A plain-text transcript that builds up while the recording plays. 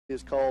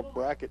is called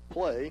bracket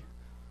play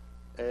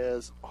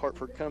as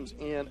Hartford comes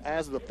in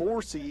as the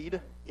 4 seed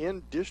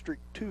in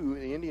District 2.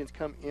 The Indians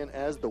come in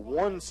as the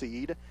 1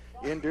 seed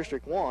in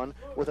District 1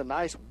 with a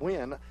nice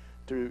win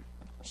to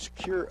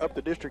secure up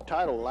the district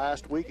title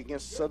last week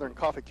against Southern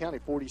Coffey County,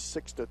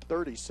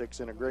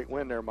 46-36, in a great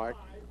win there, Mike.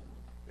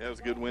 Yeah, it was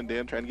a good win,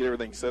 Dan. Trying to get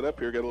everything set up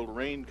here. Got a little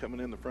rain coming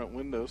in the front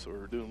window, so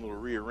we're doing a little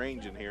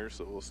rearranging here.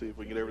 So we'll see if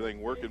we get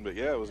everything working. But,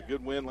 yeah, it was a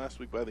good win last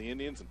week by the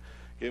Indians and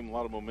gave them a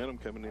lot of momentum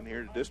coming in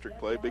here to district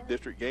play. Big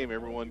district game.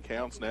 Everyone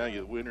counts now.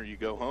 You win or you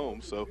go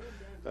home. So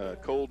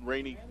cool and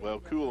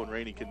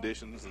rainy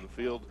conditions in the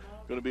field.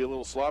 Going to be a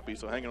little sloppy,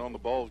 so hanging on the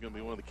ball is going to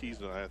be one of the keys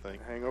tonight, I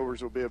think.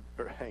 Turnovers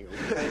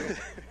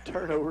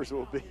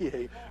will be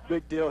a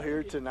big deal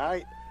here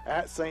tonight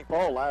at St.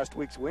 Paul. Last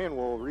week's win,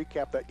 we'll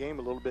recap that game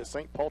a little bit.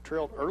 St. Paul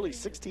trailed early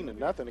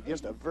 16-0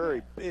 against a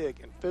very big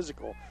and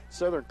physical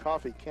Southern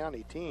Coffey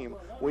County team.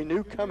 We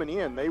knew coming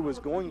in they was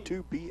going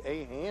to be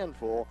a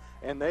handful,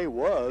 and they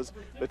was,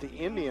 but the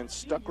Indians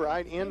stuck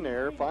right in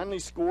there, finally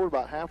scored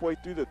about halfway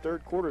through the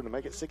third quarter to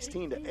make it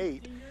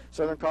 16-8.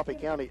 Southern Coffey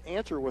County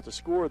answered with a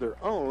score of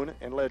their own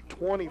and led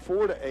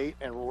 24-8,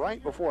 and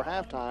right before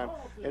halftime,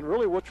 and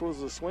really which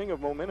was a swing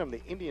of momentum,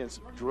 the Indians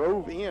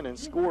drove in and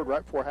scored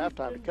right before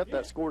halftime to cut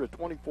that score to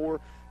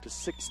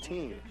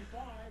 24-16.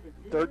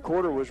 Third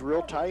quarter was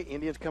real tight.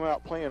 Indians come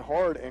out playing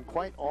hard and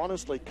quite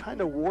honestly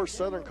kind of wore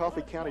Southern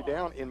Coffey County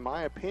down, in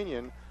my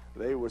opinion.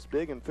 They was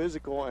big and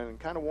physical and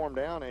kind of warmed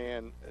down,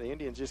 and the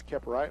Indians just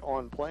kept right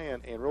on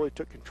playing and really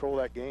took control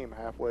of that game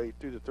halfway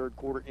through the third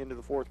quarter into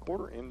the fourth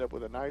quarter, ended up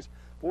with a nice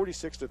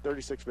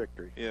 46-36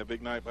 victory. Yeah,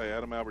 big night by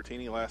Adam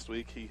Albertini last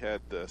week. He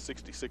had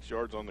 66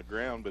 yards on the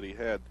ground, but he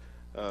had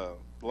a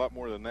lot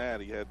more than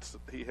that. He had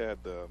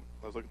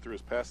I was looking through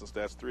his passing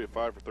stats, 3 of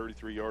 5 for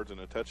 33 yards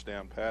and a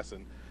touchdown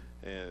passing.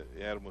 And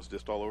Adam was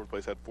just all over the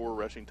place. Had 4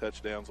 rushing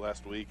touchdowns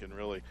last week, and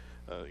really,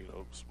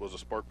 was a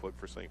spark plug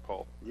for St.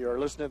 Paul. You are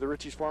listening to the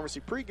Ritchie's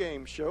Pharmacy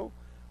pregame show.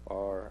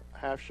 Our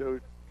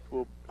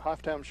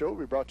halftime show will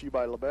be brought to you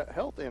by Labette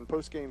Health, and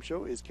postgame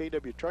show is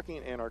KW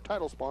Trucking, and our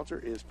title sponsor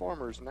is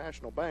Farmers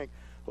National Bank.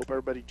 Hope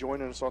everybody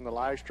joining us on the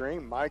live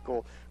stream. Mike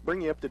will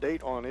bring you up to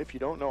date on, if you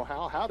don't know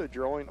how to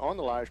join on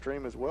the live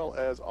stream, as well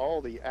as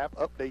all the app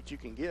updates you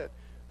can get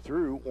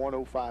through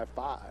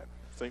 105.5.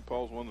 St.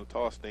 Paul's won the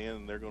toss, Dan,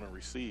 and they're going to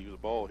receive the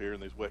ball here in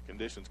these wet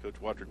conditions. Coach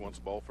Wattrick wants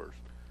the ball first.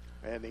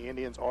 And the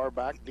Indians are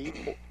back deep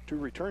to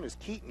return as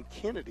Keaton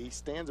Kennedy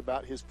stands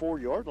about his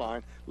 4-yard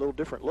line. A little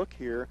different look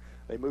here.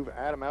 They move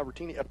Adam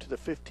Albertini up to the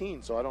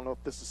 15, so I don't know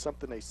if this is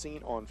something they've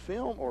seen on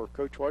film or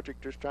Coach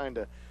Wattrick just trying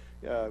to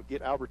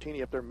get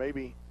Albertini up there,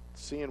 maybe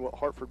seeing what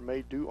Hartford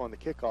may do on the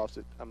kickoffs.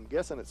 I'm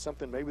guessing it's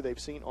something maybe they've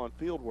seen on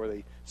field where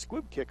they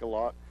squib kick a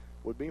lot,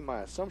 would be my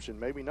assumption.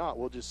 Maybe not.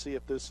 We'll just see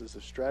if this is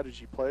a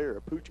strategy play or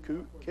a pooch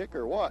kick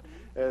or what.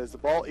 As the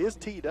ball is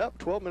teed up,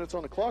 12 minutes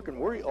on the clock, and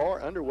we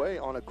are underway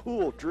on a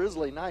cool,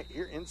 drizzly night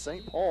here in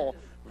St. Paul.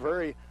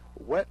 Very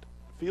wet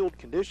field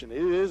condition.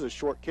 It is a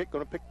short kick,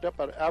 going to pick it up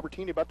at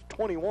Albertini about the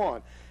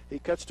 21. He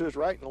cuts to his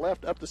right and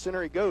left, up the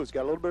center he goes.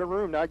 Got a little bit of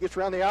room. Now he gets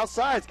around the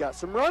outside. He's got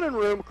some running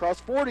room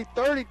across 40,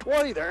 30,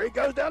 20. There he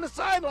goes down the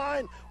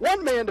sideline.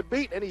 One man to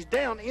beat, and he's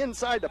down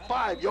inside the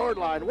 5-yard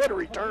line. What a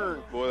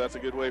return. Boy, that's a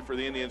good way for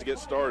the Indians to get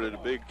started. A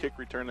big kick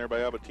return there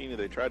by Albertini.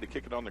 They tried to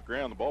kick it on the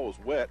ground. The ball was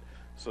wet,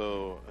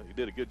 so he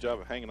did a good job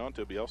of hanging on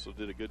to it. But he also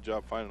did a good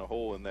job finding a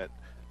hole in that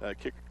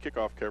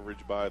kickoff coverage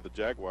by the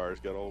Jaguars.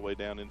 Got all the way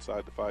down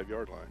inside the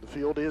 5-yard line. The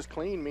field is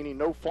clean, meaning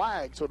no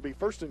flag, so it'll be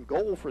first and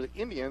goal for the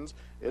Indians.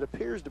 It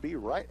appears to be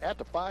right at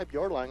the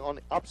 5-yard line on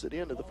the opposite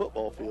end of the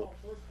football field.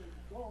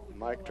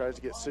 Mike tries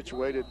to get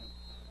situated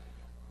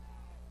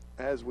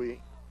as we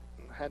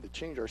had to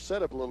change our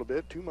setup a little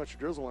bit. Too much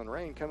drizzle and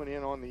rain coming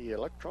in on the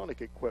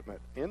electronic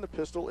equipment. In the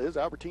pistol is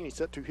Albertini.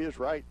 Set to his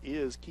right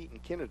is Keaton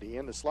Kennedy.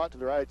 In the slot to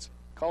the right's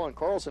Colin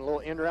Carlson, a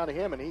little end around to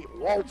him, and he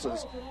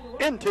waltzes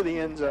into the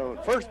end zone.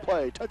 First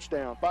play,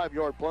 touchdown,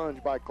 5-yard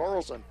plunge by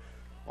Carlson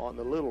on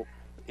the little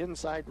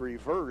inside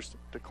reverse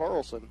to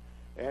Carlson,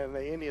 and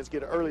the Indians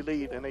get an early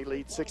lead, and they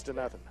lead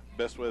 6-0.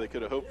 Best way they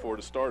could have hoped for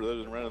to start, other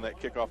than running that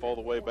kickoff all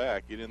the way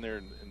back. Get in there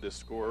and just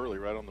score early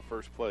right on the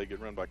first play.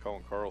 Good run by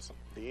Colin Carlson.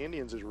 The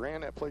Indians has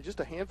ran that play just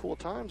a handful of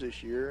times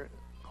this year.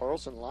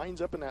 Carlson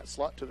lines up in that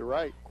slot to the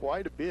right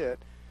quite a bit.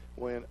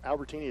 When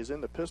Albertini is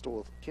in the pistol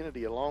with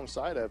Kennedy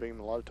alongside of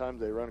him, a lot of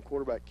times they run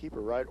quarterback keeper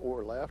right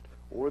or left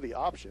or the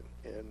option.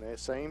 In the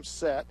same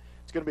set,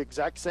 it's going to be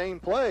exact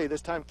same play.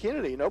 This time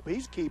Kennedy, nope, he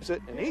keeps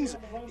it, and he's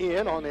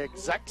in on the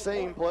exact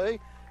same play,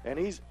 and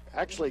he's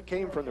actually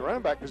came from the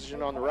running back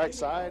position on the right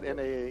side, and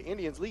the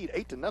Indians lead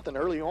 8-0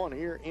 early on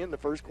here in the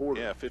first quarter.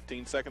 Yeah,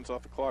 15 seconds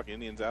off the clock.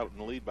 Indians out in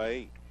the lead by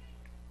 8.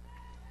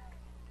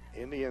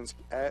 Indians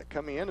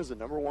coming in as the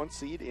number 1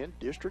 seed in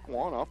District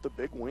 1 off the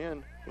big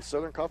win with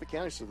Southern Coffey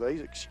County. So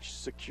they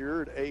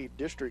secured a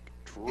district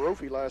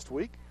trophy last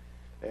week,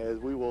 as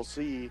we will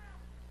see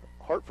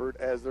Hartford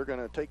as they're going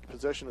to take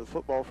possession of the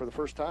football for the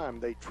first time.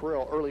 They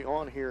trail early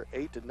on here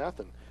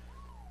 8-0.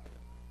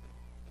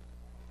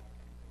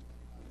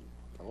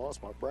 I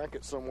lost my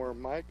bracket somewhere,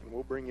 Mike, and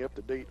we'll bring you up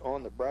to date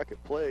on the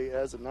bracket play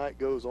as the night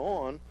goes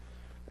on.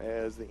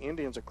 As the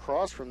Indians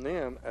across from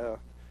them,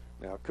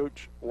 now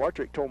Coach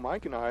Wartrick told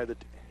Mike and I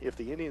that if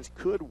the Indians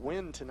could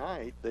win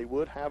tonight, they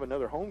would have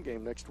another home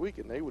game next week,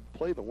 and they would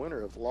play the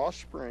winner of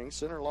Lost Springs,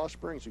 Center Lost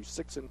Springs, who's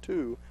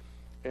 6-2,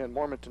 and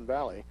Marmonton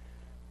Valley,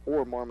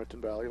 or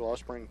Marmonton Valley.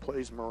 Lost Springs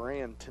plays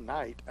Moran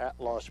tonight at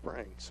Lost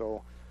Springs.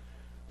 So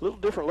a little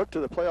different look to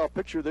the playoff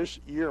picture this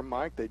year,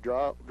 Mike. They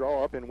draw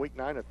up in Week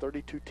 9 a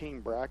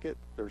 32-team bracket.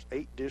 There's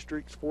 8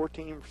 districts. 4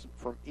 teams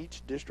from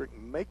each district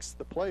makes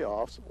the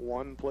playoffs.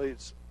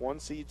 One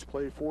seeds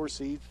play 4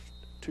 seeds.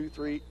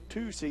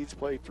 Two seeds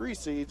play 3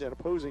 seeds and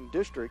opposing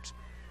districts.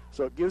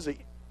 So it gives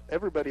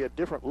everybody a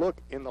different look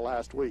in the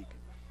last week.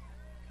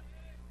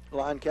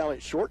 Lion Kelly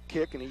short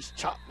kick, and he's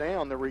chopped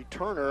down the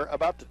returner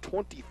about the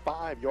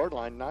 25-yard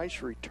line.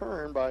 Nice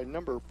return by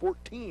number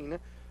 14,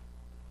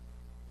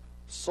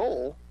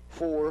 Soul,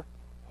 for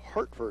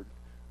Hartford.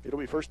 It'll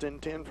be 1st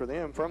and 10 for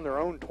them from their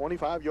own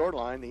 25-yard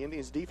line. The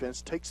Indians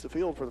defense takes the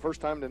field for the first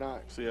time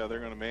tonight. So, yeah, they're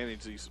going to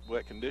manage these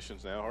wet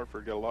conditions now.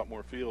 Hartford got a lot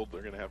more field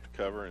they're going to have to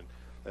cover, and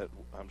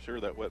I'm sure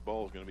that wet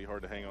ball is going to be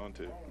hard to hang on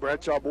to.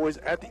 Bradshaw boys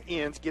at the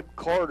ends. Give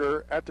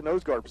Carter at the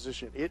nose guard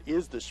position. It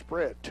is the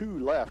spread. 2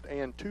 left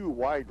and 2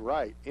 wide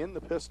right in the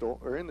pistol,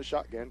 or in the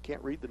shotgun.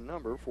 Can't read the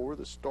number for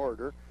the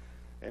starter.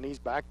 And he's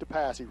back to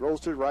pass. He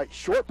rolls to the right.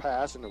 Short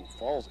pass, and it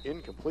falls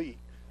incomplete.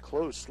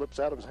 Close, slips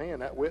out of his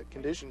hand. That wet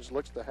conditions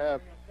look to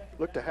have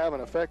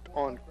an effect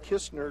on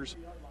Kistner's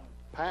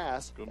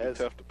pass. Going to be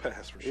tough to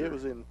pass for sure. It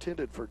was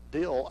intended for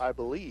Dill, I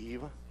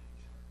believe.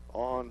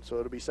 So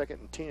it'll be 2nd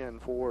and 10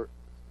 for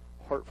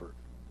Hartford.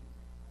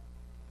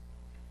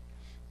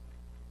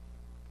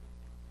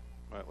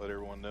 Might let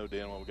everyone know,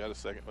 Dan, we got a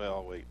second. Well,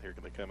 I'll wait. Here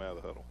can they come out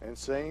of the huddle. And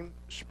same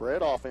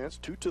spread offense,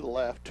 2 to the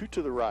left, 2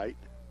 to the right.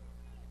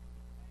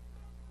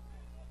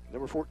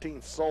 Number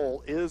 14,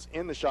 Soul, is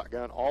in the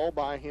shotgun all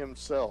by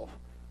himself.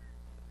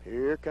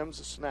 Here comes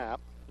the snap.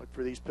 Look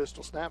for these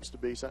pistol snaps to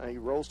be something. He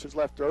rolls to his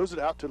left, throws it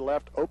out to the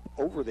left,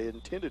 over the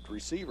intended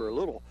receiver. A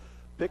little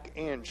pick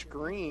and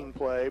screen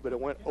play, but it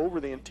went over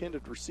the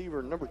intended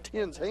receiver, number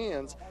 10's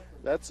hands.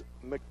 That's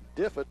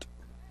McDiffett,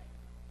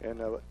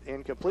 and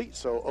incomplete.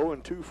 So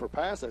 0-2 for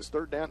pass. That's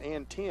 3rd down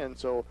and 10.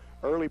 So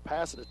early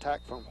pass and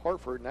attack from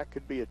Hartford, and that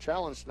could be a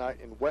challenge tonight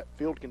in wet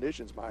field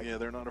conditions, Mike. Yeah,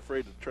 they're not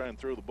afraid to try and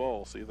throw the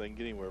ball, see if they can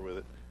get anywhere with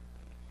it.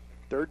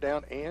 3rd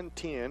down and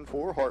 10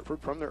 for Hartford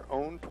from their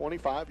own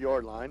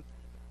 25-yard line.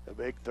 A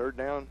big 3rd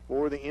down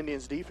for the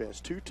Indians defense.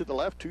 2 to the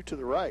left, 2 to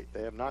the right.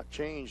 They have not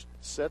changed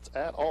sets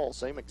at all.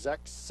 Same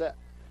exact set.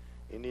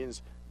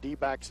 Indians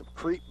D-backs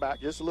creep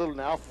back just a little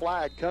now.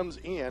 Flag comes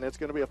in. It's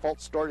going to be a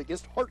false start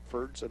against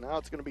Hartford. So now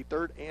it's going to be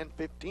 3rd and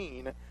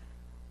 15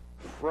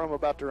 from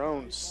about their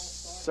own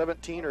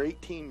 17 or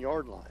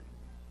 18-yard line.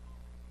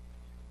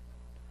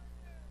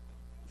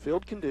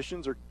 Field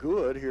conditions are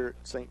good here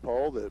at St.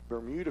 Paul. The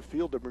Bermuda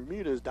field, the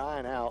Bermuda is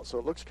dying out, so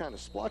it looks kind of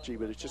splotchy,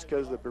 but it's just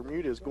because the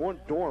Bermuda is going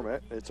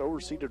dormant. It's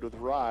overseeded with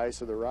rye,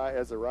 so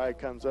as the rye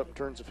comes up,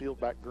 turns the field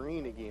back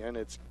green again.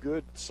 It's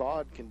good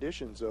sod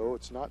conditions, though.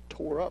 It's not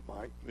tore up,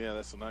 Mike. Yeah,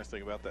 that's the nice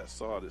thing about that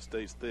sod. It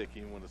stays thick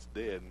even when it's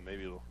dead, and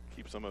maybe it'll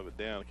keep some of it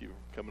down, keep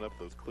coming up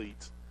those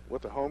cleats.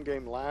 With the home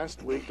game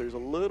last week, there's a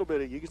little bit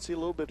of, you can see a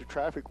little bit of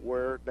traffic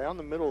wear down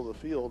the middle of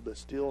the field, but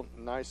still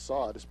nice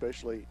sod,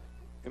 especially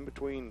in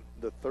between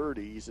the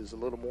 30s is a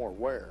little more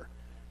wear.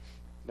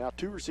 Now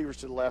 2 receivers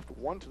to the left,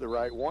 1 to the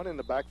right, 1 in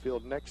the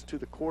backfield next to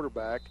the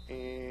quarterback,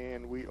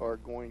 and we are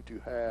going to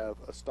have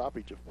a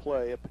stoppage of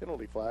play, a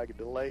penalty flag, a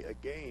delay a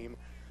game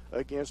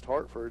against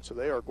Hartford. So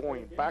they are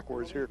going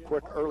backwards here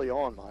quick early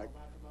on, Mike.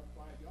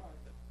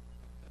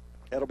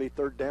 That'll be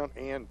 3rd down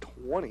and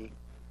 20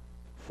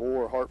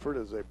 for Hartford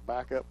as they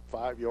back up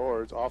 5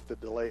 yards off the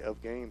delay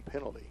of game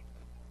penalty.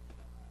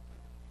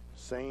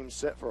 Same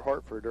set for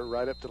Hartford. They're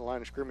right up to the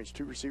line of scrimmage.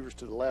 2 receivers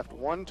to the left,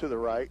 1 to the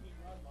right.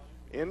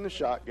 In the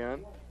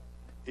shotgun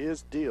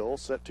is Deal.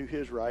 Set to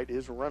his right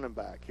is running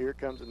back. Here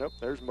comes, nope,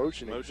 there's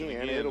motion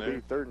again. It'll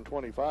be 3rd and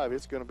 25.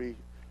 It's going to be,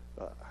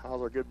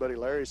 how's our good buddy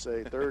Larry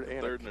say, 3rd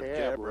and Third a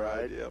cab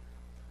ride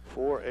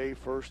for a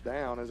 1st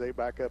down as they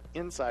back up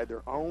inside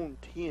their own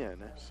 10.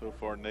 So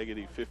far,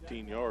 negative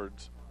 15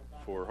 yards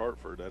for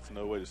Hartford. That's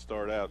no way to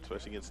start out,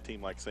 especially against a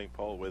team like St.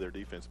 Paul, the way their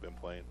defense has been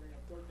playing.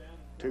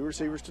 2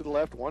 receivers to the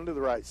left, 1 to the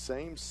right.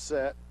 Same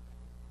set.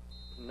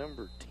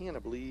 Number 10, I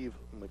believe,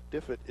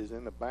 McDiffett is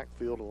in the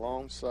backfield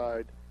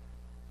alongside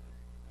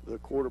the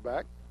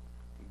quarterback.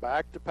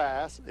 Back to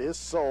pass is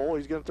Soul.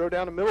 He's going to throw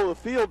down the middle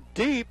of the field,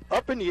 deep,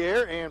 up in the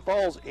air, and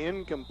falls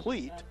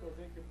incomplete.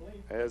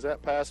 As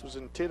that pass was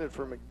intended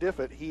for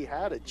McDiffett, he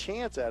had a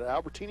chance at it.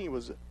 Albertini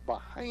was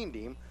behind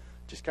him,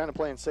 just kind of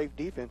playing safe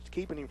defense,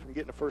 keeping him from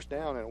getting a 1st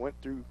down, and it went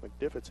through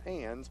McDiffett's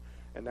hands.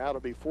 And now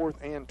it'll be 4th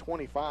and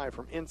 25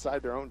 from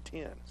inside their own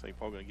 10. St.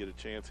 Paul going to get a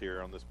chance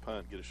here on this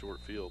punt, get a short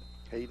field.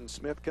 Hayden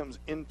Smith comes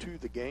into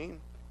the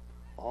game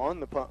on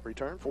the punt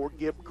return for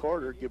Gib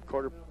Carter. Gib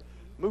Carter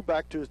moved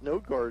back to his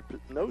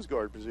nose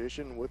guard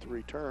position with the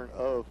return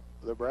of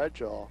the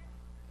Bradshaw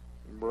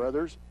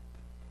brothers.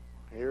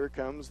 Here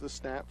comes the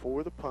snap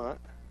for the punt.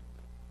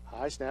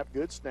 High snap,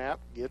 good snap,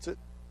 gets it.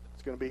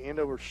 It's going to be end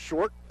over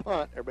short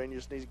punt. Everybody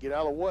just needs to get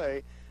out of the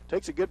way.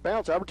 Takes a good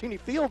bounce. Albertini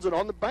fields it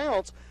on the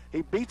bounce.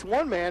 He beats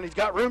one man. He's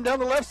got room down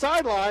the left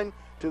sideline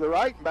to the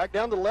right and back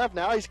down to the left.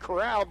 Now he's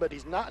corralled, but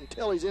he's not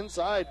until he's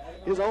inside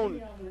his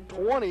own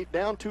 20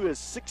 down to his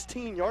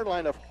 16-yard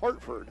line of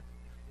Hartford.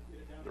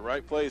 The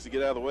right play is to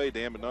get out of the way,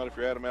 Dan, but not if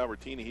you're Adam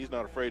Albertini. He's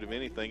not afraid of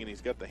anything, and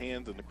he's got the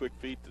hands and the quick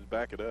feet to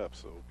back it up.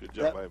 So good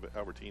job by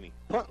Albertini.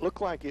 Punt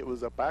looked like it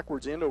was a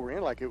backwards end over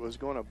end, like it was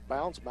going to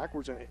bounce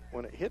backwards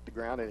when it hit the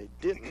ground, and it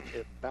didn't.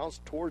 It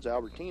bounced towards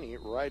Albertini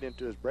right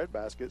into his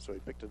breadbasket, so he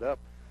picked it up,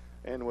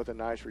 and with a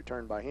nice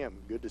return by him.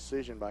 Good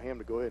decision by him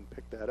to go ahead and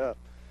pick that up.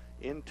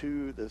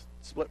 Into the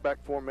split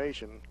back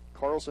formation,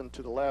 Carlson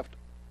to the left,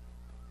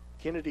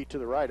 Kennedy to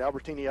the right,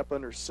 Albertini up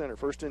under center.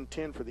 First and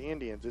 10 for the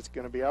Indians. It's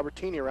going to be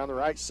Albertini around the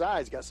right side.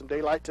 He's got some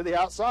daylight to the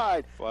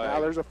outside. Flag.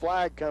 Now there's a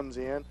flag comes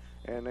in,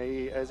 and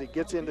as he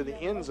gets into the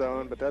end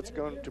zone, but that's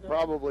going to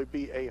probably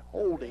be a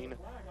holding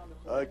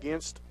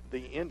against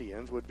the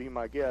Indians, would be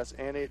my guess,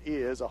 and it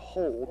is a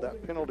hold.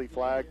 That penalty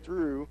flag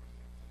through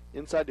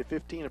inside the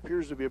 15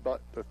 appears to be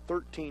about the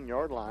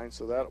 13-yard line,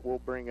 so that will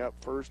bring up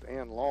first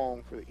and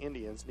long for the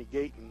Indians,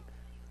 negating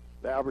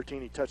the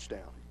Albertini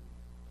touchdown.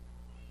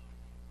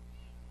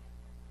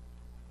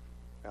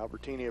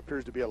 Albertini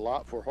appears to be a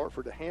lot for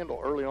Hartford to handle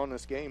early on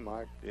this game,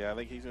 Mike. Yeah, I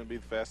think he's going to be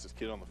the fastest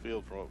kid on the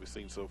field from what we've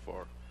seen so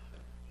far,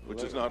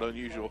 which is not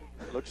unusual.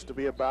 Looks to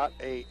be about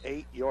a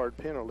 8-yard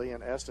penalty.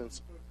 In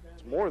essence,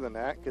 it's more than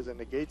that because it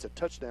negates a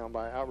touchdown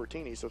by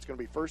Albertini. So it's going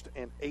to be first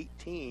and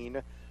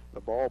 18. The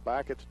ball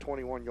back at the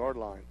 21-yard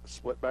line.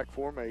 Split back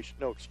formation.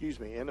 No,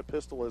 excuse me. In the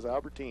pistol is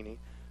Albertini.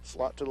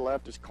 Slot to the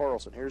left is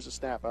Carlson. Here's the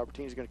snap.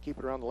 Albertini's going to keep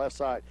it around the left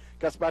side.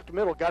 Cuts back to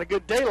middle. Got a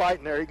good daylight,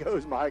 and there he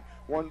goes, Mike.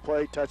 One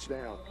play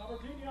touchdown.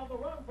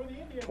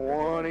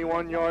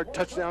 21-yard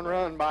touchdown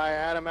run by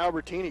Adam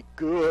Albertini.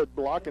 Good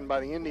blocking by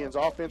the Indians'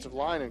 offensive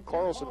line, and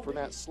Carlson from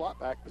that slot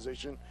back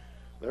position.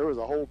 There was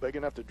a hole big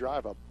enough to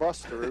drive a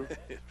bus through.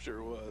 It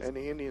sure was. And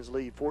the Indians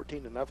lead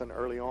 14-0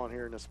 early on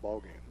here in this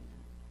ball game.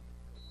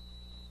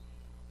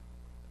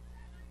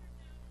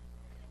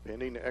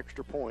 Pending the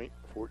extra point,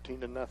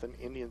 14-0.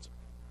 Indians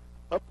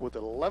up with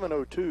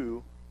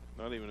 11:02.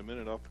 Not even a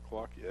minute off the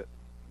clock yet.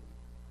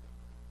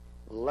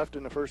 Left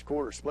in the first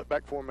quarter. Split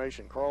back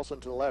formation. Carlson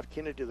to the left.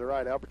 Kennedy to the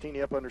right.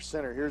 Albertini up under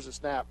center. Here's the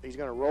snap. He's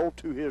going to roll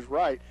to his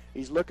right.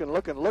 He's looking,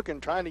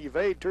 trying to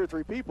evade 2 or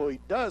 3 people. He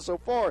does so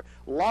far.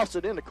 Lost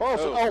it into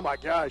Carlson. Oh my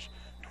gosh.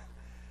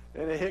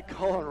 And it hit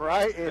Colin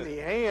right in the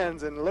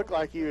hands and looked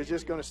like he was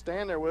just going to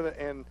stand there with it,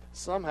 and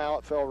somehow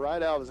it fell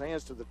right out of his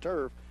hands to the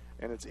turf,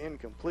 and it's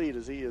incomplete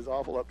as he is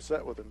awful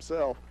upset with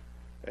himself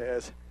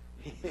as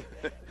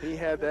he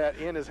had that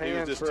in his hands. He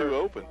was just too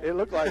open. It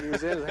looked like he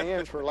was in his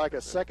hands for like a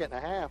second and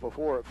a half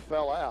before it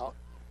fell out,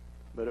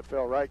 but it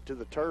fell right to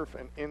the turf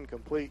and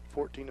incomplete.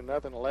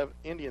 14-0.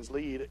 Indians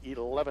lead.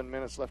 11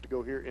 minutes left to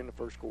go here in the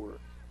first quarter.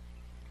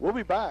 We'll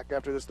be back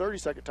after this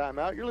 30-second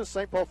timeout. You're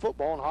listening to St. Paul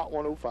football on Hot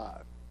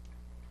 105.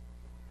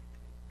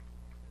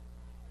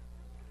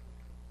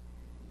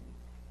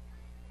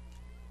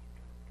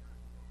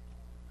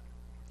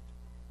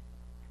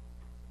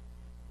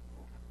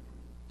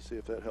 See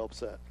if that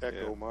helps that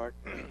echo, yeah. Mark.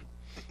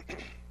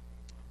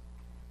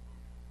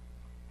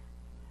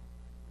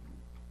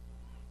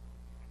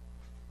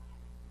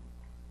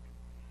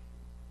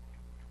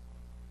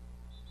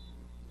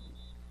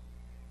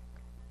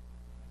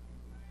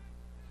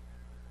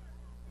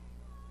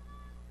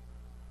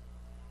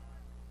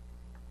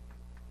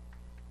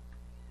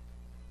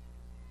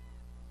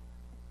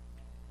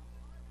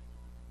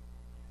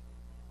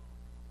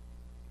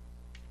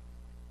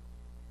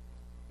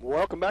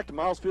 Welcome back to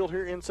Miles Field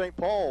here in St.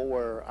 Paul,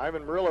 where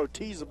Ivan Murillo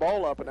tees the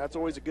ball up, and that's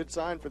always a good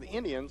sign for the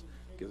Indians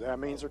because that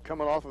means they're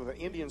coming off of an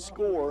Indian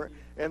score,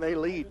 and they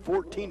lead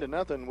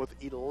 14-0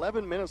 with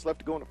 11 minutes left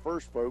to go in the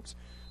first, folks.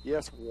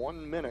 Yes,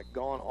 1 minute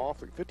gone off,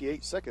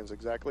 58 seconds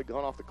exactly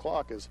gone off the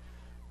clock as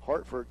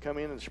Hartford come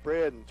in and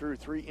spread and threw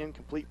 3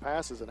 incomplete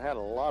passes and had a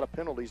lot of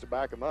penalties to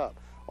back them up.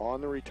 On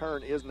the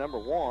return is number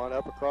 1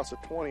 up across the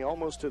 20,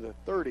 almost to the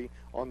 30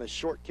 on the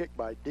short kick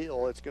by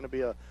Dill. It's going to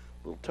be a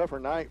little tougher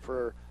night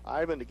for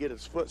Ivan to get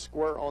his foot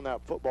square on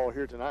that football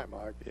here tonight,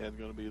 Mike. Yeah, it's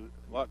going to be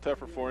a lot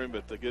tougher for him,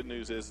 but the good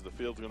news is the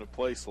field's going to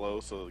play slow,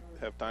 so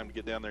they have time to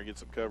get down there and get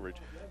some coverage.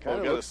 Well,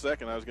 we've got a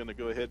second. I was going to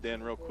go ahead,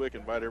 Dan, real quick,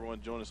 invite everyone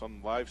to join us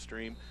on the live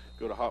stream.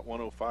 Go to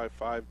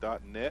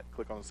hot1055.net,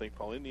 click on the St.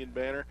 Paul Indian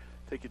banner,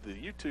 take you to the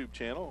YouTube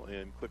channel,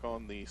 and click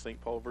on the St.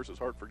 Paul versus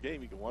Hartford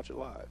game. You can watch it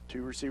live.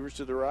 2 receivers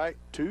to the right,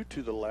 2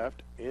 to the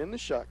left. In the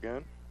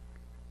shotgun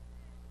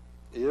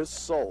is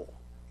Soul.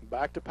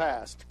 Back to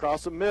pass.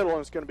 Across the middle, and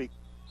it's going to be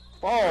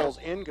falls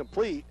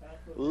incomplete.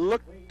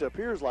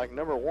 Appears like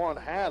number 1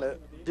 had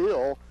it.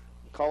 Dill.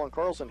 Colin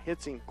Carlson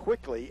hits him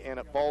quickly, and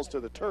it falls to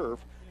the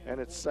turf,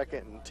 and it's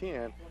 2nd and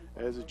 10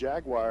 as the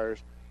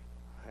Jaguars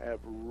have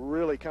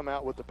really come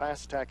out with the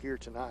pass attack here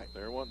tonight.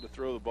 They're wanting to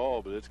throw the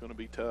ball, but it's going to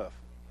be tough.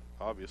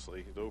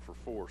 Obviously, he's 0 for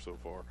 4 so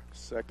far.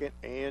 2nd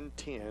and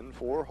 10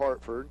 for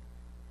Hartford.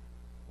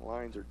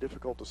 Lines are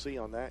difficult to see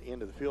on that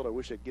end of the field. I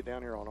wish they'd get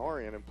down here on our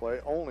end and play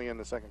only in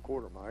the second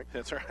quarter, Mike.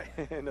 That's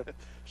right. And the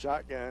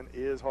shotgun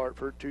is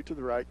Hartford, 2 to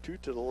the right, 2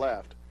 to the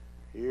left.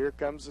 Here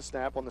comes the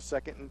snap on the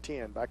 2nd and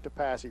 10. Back to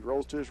pass. He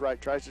rolls to his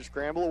right, tries to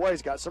scramble away.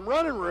 He's got some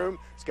running room.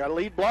 He's got a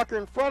lead blocker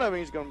in front of him.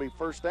 He's going to be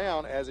first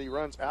down as he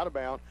runs out of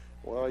bounds.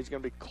 Well, he's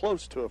going to be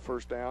close to a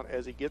first down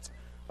as he gets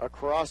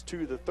across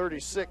to the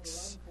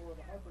 36.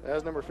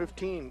 As number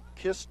 15,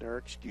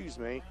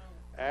 Kistner,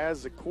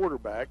 as the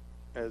quarterback.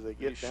 As they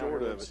get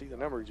short of it. See the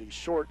numbers. He's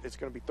short. It's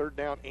going to be 3rd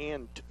down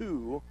and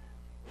 2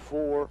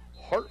 for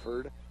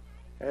Hartford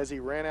as he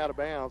ran out of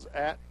bounds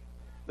at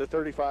the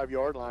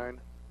 35-yard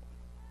line,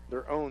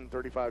 their own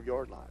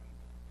 35-yard line.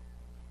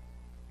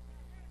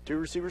 2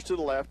 receivers to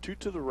the left, 2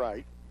 to the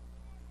right.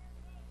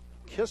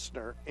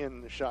 Kistner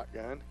in the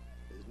shotgun.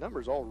 His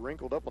numbers all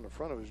wrinkled up on the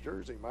front of his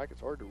jersey, Mike.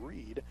 It's hard to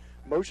read.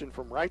 Motion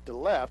from right to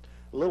left.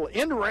 A little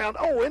end around.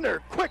 Oh, in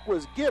there quick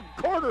was Gib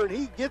Carter, and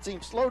he gets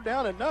him slowed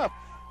down enough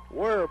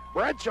where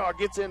Bradshaw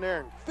gets in there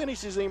and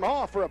finishes him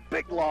off for a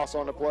big loss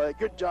on the play.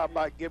 Good job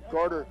by Gib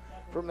Carter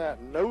from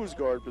that nose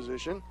guard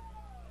position.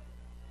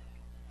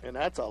 And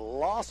that's a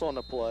loss on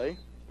the play.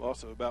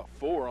 Loss of about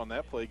 4 on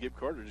that play. Gib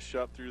Carter just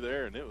shot through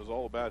there, and it was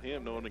all about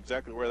him knowing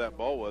exactly where that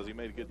ball was. He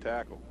made a good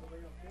tackle.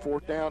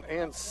 4th down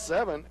and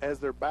 7 as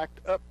they're backed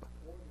up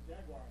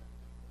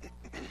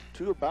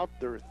to about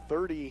their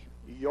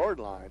 30-yard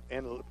line.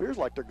 And it appears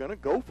like they're going to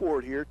go for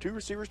it here. 2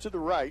 receivers to the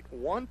right,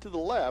 1 to the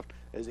left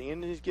as the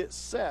Indians get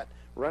set.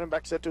 Running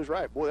back set to his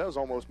right. Boy, that was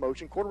almost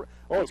motion.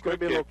 It's going to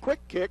be a little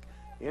quick kick.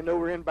 End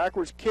over end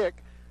backwards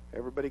kick.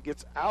 Everybody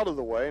gets out of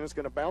the way, and it's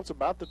going to bounce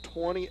about the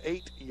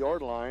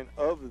 28-yard line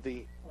of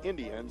the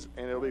Indians,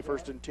 and it'll be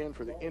 1st and 10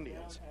 for the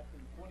Indians.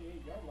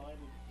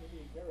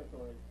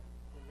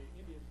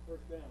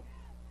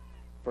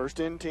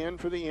 1st and 10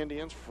 for the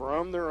Indians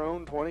from their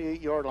own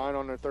 28-yard line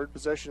on their 3rd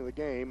possession of the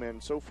game,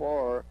 and so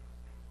far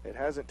it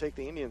hasn't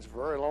taken the Indians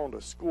very long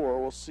to score.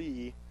 We'll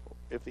see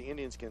if the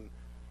Indians can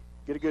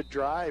get a good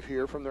drive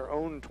here from their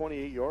own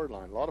 28-yard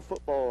line. A lot of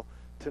football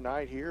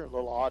tonight here, a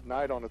little odd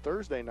night on a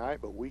Thursday night,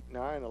 but week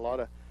 9, a lot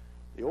of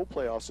the old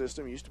playoff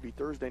system used to be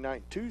Thursday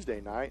night and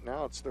Tuesday night.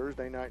 Now it's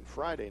Thursday night and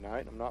Friday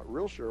night. I'm not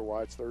real sure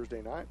why it's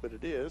Thursday night, but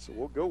it is, so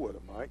we'll go with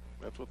it, Mike.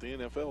 That's what the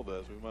NFL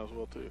does. We might as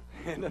well, too.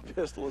 And the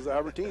pistol is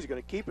Albertine's going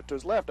to keep it to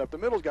his left. Up the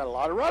middle's got a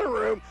lot of running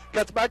room.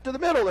 Cuts back to the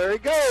middle. There he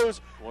goes.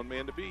 One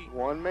man to beat.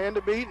 One man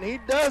to beat, and he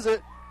does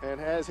it.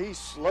 And as he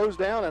slows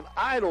down and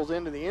idles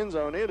into the end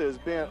zone, it has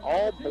been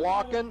all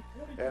blocking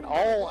and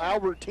all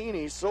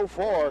Albertini so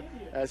far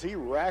as he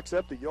racks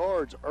up the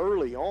yards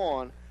early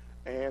on.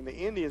 And the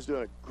Indians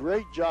doing a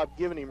great job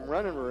giving him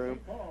running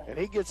room. And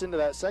he gets into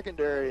that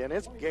secondary, and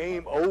it's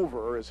game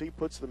over as he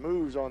puts the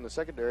moves on the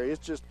secondary.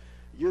 It's just,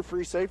 you're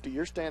free safety.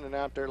 You're standing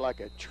out there like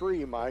a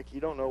tree, Mike.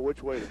 You don't know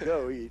which way to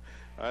go.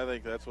 I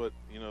think that's what,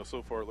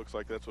 so far it looks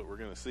like that's what we're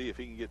going to see. If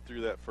he can get through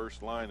that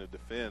first line of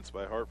defense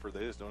by Hartford,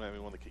 they just don't have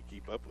anyone that can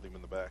keep up with him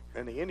in the back.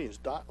 And the Indians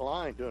dot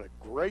line doing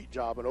a great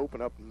job and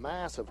open up a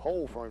massive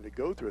hole for him to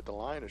go through at the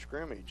line of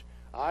scrimmage.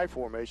 I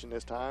formation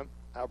this time.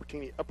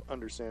 Albertini up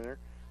under center.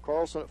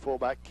 Carlson at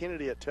fullback,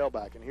 Kennedy at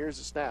tailback. And here's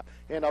the snap.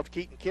 Hand off to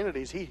Keaton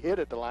Kennedy's. He hit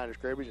at the line of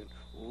scrimmage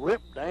and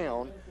ripped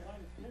down.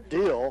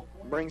 Dill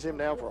brings him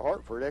down for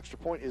Hartford. Extra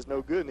point is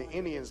no good, and the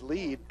Indians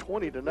lead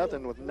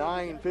 20-0 with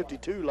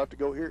 9:52 left to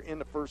go here in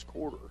the first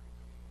quarter.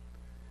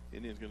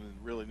 Indians going to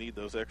really need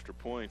those extra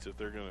points if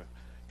they're going to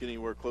get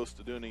anywhere close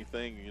to doing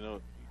anything. You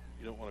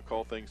don't want to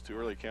call things too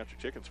early, count your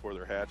chickens before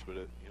they're hatched, but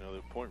the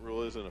point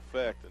rule is in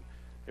effect, and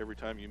every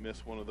time you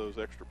miss one of those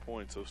extra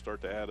points, those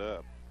start to add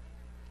up.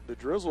 The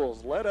drizzle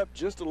has let up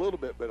just a little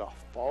bit, but a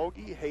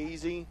foggy,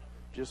 hazy,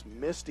 just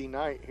misty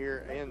night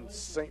here in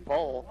St.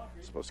 Paul.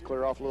 It's supposed to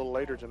clear off a little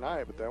later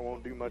tonight, but that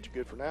won't do much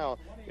good for now.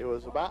 It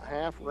was about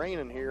half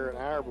raining here an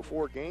hour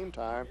before game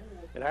time.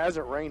 It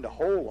hasn't rained a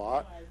whole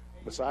lot.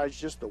 Besides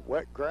just the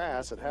wet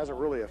grass, it hasn't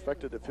really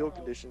affected the field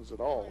conditions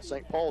at all.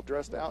 St. Paul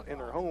dressed out in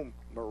their home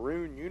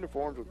maroon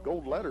uniforms with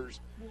gold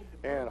letters,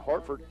 and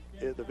Hartford,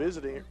 the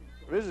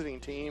visiting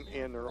team,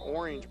 in their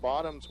orange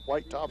bottoms,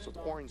 white tops with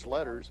orange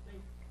letters,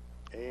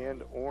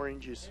 and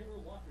oranges,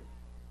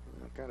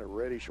 kind of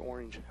reddish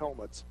orange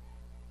helmets,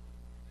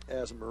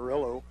 as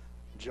Murillo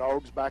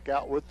jogs back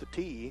out with the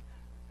tee,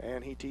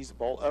 and he tees the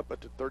ball up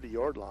at the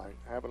 30-yard line.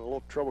 Having a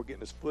little trouble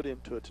getting his foot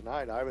into it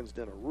tonight. Ivan's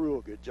done a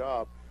real good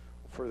job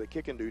for the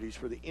kicking duties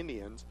for the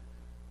Indians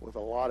with a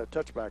lot of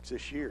touchbacks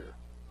this year.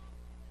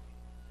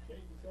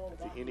 If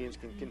the Indians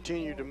can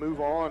continue to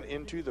move on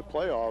into the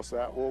playoffs,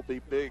 that will be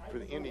big for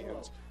the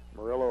Indians.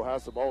 Murillo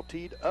has the ball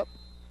teed up.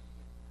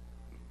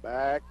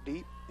 Back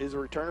deep is a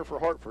returner for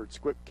Hartford.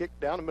 Quick kick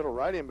down the middle,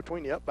 right in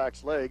between the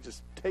up-back's legs.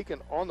 It's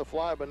taken on the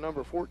fly by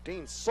number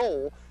 14,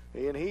 Soul,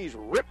 and he's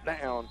ripped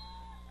down.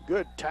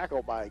 Good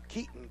tackle by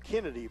Keaton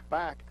Kennedy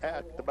back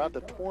at about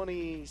the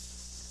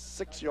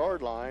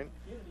 26-yard line,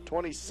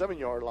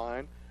 27-yard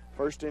line.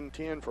 1st and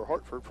 10 for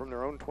Hartford from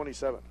their own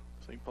 27.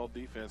 St. Paul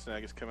defense now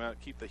gets come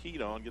out, keep the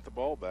heat on, get the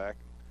ball back.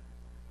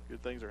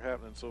 Good things are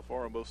happening so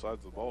far on both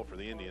sides of the ball for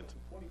the Indians.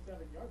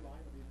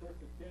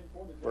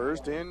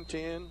 First and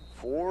 10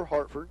 for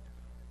Hartford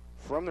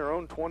from their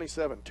own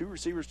 27. 2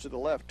 receivers to the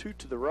left, 2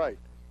 to the right.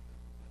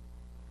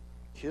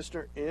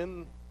 Kistner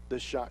in the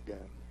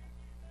shotgun.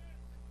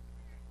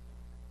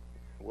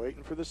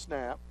 Waiting for the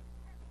snap.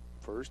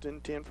 First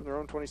and 10 from their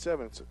own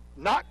 27. It's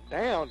knocked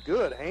down.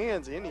 Good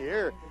hands in the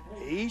air.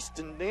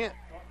 Easton Dent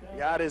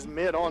got his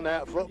mitt on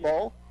that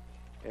football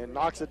and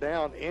knocks it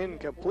down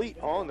incomplete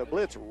on the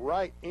blitz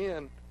right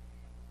in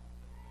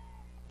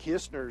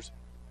Kistner's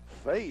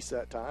face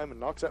that time and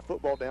knocks that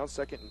football down,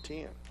 2nd and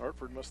 10.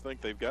 Hartford must think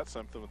they've got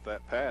something with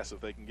that pass if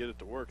they can get it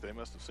to work. They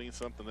must have seen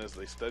something as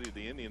they studied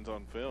the Indians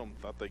on film,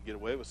 thought they'd get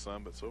away with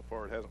some, but so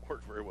far it hasn't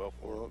worked very well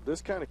for them. Well,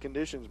 this kind of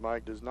conditions,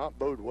 Mike, does not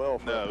bode well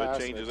for a pass. No, it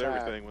changes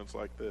everything when it's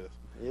like this.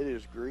 It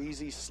is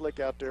greasy, slick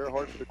out there,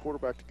 hard for the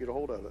quarterback to get a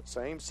hold of it.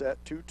 Same set,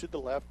 2 to the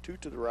left, 2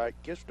 to the right.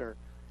 Kistner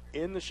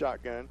in the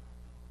shotgun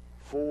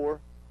for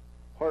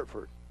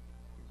Hartford.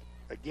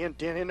 Again,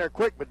 Dent in there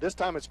quick, but this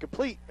time it's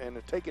complete, and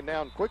it's taken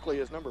down quickly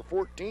as number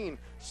 14,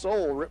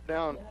 Soul, ripped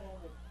down.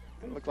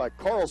 It looked like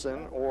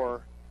Carlson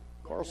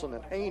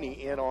and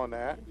Haney in on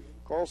that.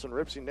 Carlson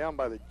rips him down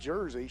by the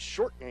jersey.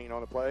 Short gain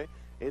on the play.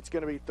 It's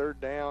going to be 3rd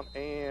down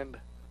and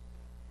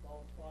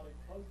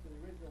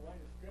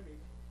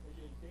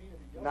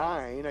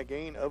 9, a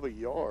gain of a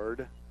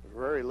yard.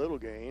 Very little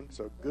gain,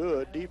 so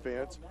good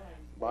defense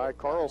by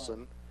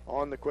Carlson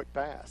on the quick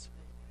pass.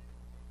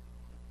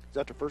 Is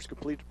that the first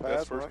completed pass?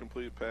 That's first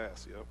completed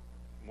pass, yep.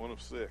 1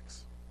 of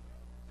 6.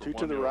 2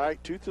 to the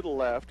right, 2 to the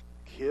left.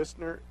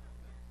 Kistner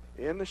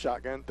in the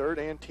shotgun, 3rd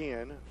and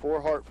 10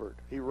 for Hartford.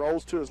 He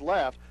rolls to his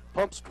left,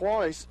 pumps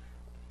twice,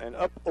 and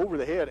up over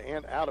the head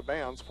and out of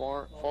bounds.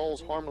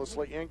 Falls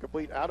harmlessly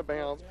incomplete, out of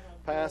bounds.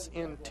 Pass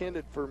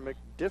intended for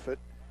McDiffett.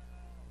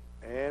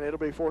 And it'll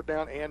be 4th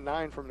down and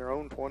 9 from their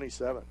own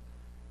 27.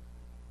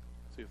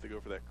 See if they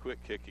go for that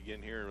quick kick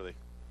again here.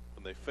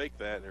 When they fake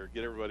that or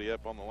get everybody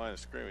up on the line of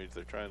scrimmage,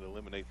 they're trying to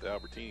eliminate the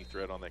Albertini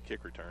threat on that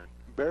kick return.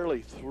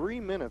 Barely 3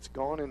 minutes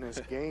gone in this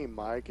game,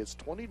 Mike. It's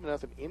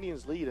 20-0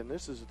 Indians lead, and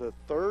this is the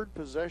 3rd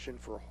possession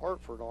for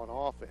Hartford on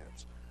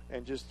offense,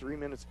 and just 3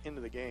 minutes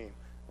into the game.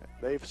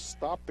 They've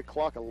stopped the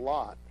clock a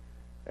lot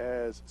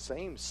as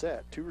same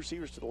set. 2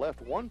 receivers to the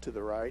left, 1 to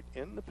the right.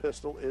 In the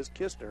pistol is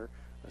Kistner.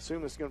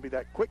 Assume it's going to be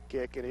that quick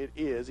kick, and it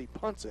is. He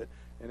punts it,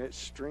 and it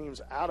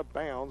streams out of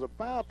bounds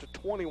about the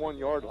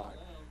 21-yard line.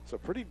 So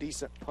pretty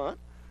decent punt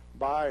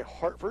by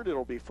Hartford.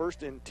 It'll be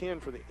 1st and 10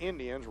 for the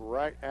Indians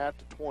right at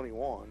the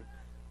 21.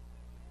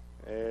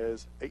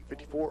 As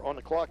 8:54 on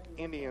the clock,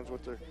 Indians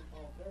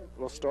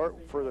will start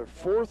for their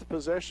 4th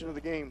possession of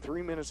the game,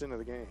 3 minutes into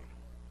the game.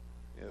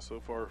 Yeah, so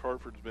far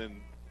Hartford's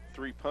been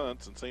 3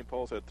 punts, and St.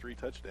 Paul's had 3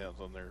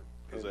 touchdowns on their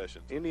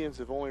possessions. And Indians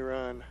have only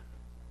run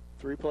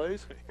 3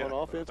 plays on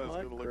offense, Mike? I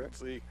was going to look and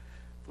see.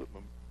 Flip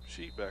my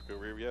sheet back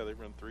over here. Yeah, they've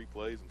run 3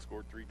 plays and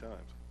scored 3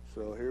 times.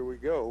 So here we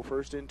go.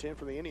 1st and 10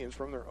 for the Indians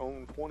from their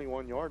own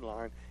 21-yard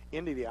line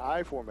into the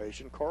I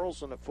formation.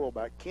 Carlson at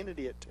fullback,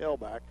 Kennedy at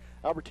tailback,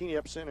 Albertini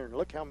up center, and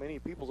look how many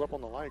people's up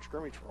on the line of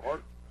scrimmage for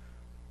Hart.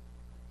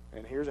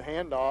 And here's a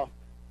handoff,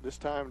 this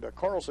time to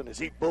Carlson as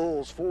he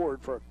bulls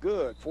forward for a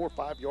good 4 or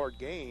 5 yard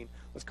gain.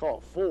 Let's call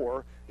it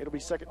 4. It'll be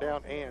 2nd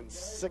down and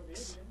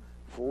 6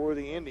 for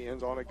the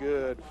Indians on a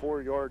good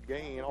 4-yard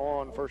gain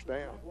on 1st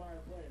down.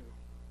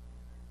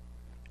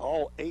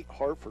 All 8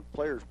 Hartford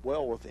players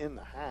well within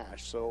the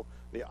hash, so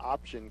the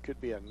option could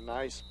be a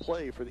nice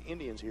play for the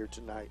Indians here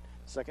tonight.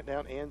 2nd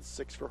down and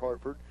 6 for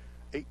Hartford.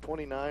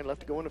 8:29 left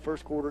to go in the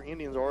first quarter.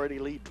 Indians already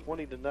lead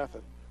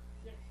 20-0.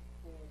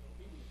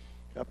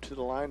 Up to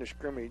the line of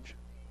scrimmage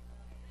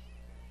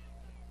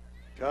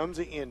comes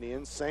the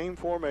Indians. Same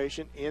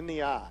formation in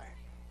the I.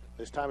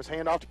 This time it's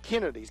handoff to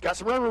Kennedy. He's got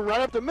some run room right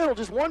up the middle.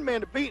 Just one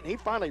man to beat, and he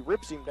finally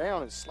rips him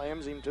down and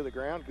slams him to the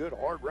ground. Good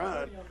hard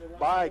run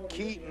by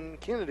Keaton.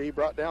 Kennedy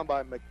brought down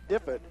by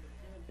McDiffett.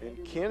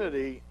 And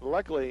Kennedy,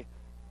 luckily,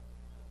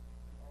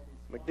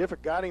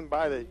 McDiffett got him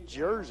by the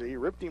jersey,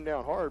 ripped him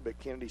down hard, but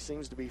Kennedy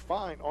seems to be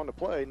fine on the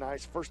play.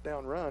 Nice 1st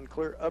down run,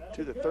 clear up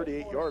to the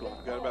 38-yard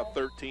line. Got about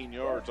 13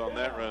 yards on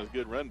that run. It was a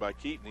good run by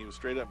Keaton. He was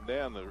straight up and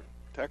down. The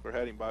tackler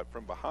had him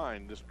from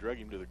behind, just drug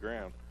him to the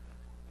ground.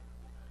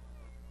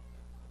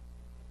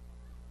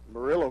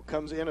 Murillo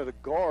comes in at a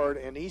guard,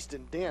 and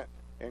Easton Dent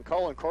and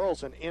Colin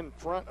Carlson in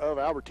front of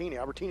Albertini.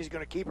 Albertini's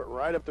going to keep it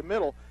right up the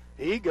middle.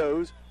 He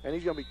goes, and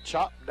he's going to be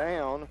chopped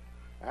down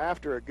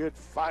after a good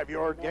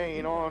 5-yard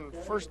gain on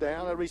 1st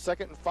down. It'll be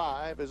 2nd and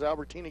 5 as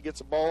Albertini gets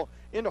the ball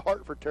into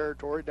Hartford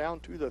territory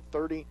down to the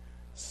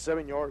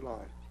 37-yard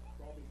line.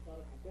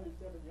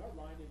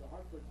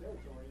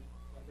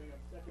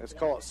 Let's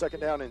call it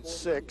 2nd down and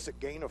 6, a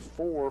gain of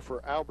 4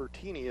 for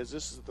Albertini, as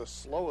this is the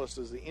slowest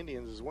as the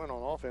Indians has went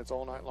on offense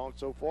all night long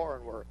so far,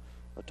 and we're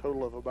a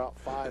total of about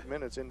 5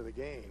 minutes into the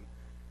game.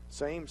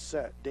 Same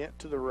set, Dent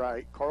to the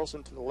right,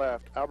 Carlson to the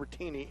left,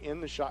 Albertini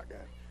in the shotgun.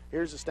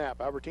 Here's the snap.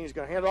 Albertini's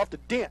going to hand it off to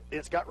Dent.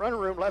 Dent's got running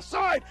room left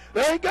side.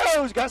 There he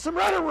goes. Got some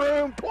running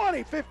room.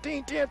 20,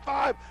 15, 10,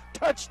 5.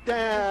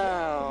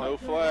 Touchdown. No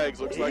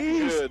flags. Looks like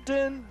good.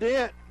 Easton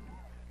Dent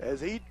as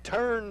he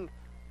turned,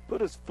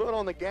 put his foot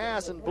on the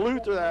gas and blew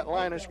through that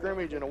line of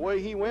scrimmage, and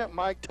away he went,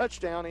 Mike.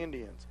 Touchdown,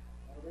 Indians.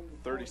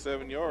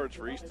 37 yards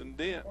for Easton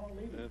Dent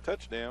and a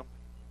touchdown.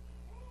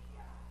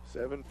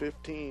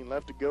 7:15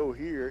 left to go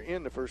here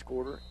in the first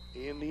quarter.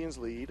 Indians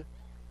lead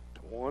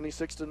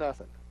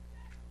 26-0.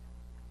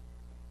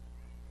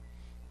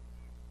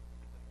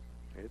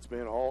 It's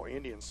been all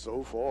Indians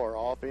so far,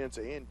 offense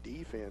and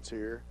defense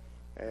here,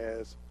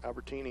 as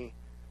Albertini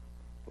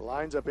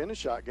lines up in the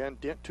shotgun.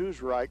 Dent to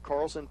his right,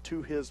 Carlson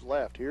to his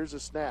left. Here's a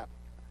snap.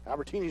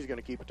 Albertini's going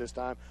to keep it this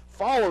time.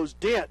 Follows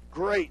Dent.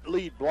 Great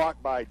lead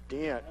block by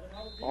Dent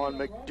on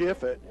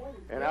McDiffett.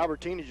 And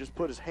Albertini just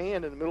put his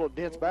hand in the middle of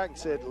Dent's back and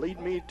said, lead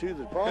me to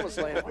the promised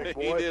land, big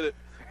boy. He did it.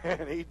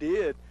 And he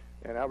did.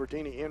 And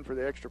Albertini in for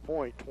the extra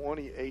point,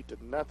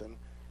 28-0.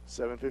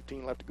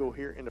 7:15 left to go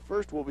here in the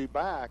first. We'll be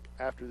back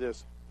after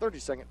this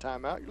 30-second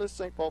timeout. You're listening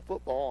to St. Paul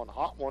football on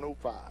Hot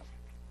 105.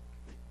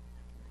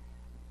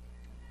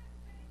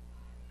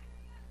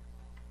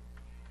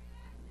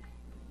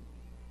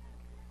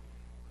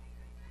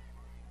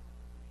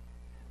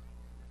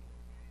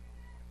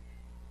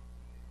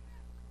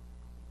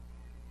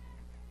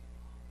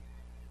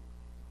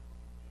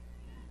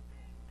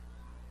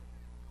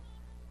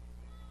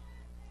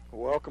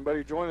 Welcome,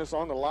 buddy. Join us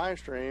on the live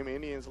stream.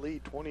 Indians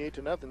lead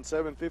 28-0.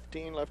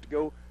 7:15 left to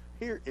go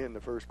here in the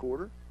first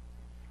quarter.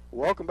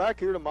 Welcome back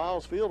here to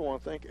Miles Field. I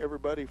want to thank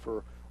everybody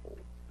for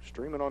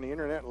streaming on the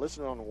internet and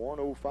listening on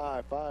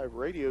 105.5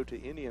 radio to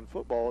Indian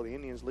football. The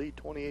Indians lead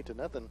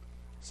 28-0.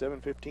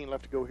 7:15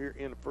 left to go here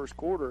in the first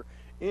quarter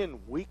in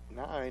week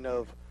 9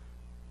 of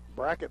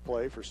bracket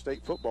play for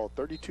state football.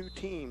 32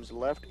 teams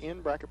left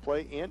in bracket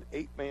play in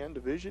 8-man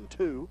Division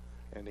II,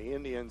 and the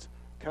Indians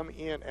come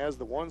in as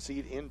the 1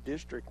 seed in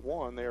District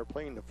 1. They are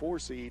playing the 4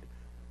 seed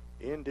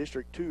in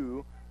District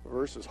 2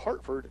 versus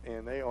Hartford,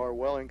 and they are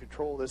well in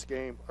control of this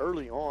game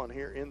early on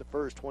here in the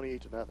first,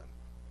 28-0.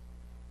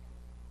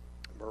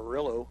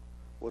 Murillo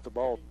with the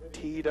ball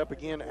teed up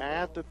again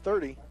at the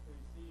 30.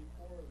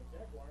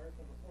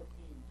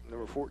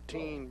 Number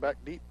 14 back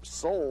deep,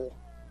 Soul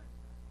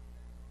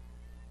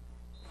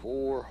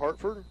for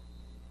Hartford.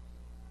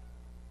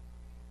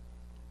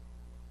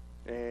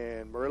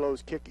 And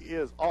Murillo's kick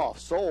is off.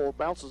 Soul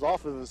bounces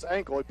off of his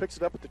ankle. He picks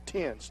it up at the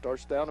 10.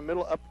 Starts down the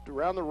middle, up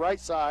around the right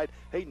side.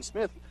 Hayden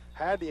Smith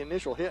had the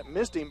initial hit,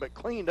 missed him, but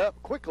cleaned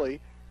up quickly.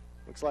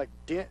 Looks like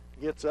Dent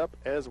gets up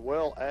as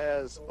well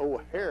as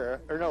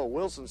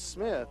Wilson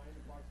Smith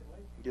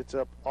gets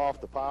up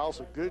off the pile.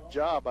 So good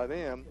job by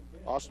them.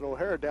 Austin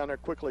O'Hara down there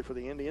quickly for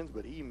the Indians,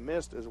 but he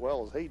missed as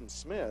well as Hayden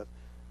Smith.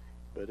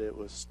 But it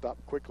was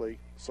stopped quickly.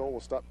 Soul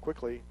was stopped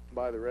quickly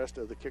by the rest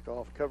of the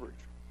kickoff coverage.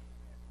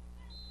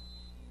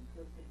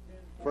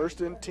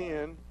 First and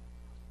 10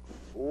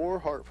 for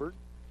Hartford.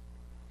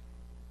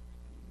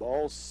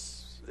 Ball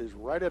is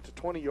right at the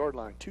 20-yard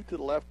line. 2 to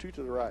the left, 2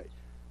 to the right.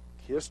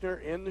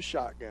 Kistner in the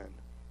shotgun.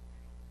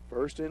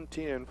 First and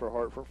 10 for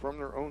Hartford from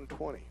their own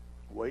 20.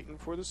 Waiting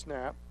for the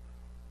snap.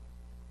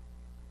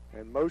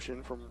 And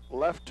motion from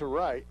left to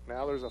right.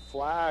 Now there's a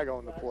flag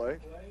on the play.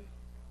 I think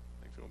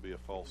it's going to be a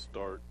false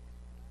start.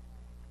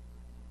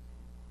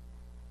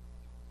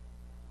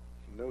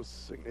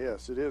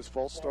 Yes, it is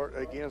false start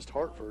against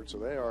Hartford, so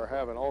they are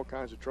having all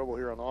kinds of trouble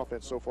here on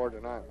offense so far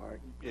tonight,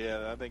 Mike.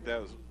 Yeah, I think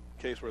that was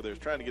a case where they was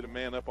trying to get a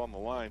man up on the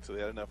line, so they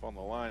had enough on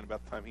the line.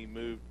 About the time he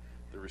moved,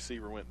 the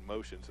receiver went in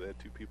motion, so they had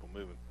 2 people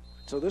moving.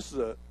 So this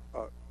is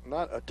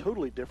not a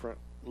totally different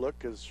look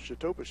because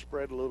Chatopa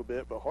spread a little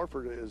bit, but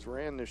Hartford has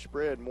ran this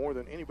spread more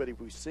than anybody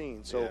we've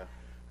seen. So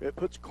it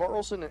puts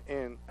Carlson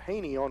and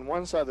Haney on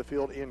one side of the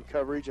field in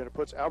coverage, and it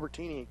puts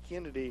Albertini and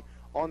Kennedy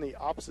on the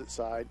opposite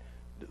side.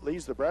 It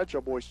leaves the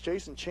Bradshaw boys,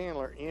 Chase and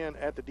Chandler, in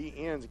at the D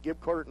ends. Gib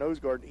Carter, nose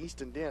guard, and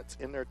Easton Dents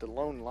in there at the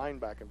lone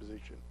linebacker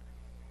position.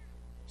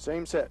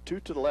 Same set,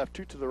 2 to the left,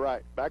 2 to the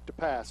right. Back to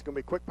pass. It's going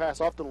to be a quick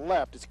pass off to the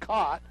left. It's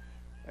caught,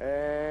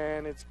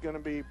 and it's going to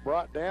be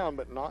brought down,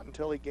 but not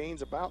until he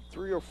gains about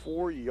 3 or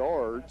 4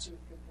 yards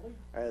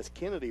as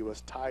Kennedy was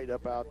tied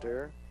up out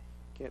there.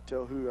 Can't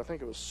tell who. I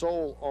think it was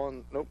Soul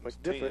on,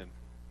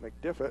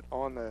 McDiffett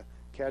on the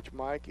catch,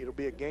 Mike. It'll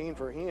be a gain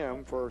for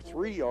him for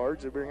 3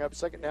 yards. They bring up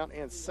second down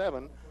and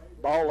 7.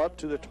 Ball up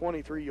to the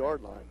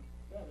 23-yard line.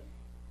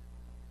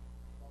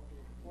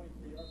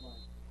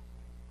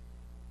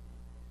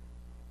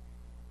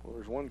 Well,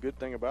 there's one good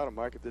thing about it,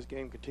 Mike. If this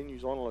game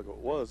continues on like it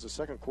was, the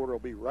second quarter will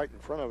be right in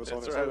front of us.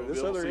 That's on right.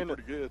 this other end,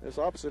 this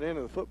opposite end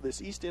of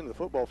this east end of the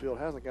football field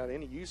hasn't got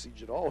any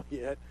usage at all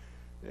yet.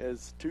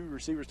 As 2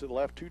 receivers to the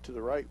left, 2 to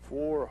the right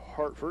for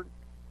Hartford.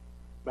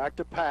 Back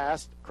to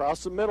pass,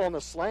 across the middle on the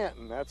slant,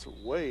 and that's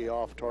way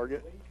off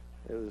target.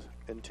 It was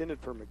intended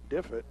for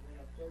McDiffett,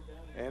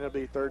 and it'll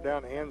be third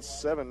down and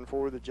 7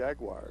 for the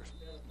Jaguars.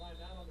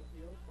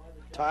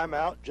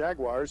 Timeout,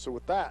 Jaguars. So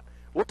with that,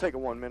 we'll take a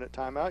 1-minute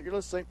timeout. You're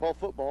listening to St. Paul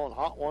football on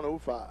Hot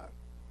 105.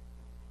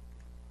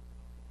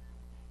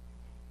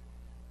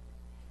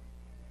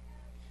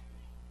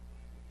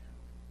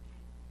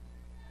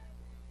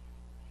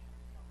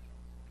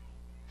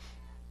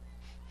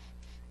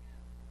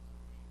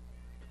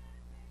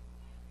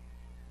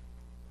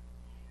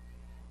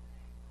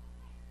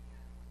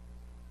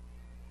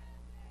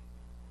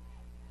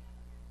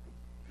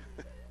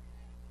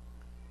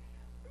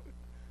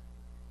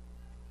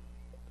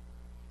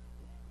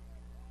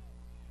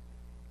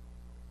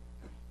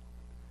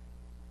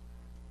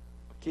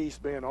 Keith's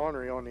being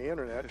ornery on the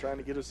internet, trying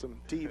to get us some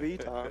TV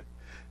time.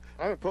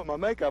 I haven't put my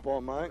makeup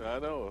on, Mike. I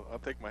know. I'll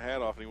take my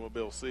hat off and he won't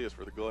be able to see us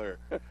for the glare.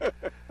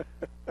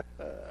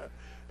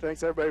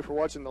 Thanks, everybody, for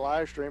watching the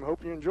live stream.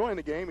 Hope you're enjoying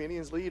the game.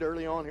 Indians lead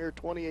early on here,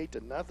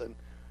 28-0.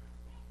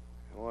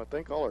 I want to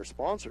thank all our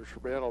sponsors for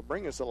being able to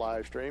bring us a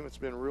live stream. It's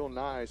been real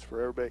nice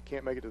for everybody that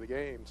can't make it to the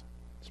games,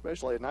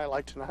 especially at night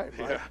like tonight,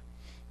 Mike. Yeah.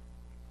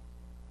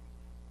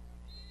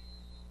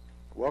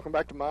 Welcome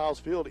back to Miles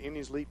Field.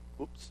 Indians lead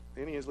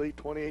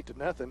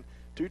 28-0.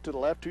 2 to the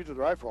left, 2 to the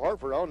right for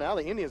Hartford. Oh, now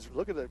the Indians,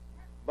 look at the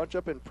bunch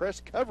up in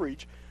press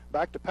coverage.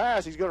 Back to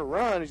pass. He's going to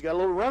run. He's got a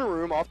little running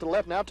room off to the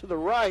left, now to the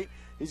right.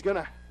 He's going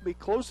to be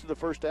close to the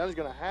first down. He's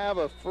going to have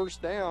a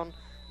first down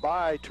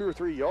by 2 or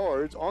 3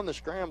 yards. On the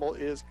scramble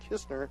is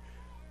Kistner.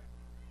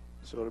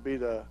 So it'll be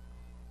the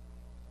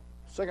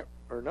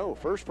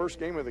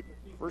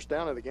first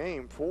down of the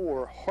game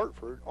for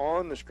Hartford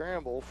on the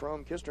scramble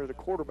from Kistner, the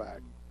quarterback.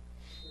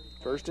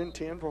 1st and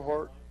 10 for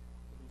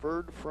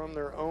Hartford from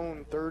their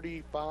own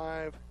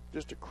 35,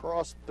 just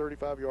across the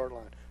 35-yard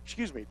line.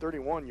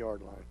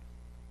 31-yard line.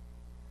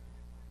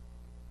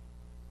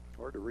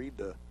 Hard to read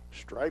the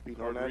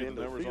striping on that end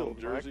of the field.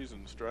 Jerseys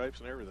and stripes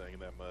and everything in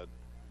that mud.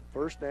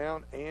 1st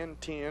down and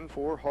 10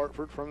 for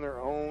Hartford from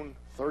their own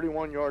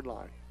 31-yard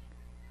line.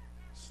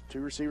 2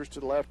 receivers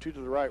to the left, 2 to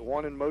the right,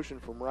 1 in motion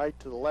from right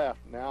to the left.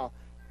 Now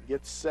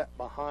gets set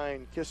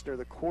behind Kistner,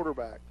 the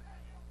quarterback.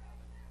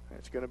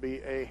 It's going to be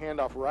a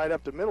handoff right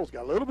up the middle. He's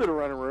got a little bit of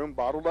running room,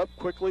 bottled up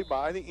quickly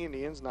by the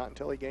Indians, not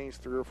until he gains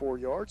 3 or 4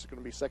 yards. It's going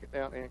to be 2nd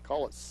down and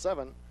call it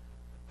 7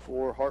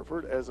 for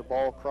Hartford as the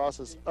ball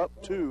crosses up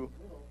to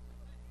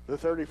the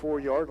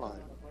 34-yard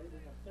line.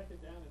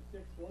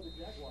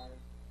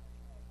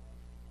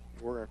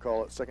 We're going to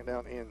call it 2nd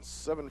down and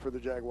 7 for the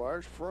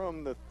Jaguars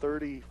from the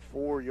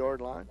 34-yard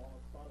line.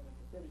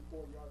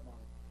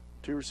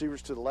 2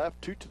 receivers to the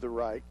left, 2 to the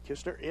right.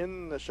 Kistner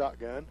in the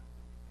shotgun.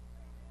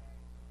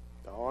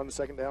 On the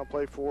 2nd down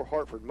play for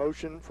Hartford.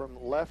 Motion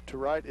from left to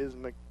right is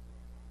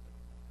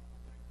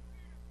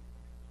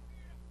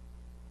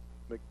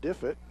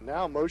McDiffit.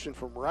 Now motion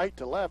from right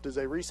to left is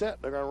a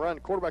reset. They're going to run.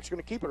 The quarterback's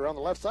going to keep it around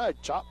the left side.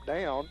 Chopped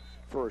down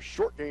for a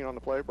short gain on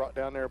the play. Brought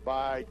down there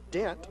by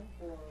Dent.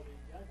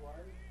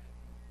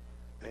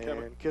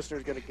 And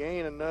Kistner's going to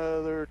gain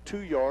another 2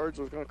 yards.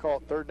 We're going to call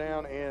it 3rd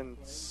down and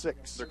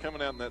 6. They're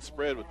coming out in that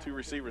spread with 2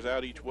 receivers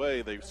out each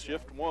way. They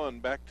shift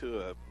one back to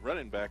a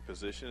running back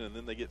position, and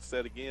then they get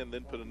set again,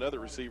 then put another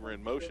receiver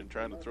in motion,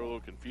 trying to throw a little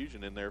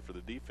confusion in there for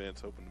the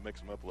defense, hoping to mix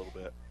them up a little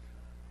bit.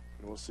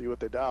 And we'll see what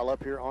they dial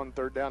up here on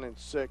 3rd down and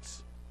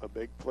 6. A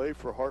big play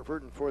for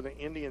Hartford and for the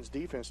Indians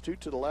defense. 2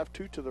 to the left,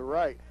 2 to the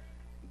right.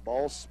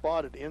 Ball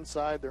spotted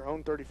inside their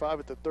own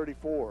 35 at the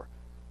 34.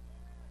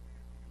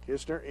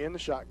 Kistner in the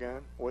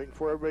shotgun, waiting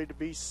for everybody to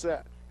be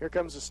set. Here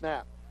comes the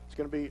snap. It's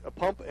going to be a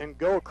pump and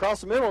go across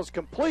the middle. It's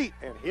complete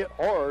and hit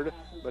hard,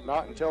 but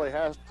not until he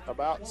has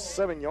about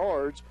 7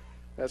 yards.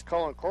 That's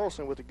Colin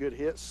Carlson with a good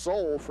hit.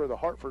 Soul for the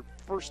Hartford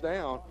first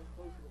down.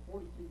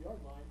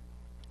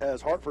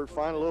 As Hartford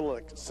find a little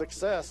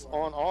success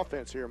on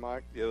offense here,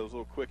 Mike. Yeah, those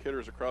little quick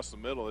hitters across the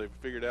middle, they've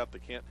figured out they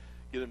can't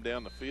get him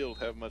down the field,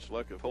 have much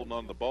luck of holding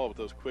on to the ball. But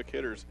those quick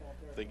hitters,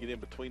 if they get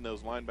in between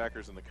those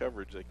linebackers and the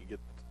coverage, they can get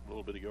a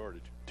little bit of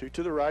yardage. 2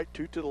 to the right,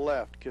 2 to the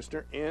left.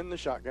 Kistner in the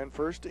shotgun.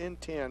 1st and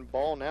 10.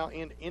 Ball now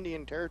in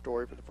Indian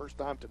territory for the first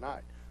time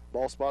tonight.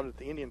 Ball spotted at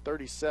the Indian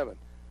 37.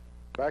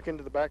 Back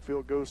into the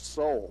backfield goes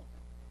Soul.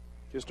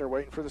 Kistner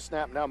waiting for the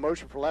snap. Now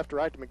motion from left to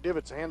right to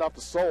McDivitt's hand off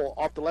the Soul.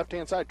 Off the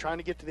left-hand side, trying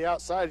to get to the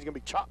outside. He's going to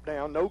be chopped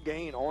down. No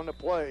gain on the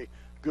play.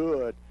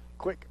 Good.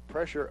 Quick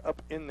pressure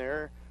up in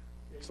there.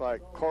 It's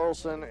like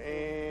Carlson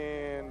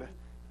and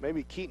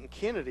maybe Keaton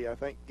Kennedy, I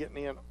think,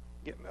 getting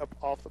up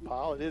off the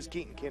pile. It is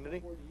Keaton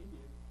Kennedy.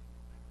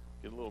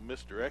 Get a little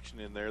misdirection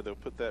in there. They'll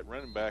put that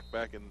running back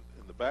in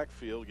the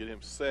backfield, get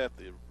him set.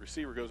 The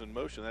receiver goes in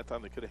motion. That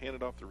time they could have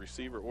handed off the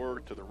receiver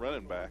or to the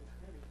running back.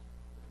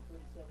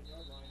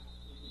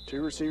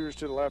 2 receivers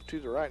to the left, 2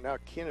 to the right. Now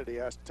Kennedy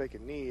has to take a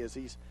knee as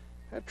he's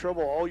had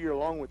trouble all year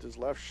long with his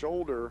left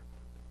shoulder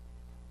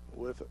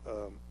with,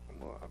 I'm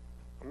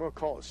going to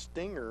call it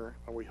stinger.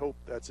 We hope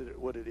that's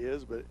what it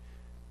is, but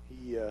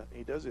he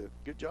does a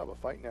good job of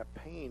fighting that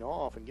pain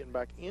off and getting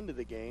back into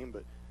the game,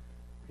 but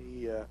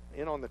he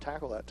in on the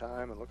tackle that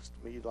time, and looks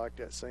to me like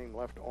that same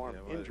left arm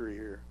injury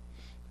here.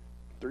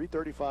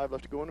 3:35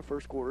 left to go in the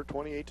first quarter.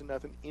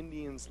 28-0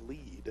 Indians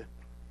lead.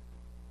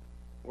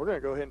 We're going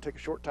to go ahead and take a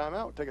short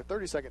timeout. We'll take a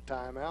 30-second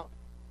timeout.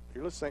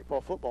 You're listening to St.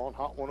 Paul football on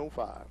Hot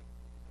 105.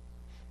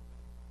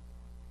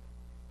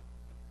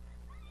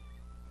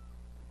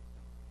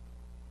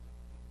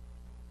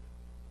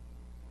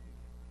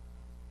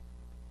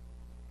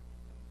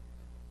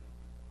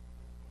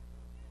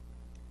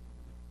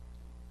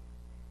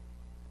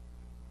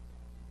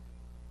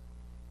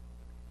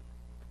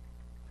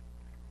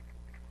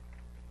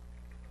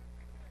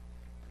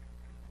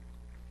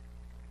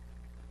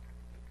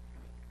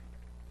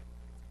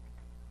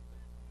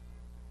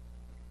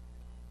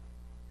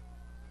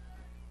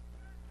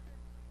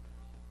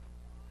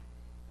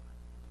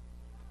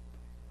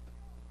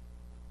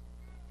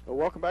 Well,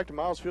 welcome back to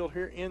Miles Field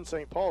here in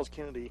St. Paul as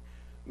Kennedy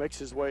makes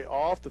his way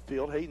off the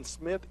field. Hayden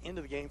Smith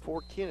into the game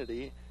for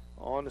Kennedy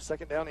on the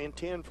 2nd down and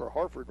 10 for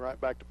Hartford. Right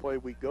back to play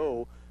we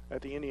go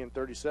at the Indian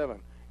 37.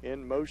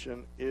 In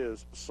motion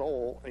is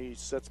Soul. He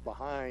sits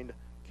behind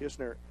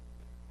Kistner.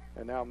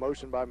 And now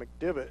motion by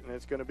McDivitt, and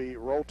it's going to be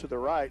rolled to the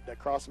right.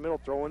 Across the middle,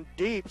 throwing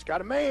deep. It's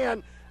got a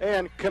man,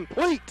 and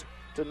complete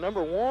to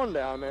number 1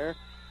 down there.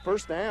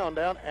 First down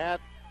at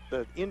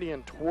the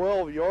Indian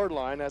 12-yard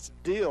line. That's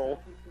Dill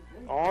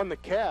on the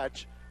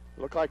catch.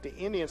 Looked like the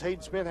Indians,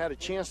 Hayden Smith had a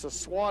chance to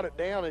swat it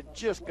down. It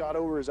just got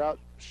over his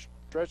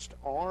outstretched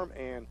arm,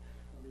 and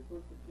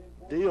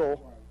Dill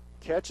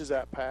catches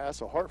that pass.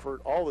 So Hartford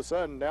all of a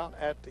sudden down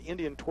at the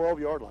Indian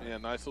 12-yard line. Yeah,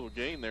 nice little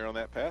gain there on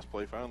that pass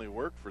play. Finally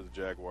worked for the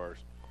Jaguars.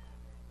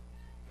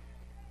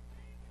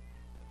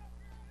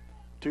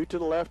 2 to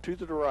the left, 2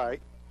 to the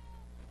right.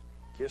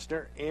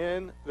 Kistner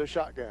in the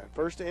shotgun.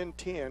 1st and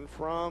 10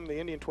 from the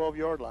Indian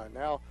 12-yard line.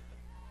 Now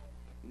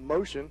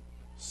motion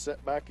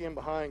set back in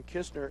behind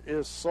Kistner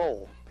is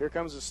Soul. Here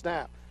comes the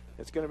snap.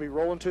 It's going to be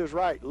rolling to his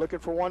right, looking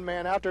for one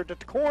man out there at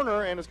the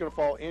corner, and it's going to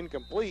fall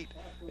incomplete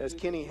as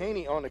Kenny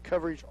Haney on the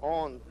coverage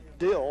on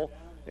Dill.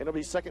 And it'll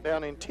be 2nd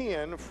down and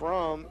 10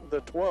 from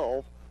the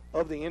 12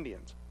 of the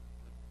Indians.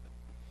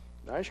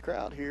 Nice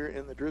crowd here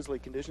in the drizzly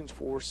conditions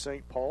for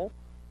St. Paul.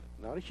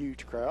 Not a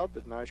huge crowd,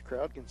 but nice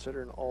crowd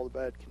considering all the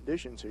bad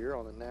conditions here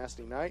on a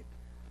nasty night.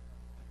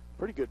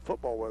 Pretty good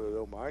football weather,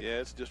 though, Mike.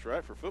 Yeah, it's just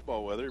right for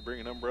football weather. Bring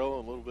an umbrella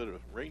and a little bit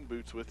of rain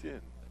boots with you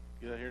and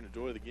get out here and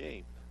enjoy the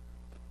game.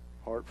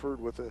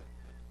 Hartford with a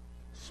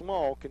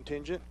small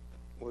contingent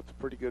with a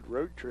pretty good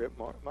road trip.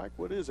 Mike,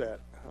 what is that?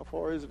 How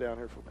far is it down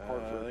here from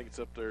Hartford? I think it's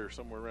up there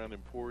somewhere around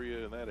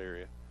Emporia in that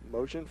area.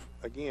 Motion,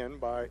 again,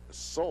 by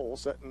Soul,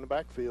 set in the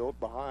backfield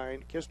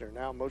behind Kistner.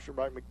 Now motion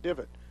by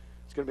McDivitt.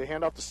 It's going to be a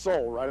handoff to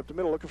Soul right up the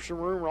middle, looking for some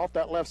room off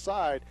that left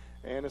side,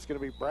 and it's going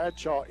to be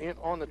Bradshaw in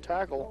on the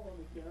tackle.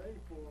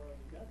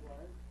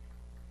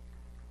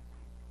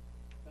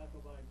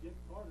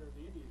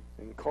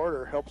 And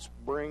Carter helps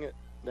bring it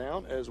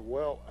down, as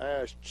well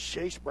as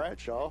Chase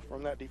Bradshaw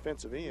from that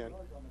defensive end.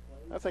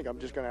 I think I'm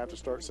just going to have to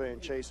start saying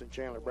Chase and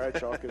Chandler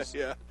Bradshaw because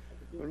yeah.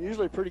 I'm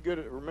usually pretty good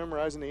at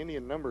memorizing the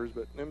Indian numbers,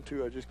 but them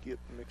two I just get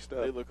mixed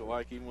up. They look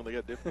alike even when they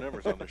got different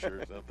numbers on their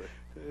shirts, don't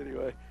they?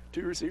 Anyway,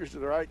 2 receivers to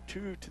the right,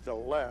 2 to the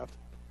left.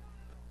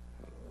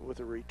 With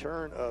a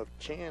return of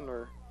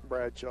Chandler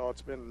Bradshaw,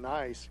 it's been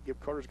nice. Gib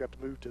Carter's got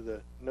to move to the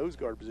nose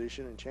guard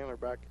position, and Chandler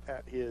back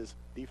at his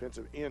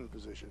defensive end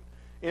position.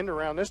 End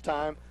around this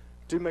time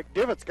to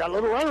McDivitt's got a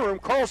little running room.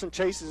 Carlson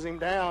chases him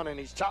down, and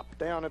he's chopped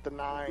down at the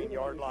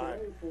 9-yard line.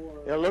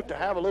 It looked to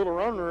have a little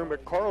running room,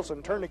 but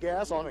Carlson turned the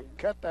gas on and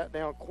cut that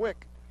down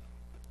quick.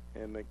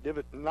 And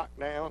McDivitt knocked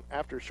down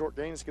after a short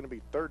gain. It's going to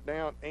be 3rd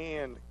down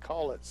and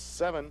call it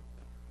 7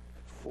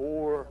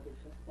 for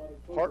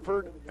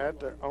Hartford at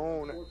their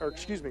own,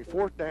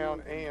 4th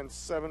down and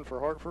 7 for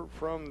Hartford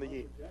from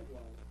the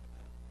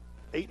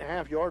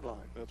 8.5-yard line.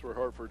 That's where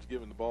Hartford's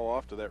giving the ball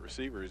off to that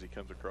receiver as he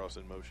comes across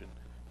in motion.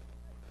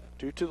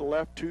 2 to the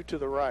left, 2 to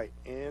the right.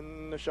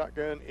 In the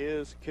shotgun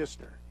is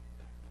Kistner.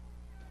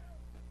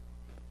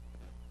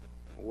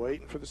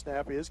 Waiting for the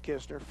snap is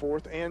Kistner.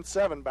 4th and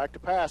 7. Back to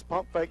pass.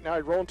 Pump fake. Now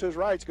he's rolling to his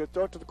right. He's going to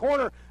throw it to the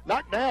corner.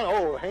 Knocked down.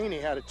 Oh, Haney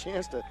had a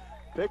chance to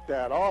pick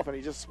that off, and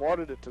he just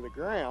swatted it to the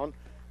ground.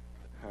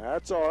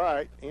 That's all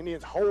right.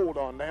 Indians hold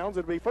on downs.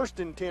 It'll be 1st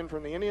and 10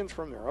 from the Indians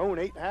from their own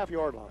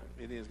 8.5-yard line.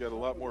 Indians got a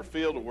lot more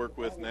field to work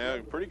with now.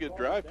 Pretty good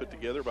drive put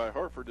together by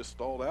Hartford. Just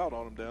stalled out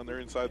on them down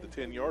there inside the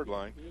 10-yard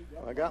line.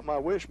 I got my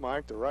wish,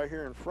 Mike. They're right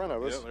here in front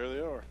of us. Yeah, there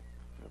they are.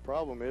 The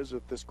problem is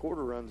if this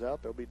quarter runs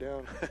out, they'll be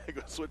down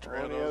Go switch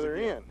around on the other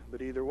end.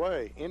 But either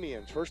way,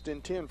 Indians 1st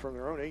and 10 from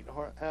their own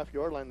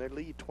 8.5-yard line. They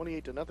lead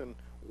 28-0.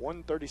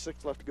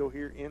 1:36 left to go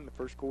here in the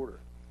first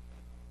quarter.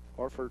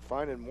 Hartford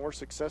finding more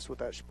success with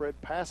that spread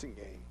passing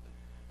game.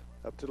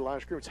 Up to the line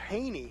of scrimmage.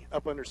 Haney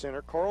up under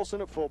center. Carlson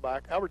at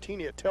fullback.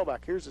 Albertini at tailback.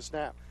 Here's the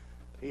snap.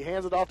 He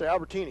hands it off to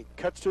Albertini.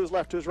 Cuts to his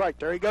left, to his right.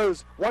 There he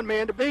goes. One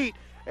man to beat.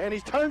 And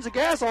he turns the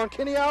gas on.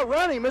 Can he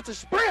outrun him? It's a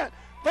sprint.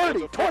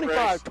 30,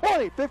 25,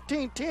 20,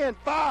 15, 10,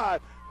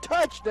 5.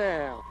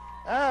 Touchdown.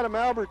 Adam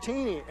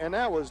Albertini. And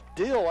that was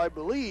Dill, I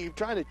believe,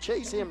 trying to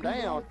chase him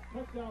down.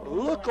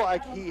 Looked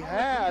like he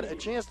had a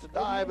chance to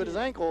dive at his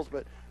ankles,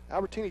 but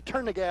Albertini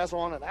turned the gas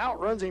on and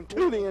outruns him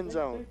to the end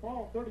zone.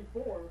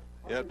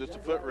 Yeah, just a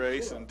foot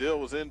race, and Dill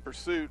was in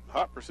pursuit,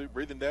 hot pursuit,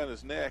 breathing down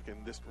his neck,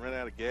 and just ran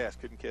out of gas.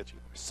 Couldn't catch him.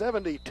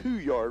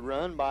 72-yard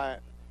run by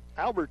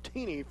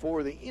Albertini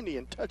for the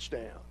Indian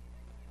touchdown.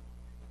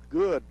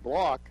 Good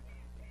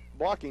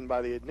blocking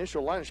by the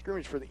initial line of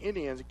scrimmage for the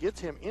Indians. It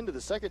gets him into the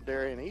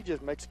secondary, and he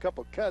just makes a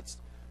couple of cuts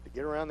to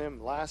get around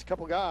them last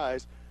couple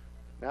guys.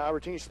 Now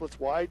Albertini splits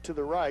wide to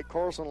the right.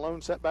 Carlson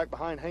alone set back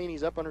behind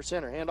Haney's up under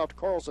center. Hand off to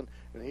Carlson,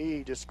 and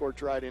he just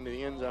squirts right into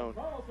the end zone.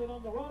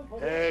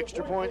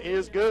 Extra point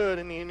is good,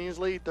 and the Indians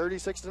lead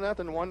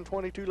 36-0.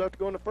 1:22 left to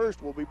go in the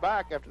first. We'll be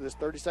back after this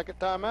 30-second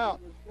timeout.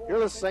 Here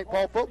is St.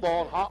 Paul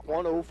football on Hot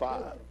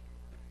 105.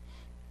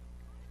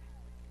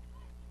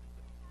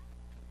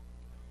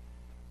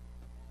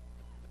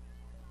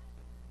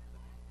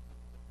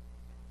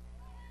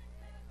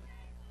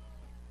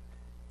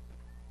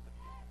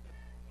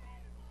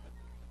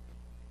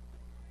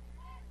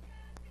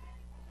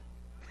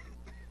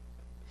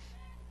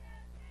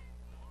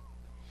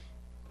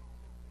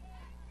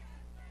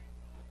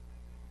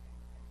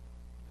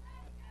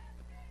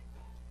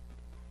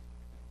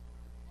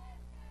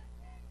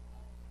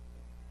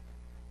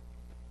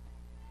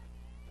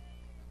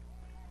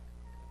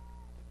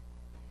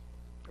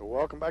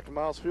 Welcome back to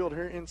Miles Field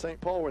here in St.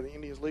 Paul, where the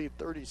Indians lead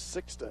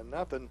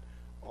 36-0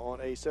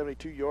 on a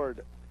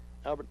 72-yard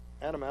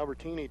Adam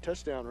Albertini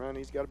touchdown run.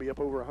 He's got to be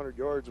up over 100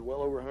 yards,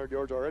 well over 100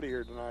 yards already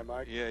here tonight,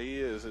 Mike. Yeah, he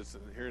is. It's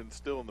here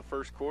still in the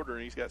first quarter,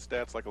 and he's got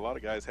stats like a lot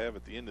of guys have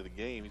at the end of the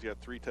game. He's got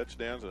 3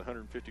 touchdowns and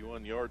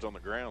 151 yards on the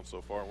ground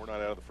so far, and we're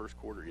not out of the first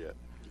quarter yet.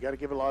 You got to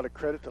give a lot of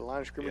credit to the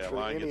line of scrimmage for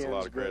the Indians. Yeah, line gets a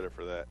lot of credit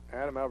for that.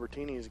 Adam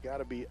Albertini has got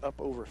to be up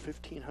over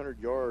 1,500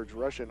 yards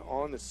rushing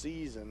on the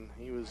season.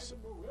 He was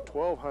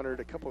 1,200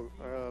 a couple,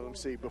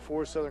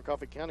 before Southern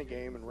Coffey County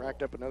game, and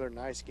racked up another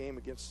nice game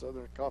against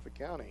Southern Coffey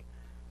County.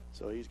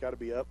 So he's got to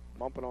be up,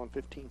 bumping on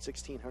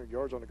 1,600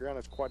 yards on the ground.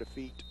 That's quite a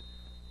feat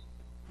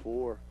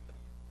for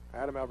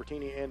Adam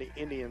Albertini and the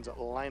Indians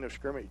line of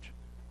scrimmage.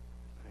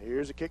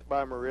 Here's a kick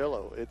by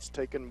Murillo. It's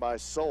taken by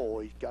Soul.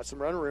 He's got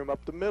some running room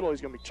up the middle. He's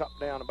going to be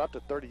chopped down about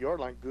the 30-yard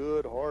line.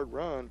 Good, hard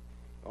run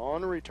on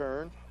the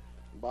return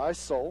by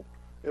Soul.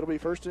 It'll be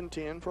 1st and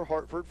 10 for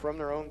Hartford from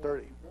their own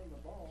 30.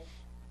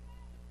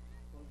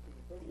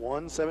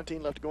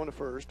 1:17 left to go in the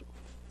first.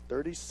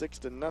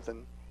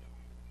 36-0.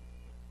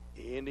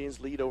 The Indians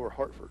lead over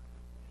Hartford.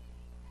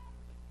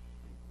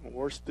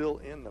 We're still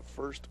in the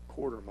first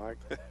quarter, Mike.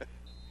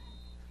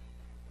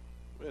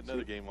 We had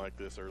another game like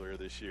this earlier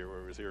this year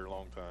where we was here a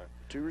long time.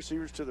 2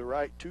 receivers to the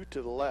right, 2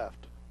 to the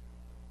left.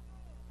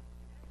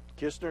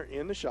 Kistner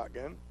in the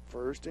shotgun,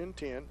 1st and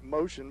 10.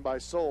 Motion by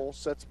Soul,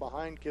 sets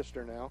behind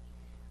Kistner now.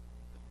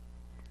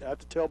 At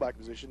the tailback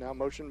position now,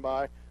 motion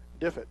by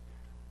Diffett.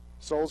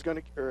 Kistner's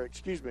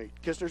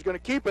going to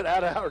keep it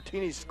out of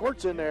Albertini,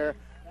 squirts in there,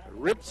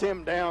 rips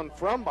him down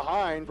from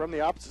behind from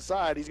the opposite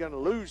side. He's going to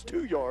lose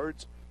 2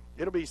 yards.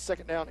 It'll be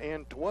 2nd down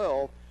and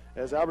 12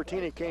 as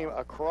Albertini came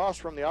across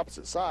from the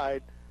opposite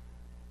side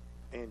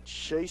and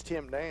chased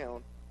him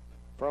down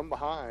from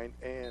behind,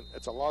 and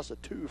it's a loss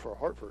of 2 for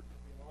Hartford.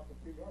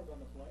 You're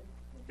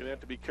going to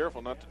have to be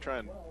careful not to try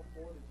and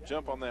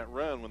jump on that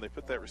run when they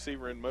put that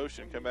receiver in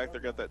motion, come back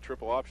there, got that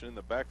triple option in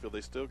the backfield.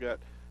 They still got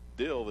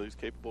Dill who's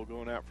capable of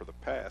going out for the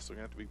pass, so you're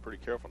going to have to be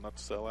pretty careful not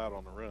to sell out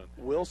on the run.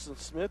 Wilson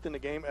Smith in the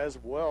game as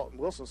well.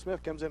 Wilson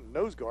Smith comes in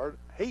nose guard.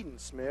 Hayden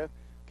Smith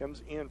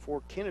comes in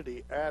for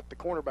Kennedy at the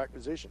cornerback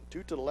position.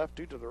 2 to the left,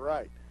 2 to the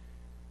right.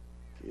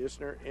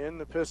 Kistner in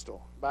the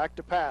pistol. Back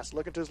to pass.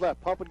 Looking to his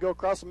left. Pump and go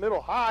across the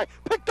middle. High.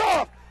 Picked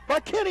off by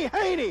Kenny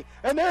Haney.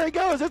 And there he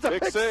goes. It's a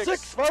pick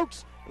six,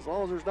 folks. As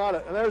long as there's not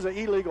a – and there's an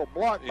illegal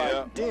block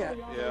by Dent.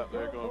 Yeah,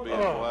 they're going to be a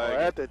flag.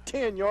 At the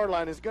 10-yard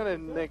line is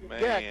going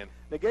to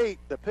negate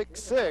the pick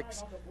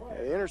six.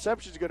 The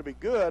interception is going to be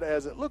good,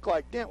 as it looked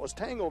like Dent was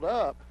tangled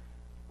up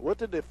with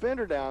the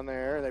defender down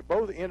there. They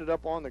both ended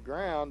up on the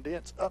ground.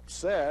 Dent's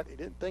upset. He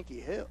didn't think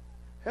he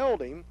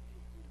held him,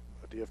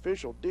 but the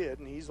official did,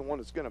 and he's the one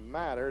that's going to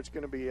matter. It's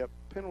going to be a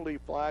penalty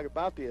flag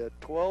about the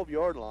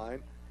 12-yard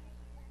line,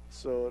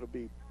 so it'll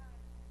be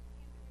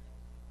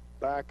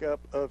back up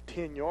of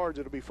 10 yards.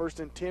 It'll be 1st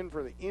and 10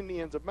 for the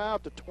Indians,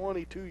 about the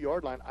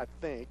 22-yard line, I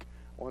think,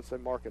 once they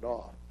mark it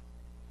off.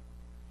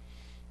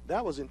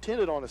 That was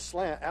intended on a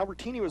slant.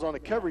 Albertini was on the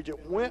coverage.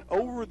 It went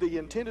over the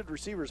intended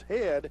receiver's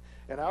head,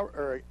 and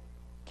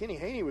Kenny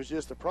Haney was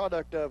just a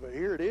product of it.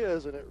 Here it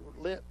is, and it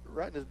lit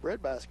right in his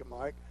breadbasket,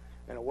 Mike,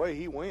 and away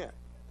he went.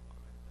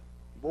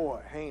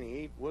 Boy,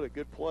 Haney, what a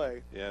good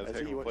play. Yeah, it was a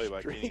heck of a play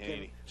by Kenny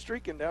Haney.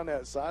 Streaking down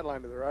that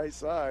sideline to the right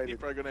side. He's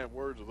probably going to have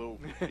words with old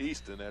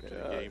Easton after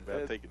the game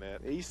about taking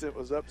that. Easton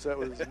was upset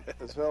with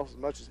as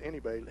much as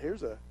anybody.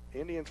 Here's a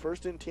Indians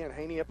 1st and 10.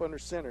 Haney up under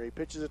center. He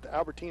pitches it to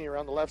Albertini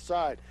around the left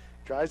side.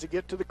 Tries to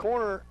get to the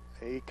corner.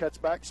 He cuts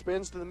back,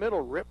 spins to the middle,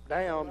 ripped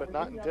down, but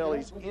not until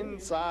he's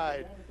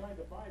inside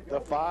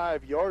the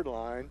 5-yard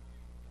line.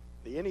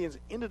 The Indians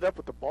ended up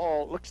with the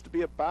ball. It looks to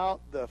be about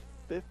the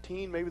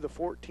 15, maybe the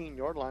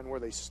 14-yard line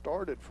where they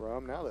started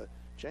from. Now the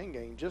chain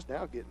gang just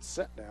now getting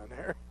set down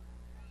there.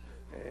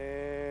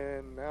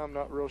 And now I'm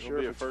not real sure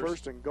if it's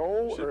first and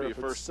goal or if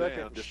it's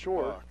second and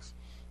short. Box,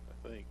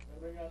 I think.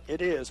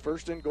 It is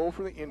 1st and goal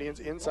for the Indians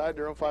inside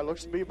their own 5.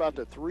 Looks to be about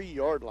the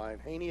 3-yard line.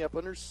 Haney up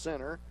under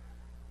center.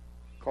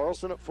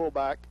 Carlson at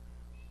fullback.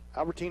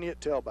 Albertini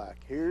at tailback.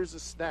 Here's the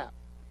snap.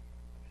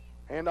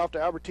 Hand off to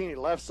Albertini,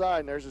 left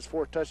side, and there's his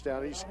 4th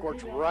touchdown. He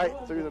squirts right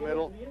through the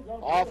middle,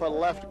 off a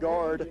left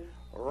guard,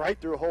 right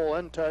through a hole,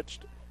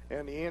 untouched,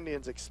 and the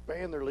Indians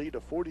expand their lead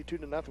to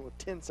 42-0 with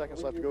 10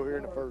 seconds left to go here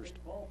in the first.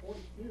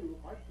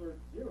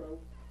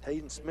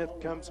 Hayden Smith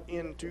comes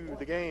into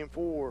the game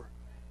for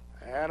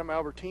Adam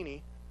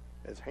Albertini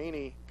as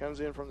Haney comes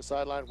in from the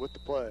sideline with the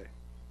play.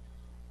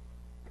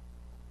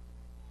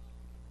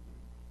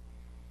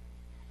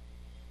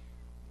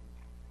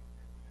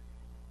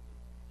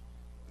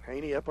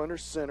 Haney up under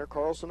center,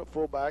 Carlson at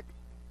fullback,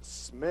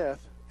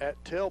 Smith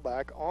at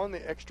tailback on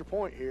the extra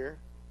point here.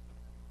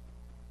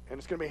 And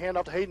it's going to be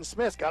handoff to Hayden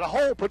Smith. Got a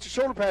hole, puts his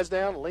shoulder pads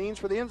down, leans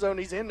for the end zone.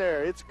 He's in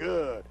there. It's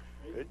good.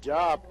 Good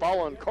job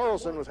following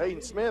Carlson with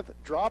Hayden Smith.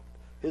 Dropped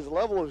his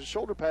level of his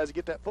shoulder pads to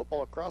get that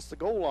football across the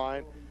goal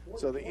line.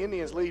 So the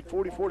Indians lead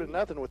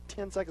 44-0 with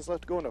 10 seconds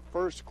left to go in the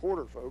first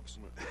quarter, folks.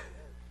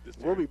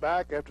 We'll be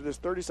back after this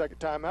 30-second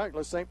timeout.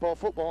 Let's St. Paul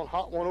football on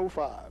Hot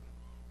 105.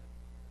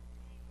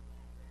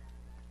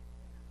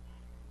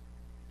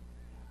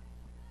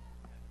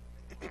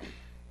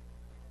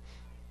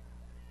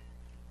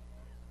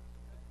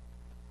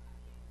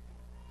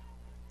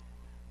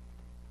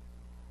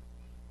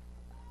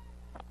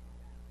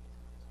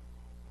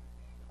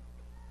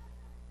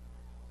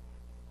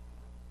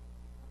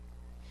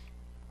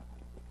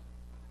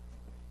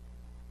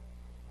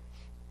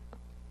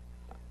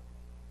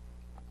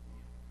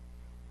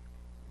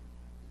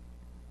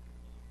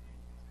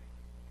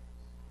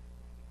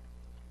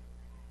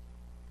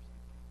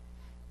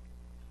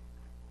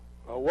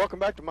 Welcome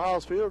back to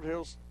Miles Field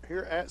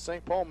here at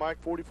St. Paul.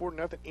 Mike,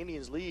 44-0.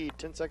 Indians lead.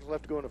 10 seconds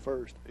left to go in the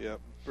first. Yeah,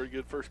 pretty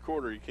good first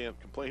quarter. You can't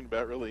complain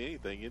about really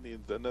anything.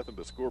 Indians done nothing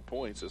but score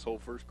points this whole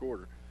first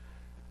quarter.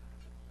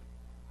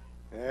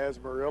 As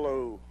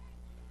Murillo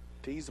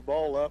tees the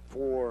ball up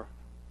for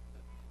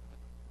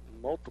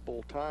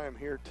multiple time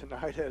here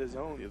tonight at his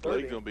own 30. His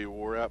leg's going to be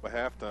wore out by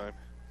halftime.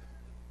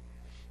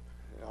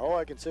 All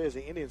I can say is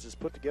the Indians has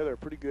put together a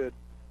pretty good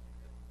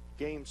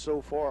game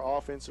so far,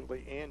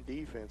 offensively and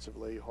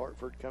defensively.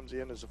 Hartford comes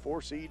in as a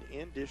 4 seed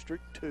in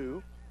District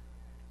 2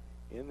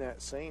 in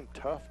that same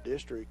tough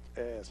district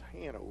as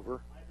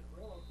Hanover.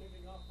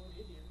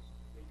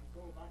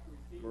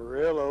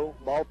 Murillo,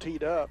 ball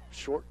teed up,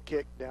 short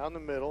kick down the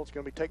middle. It's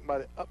going to be taken by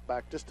the up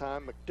back this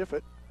time.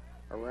 McDiffett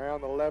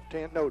around the left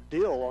hand. No,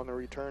 Dill on the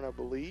return, I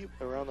believe,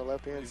 around the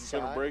left hand side. He's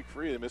going to break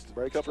free. They missed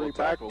a couple free of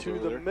back tackles to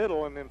the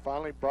middle, and then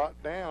finally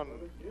brought down.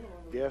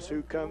 Guess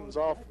who comes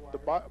off the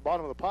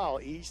bottom of the pile?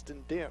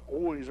 Easton Dent,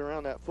 always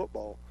around that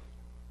football.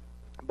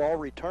 Ball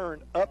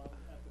returned up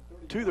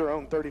to their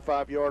own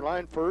 35-yard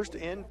line. 1st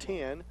and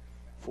 10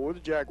 for the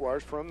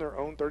Jaguars from their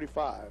own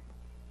 35.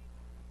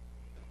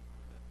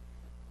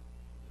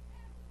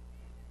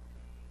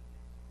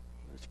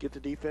 Let's get the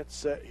defense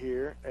set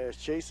here as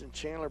Chase and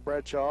Chandler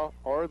Bradshaw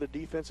are the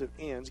defensive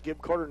ends.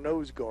 Gibb Carter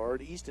nose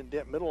guard. Easton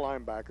Dent middle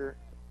linebacker.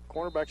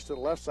 Cornerbacks to the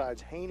left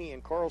sides, Haney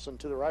and Carlson.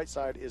 To the right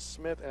side is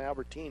Smith and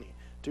Albertini.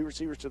 2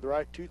 receivers to the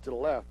right, 2 to the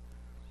left.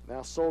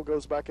 Now Soul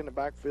goes back in the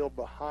backfield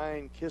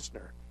behind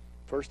Kistner.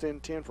 1st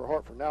and 10 for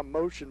Hartford. Now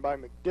motion by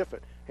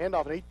McDiffett.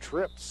 Handoff, and he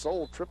tripped.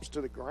 Soul trips to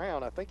the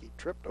ground. I think he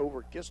tripped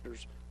over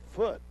Kistner's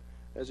foot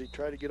as he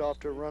tried to get off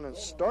to a running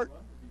start.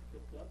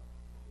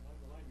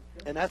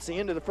 And that's the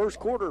end of the first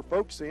quarter,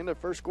 folks. The end of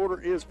the first quarter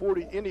is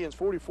Indians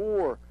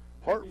 44,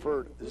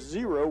 Hartford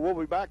 0. We'll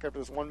be back after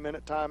this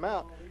 1-minute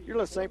timeout. You're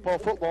listening to St. Paul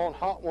football on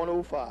Hot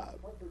 105.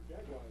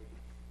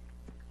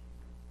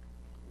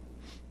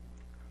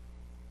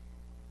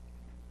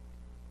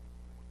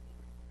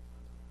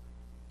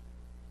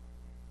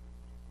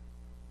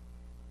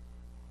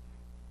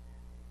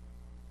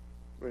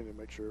 We need to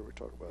make sure we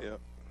talk about it.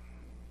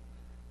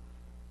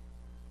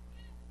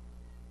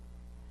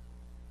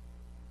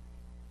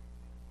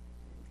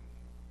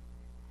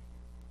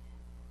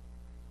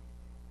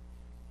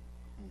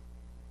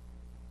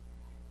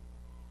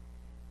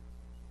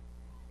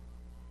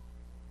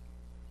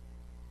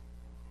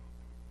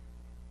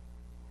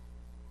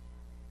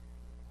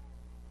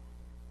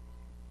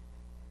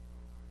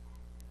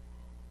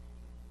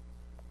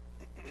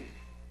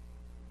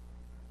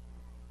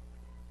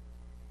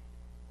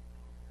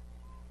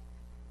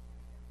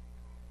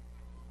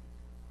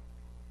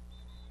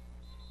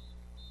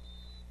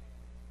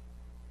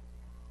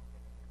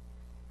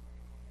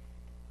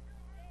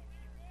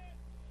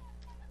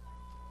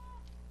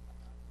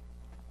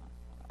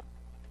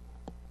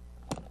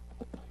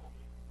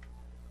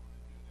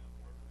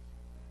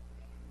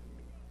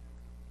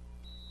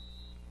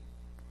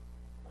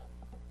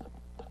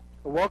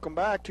 Welcome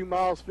back to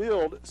Miles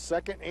Field.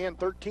 2nd and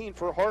 13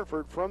 for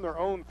Hartford from their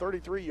own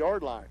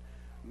 33-yard line.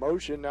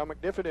 Motion, now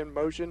McDiffett in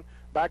motion.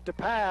 Back to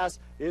pass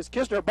is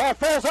Kistner. Ball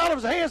falls out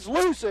of his hands,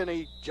 loose, and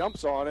he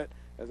jumps on it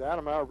as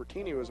Adam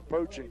Albertini was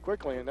approaching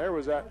quickly. And there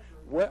was that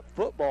wet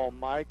football,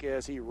 Mike,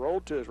 as he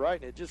rolled to his right,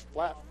 and it just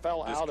flat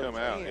fell out of his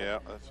hand. Yeah.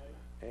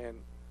 And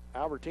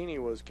Albertini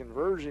was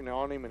converging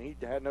on him, and he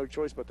had no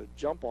choice but to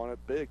jump on it.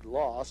 Big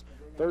loss.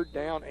 3rd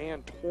down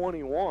and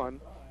 21.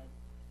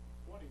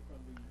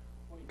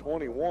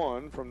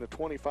 21 from the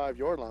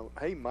 25-yard line.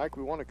 Hey, Mike,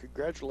 we want to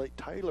congratulate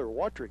Taylor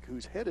Wattrick,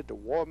 who's headed to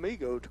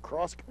Wamego to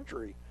cross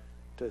country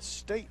to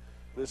state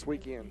this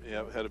weekend.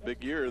 Yeah, had a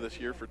big year this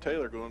year for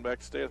Taylor going back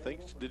to state. I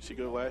think, did she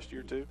go last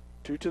year too?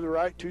 2 to the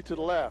right, 2 to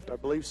the left. I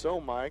believe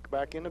so, Mike.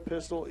 Back in the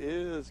pistol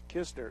is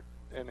Kistner.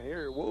 And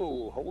here,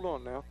 whoa, hold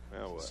on now.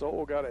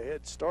 Soul got a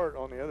head start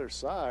on the other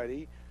side.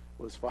 He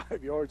was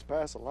 5 yards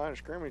past the line of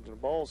scrimmage, and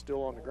the ball's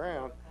still on the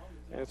ground.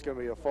 And it's going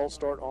to be a false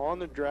start on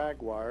the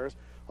Jaguars.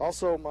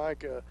 Also,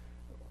 Mike,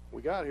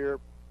 we got here,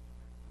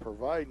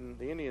 providing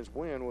the Indians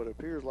win, what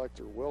appears like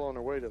they're well on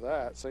their way to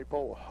that. St.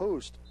 Paul will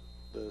host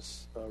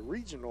this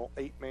regional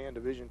 8-man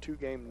Division II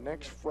game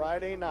next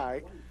Friday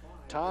night.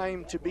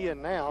 Time to be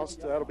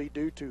announced. That'll be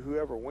due to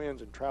whoever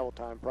wins in travel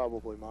time,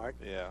 probably, Mike.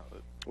 Yeah.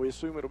 We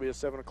assume it'll be a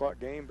 7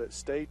 o'clock game, but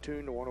stay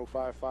tuned to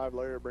 105.5.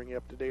 Larry will bring you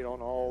up to date on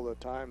all the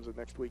times of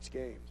next week's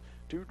games.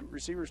 2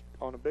 receivers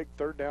on a big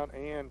 3rd down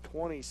and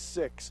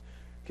 26.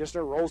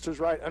 Kistner rolls to his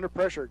right, under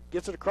pressure,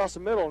 gets it across the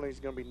middle, and he's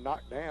going to be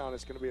knocked down.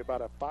 It's going to be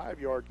about a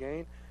 5-yard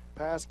gain.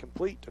 Pass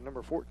complete to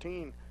number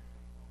 14,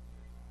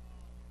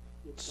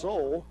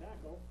 Soul.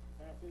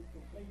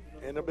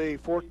 And it'll be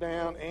 4th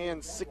down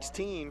and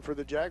 16 for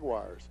the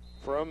Jaguars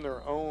from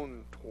their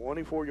own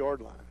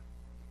 24-yard line.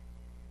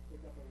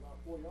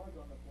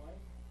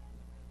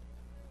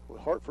 With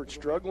Hartford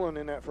struggling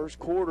in that first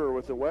quarter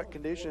with the wet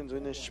conditions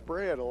and this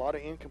spread, a lot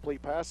of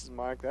incomplete passes,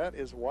 Mike. That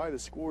is why the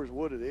score is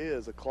what it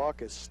is. The clock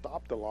has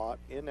stopped a lot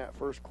in that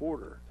first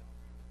quarter.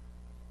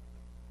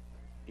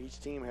 Each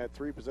team had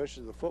 3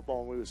 possessions of the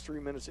football, and we was 3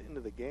 minutes into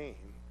the game.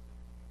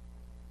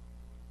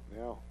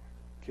 Now,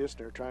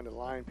 Kistner trying to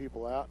line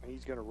people out, and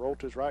he's going to roll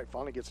to his right.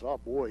 Finally gets it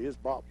off. Boy, his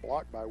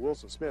blocked by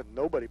Wilson Smith.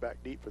 Nobody back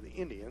deep for the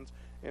Indians,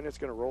 and it's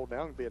going to roll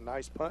down. It'll be a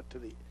nice punt to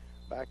the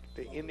back.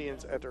 The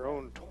Indians at their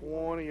own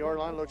 20-yard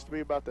line. Looks to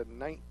be about the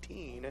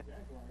 19.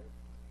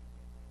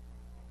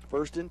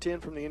 First and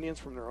 10 from the Indians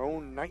from their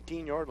own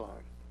 19-yard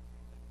line.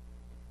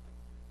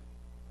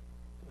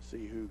 Let's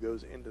see who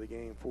goes into the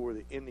game for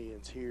the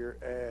Indians here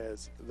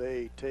as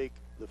they take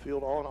the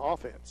field on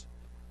offense.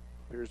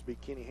 Appears to be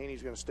Kenny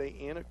Haney's going to stay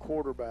in at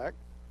quarterback.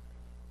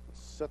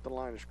 Set the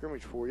line of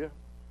scrimmage for you.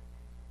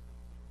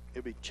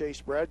 It'll be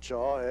Chase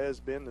Bradshaw, has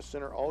been the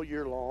center all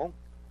year long.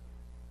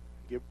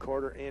 Gibb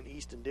Carter and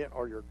Easton Dent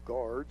are your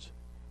guards.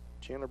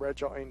 Chandler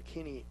Bradshaw and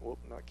Kenny, well,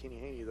 not Kenny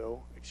Haney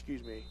though,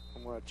 excuse me.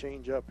 I'm going to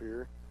change up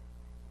here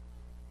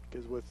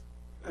because with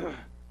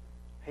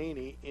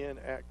Haney in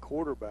at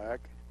quarterback,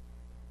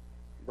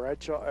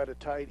 Bradshaw at a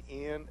tight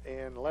end,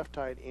 and left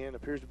tight end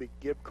appears to be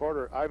Gibb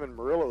Carter. Ivan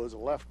Murillo is a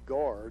left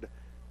guard.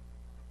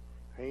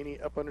 Haney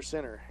up under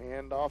center.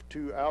 Hand off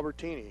to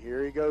Albertini.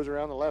 Here he goes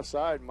around the left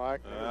side,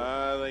 Mike.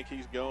 I think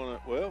he's going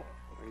to, well.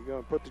 He's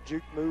going to put the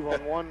juke move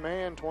on one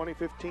man.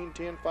 20-15,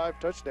 10-5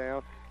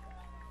 touchdown.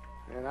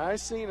 And I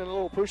seen a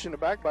little push in the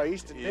back by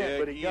Easton Dent,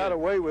 but he got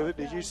away with it.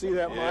 Did you see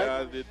that, Mike? Yeah,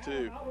 I did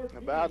too.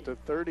 About the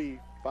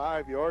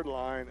 35-yard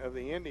line of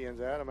the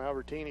Indians, Adam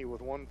Albertini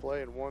with one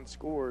play and one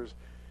scores.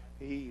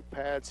 He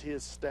pads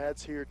his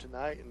stats here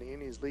tonight, and the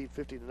Indians lead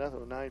 50-0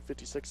 with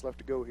 9:56 left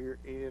to go here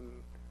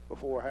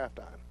before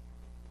halftime.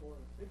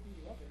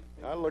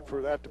 I look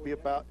for that to be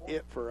about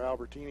it for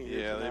Albertini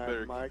here tonight, they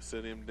better Mike.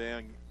 sit him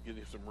down, get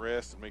him some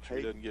rest, and make sure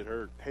he doesn't get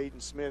hurt. Hayden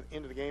Smith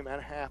into the game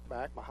at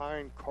halfback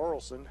behind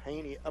Carlson.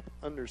 Haney up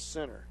under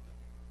center.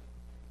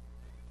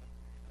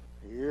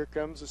 Here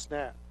comes the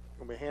snap.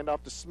 Going to be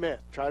handoff to Smith.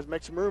 Tries to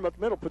make some room up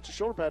the middle, puts his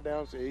shoulder pad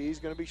down. So he's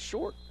going to be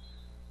short.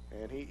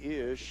 And he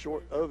is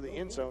short of the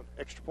end zone.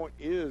 Extra point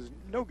is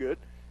no good.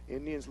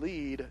 Indians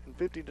lead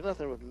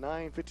 50-0 with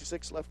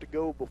 9:56 left to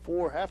go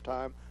before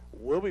halftime.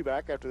 We'll be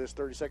back after this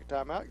 30-second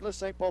timeout. Let's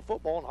St. Paul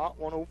football on Hot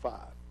 105.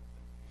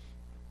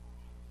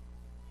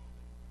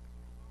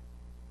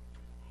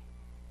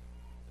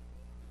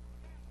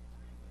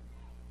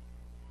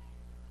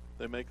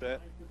 They make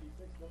that?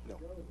 No.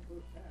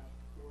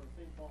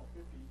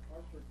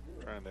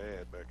 Trying to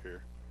add back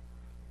here.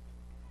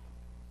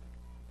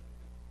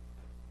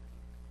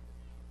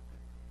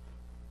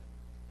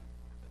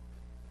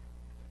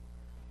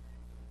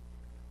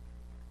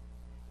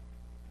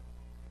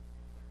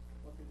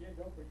 Again,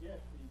 don't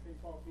forget, the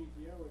St. Paul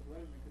PTO is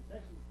running the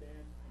concession stand,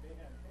 and they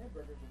have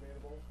hamburgers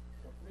available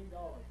for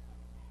 $3.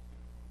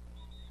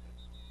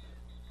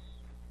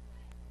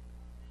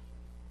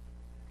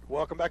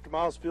 Welcome back to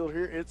Miles Field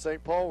here at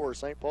St. Paul, where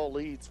St. Paul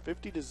leads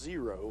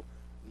 50-0.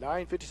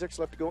 9:56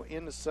 left to go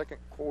in the second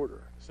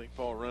quarter. St.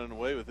 Paul running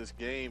away with this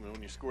game, and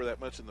when you score that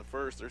much in the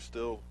first, there's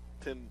still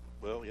 10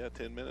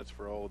 minutes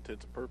for all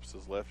intents and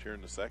purposes left here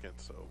in the second.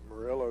 So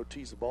Murillo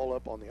tees the ball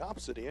up on the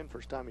opposite end.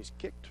 First time he's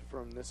kicked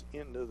from this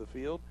end of the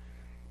field.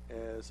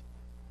 As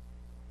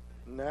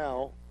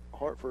now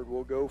Hartford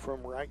will go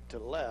from right to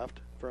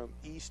left, from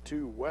east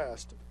to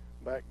west.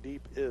 Back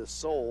deep is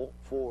Soul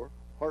for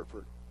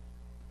Hartford.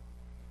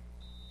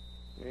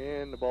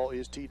 And the ball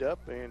is teed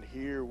up, and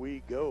here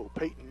we go.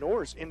 Peyton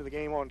Norris into the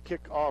game on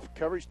kickoff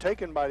coverage,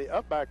 taken by the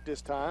upback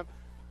this time.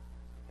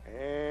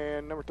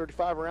 And number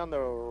 35 around the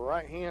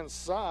right-hand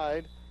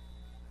side.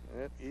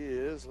 That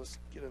is, let's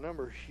get a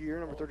number here.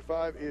 Number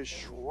 35 is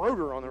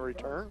Schroeder on the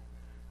return.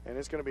 And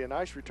it's going to be a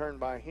nice return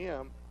by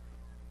him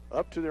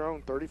up to their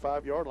own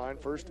 35-yard line,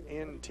 first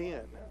and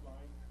 10.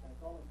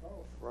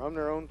 From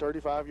their own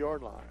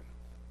 35-yard line.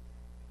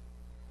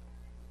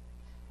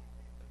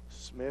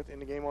 Smith in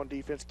the game on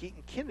defense.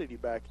 Keaton Kennedy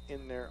back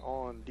in there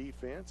on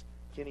defense.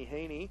 Kenny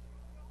Haney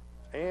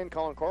and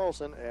Colin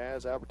Carlson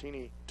as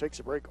Albertini takes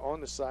a break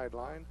on the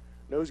sideline.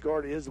 Nose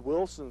guard is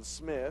Wilson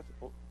Smith.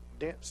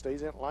 Dent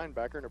stays in at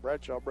linebacker, and the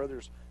Bradshaw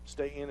brothers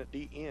stay in at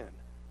DN.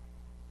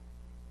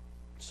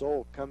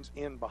 Soul comes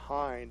in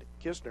behind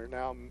Kistner.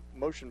 Now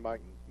motion by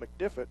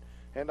McDiffett.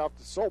 Hand off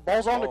to Soul.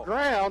 Ball's on the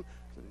ground.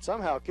 And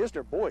somehow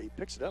Kistner, boy, he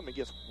picks it up and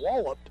gets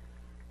walloped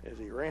as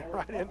he ran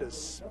right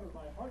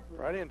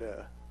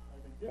into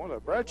one of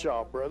the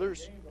Bradshaw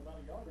brothers.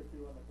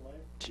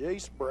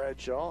 Chase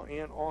Bradshaw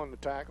in on the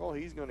tackle.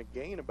 He's going to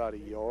gain about a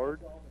yard,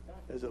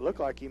 as it looked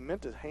like he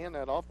meant to hand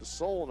that off to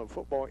Soul, and the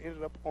football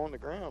ended up on the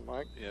ground,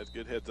 Mike. Yeah, it's a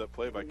good heads-up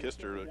play by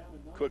Kistner to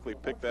quickly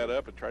pick that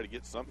up and try to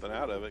get something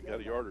out of it.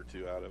 Got a yard or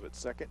two out of it.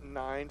 Second and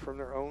 9 from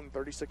their own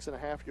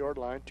 36.5-yard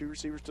line. Two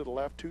receivers to the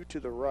left, two to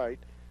the right.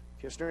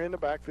 Kistner in the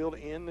backfield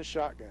in the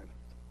shotgun.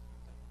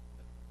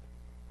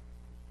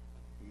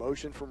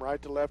 Motion from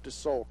right to left is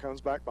Soul.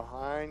 Comes back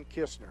behind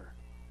Kistner.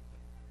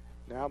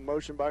 Now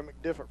motion by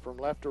McDiffett from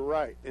left to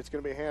right. It's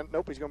going to be a hand.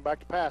 Nope, he's going back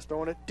to pass.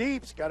 Throwing it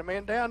deep. He's got a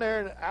man down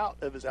there and out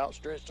of his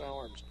outstretched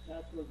arms.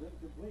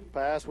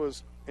 Pass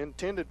was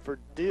intended for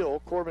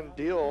Deal, Corbin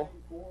Deal,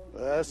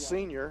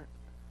 senior.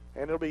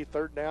 And it'll be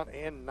third down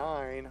and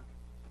 9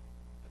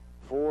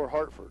 for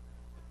Hartford.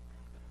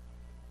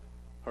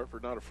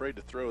 Hartford not afraid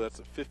to throw. That's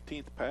the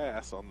 15th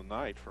pass on the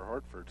night for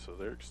Hartford, so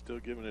they're still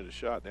giving it a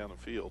shot down the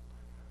field.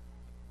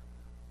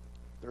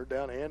 They're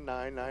down and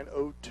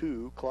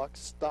 9:02. Clock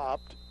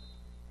stopped.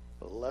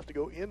 Left to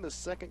go in the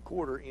second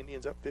quarter.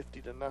 Indians up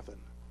 50-0.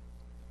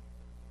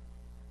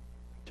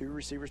 Two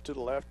receivers to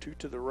the left, two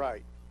to the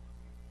right.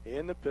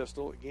 In the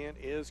pistol again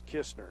is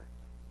Kistner.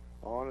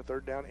 On a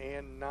third down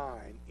and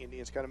 9.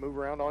 Indians kind of move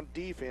around on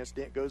defense.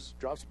 Dent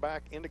drops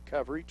back into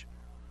coverage.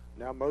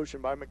 Now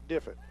motion by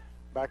McDiffett.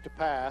 Back to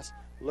pass.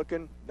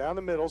 Looking down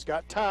the middle's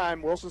got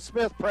time. Wilson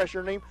Smith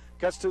pressuring him.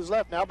 Cuts to his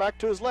left. Now back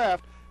to his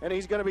left. And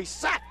he's going to be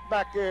sacked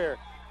back there.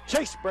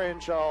 Chase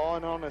Branshaw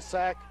on a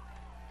sack.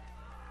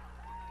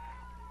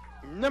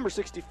 Number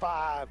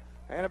 65.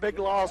 And a big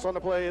loss on the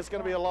play. It's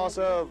going to be a loss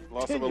of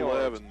 10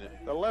 yards.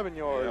 11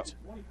 yards.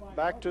 Yep.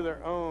 Back to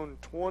their own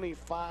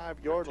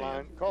 25-yard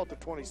line. Call it the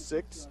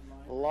 26.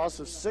 A loss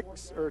of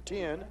 6 or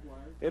 10.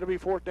 It'll be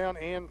fourth down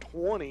and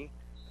 20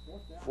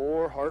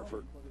 for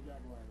Hartford.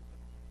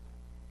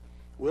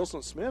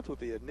 Wilson Smith with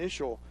the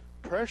initial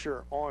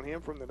pressure on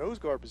him from the nose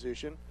guard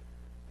position.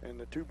 And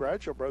the two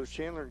Bradshaw brothers,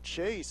 Chandler and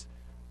Chase,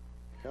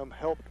 come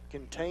help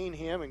contain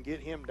him and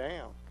get him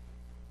down.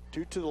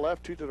 Two to the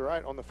left, two to the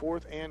right on the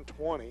fourth and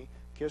 20.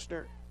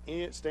 Kistner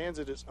stands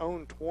at his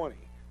own 20.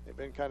 They've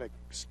been kind of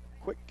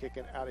quick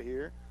kicking out of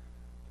here.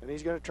 And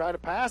he's going to try to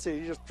pass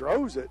it. He just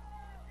throws it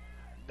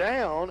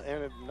down,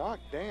 and it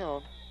knocked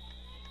down.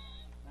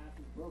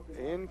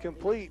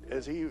 Incomplete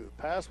as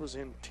pass was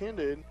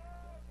intended.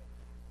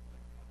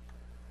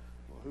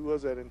 Who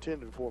was that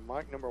intended for?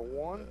 Mike, number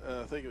 1?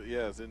 I think,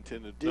 it's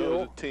intended. Dill. No, it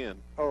was a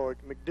 10. Oh,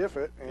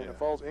 McDiffett, and it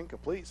falls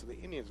incomplete. So the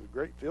Indians with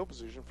great field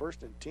position,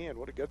 first and 10.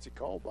 What a gutsy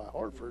call by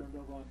Hartford.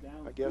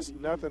 I guess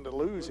nothing to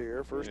lose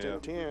here. First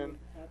and 10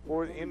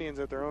 for the Indians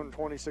at their own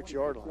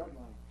 26-yard line.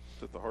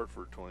 It's at the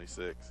Hartford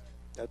 26.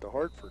 At the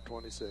Hartford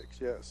 26,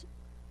 yes.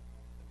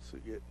 So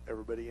get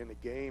everybody in the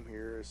game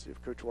here. Let's see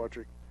if Coach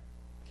Watrick,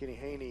 Kenny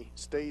Haney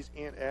stays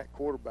in at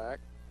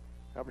quarterback.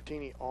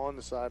 Albertini on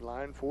the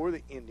sideline for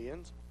the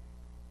Indians.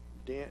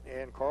 Dent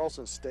and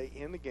Carlson stay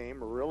in the game.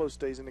 Murillo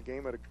stays in the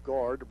game at a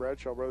guard. The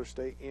Bradshaw brothers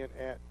stay in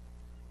at.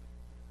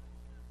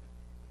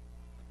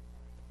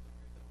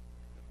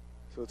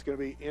 So it's going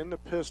to be in the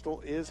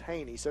pistol is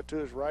Haney. Set to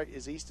his right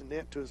is Easton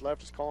Dent. To his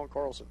left is Colin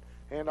Carlson.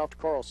 Hand off to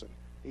Carlson.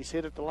 He's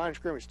hit at the line of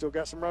scrimmage. Still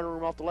got some running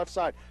room off the left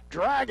side.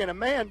 Dragging a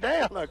man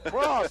down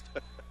across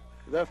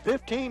the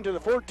 15 to the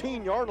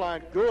 14-yard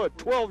line. Good.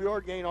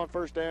 12-yard gain on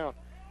first down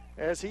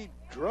as he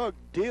drug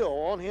Dill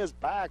on his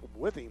back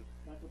with him.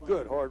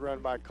 Good hard run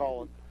by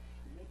Colin.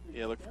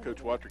 Yeah, look for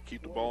Coach Water to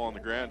keep the ball on the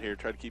ground here.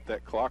 Try to keep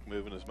that clock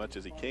moving as much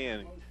as he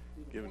can.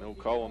 Giving old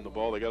Colin the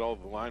ball. They got all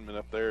the linemen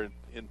up there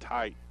in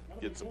tight.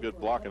 Get some good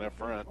blocking up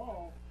front.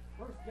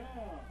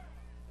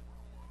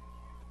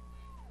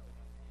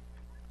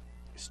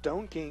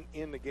 Stone King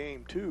in the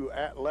game too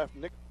at left.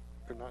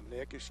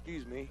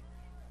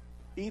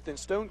 Ethan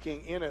Stone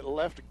King in at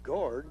left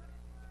guard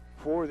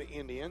for the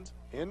Indians.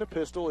 In the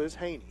pistol is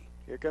Haney.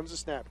 Here comes the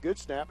snap. Good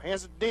snap.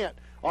 Hands it Dent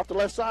off the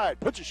left side.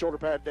 Puts his shoulder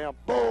pad down.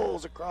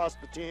 Bulls across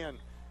the 10.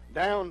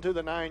 Down to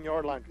the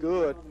 9-yard line.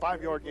 Good.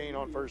 5-yard gain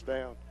on first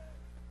down.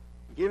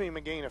 Give him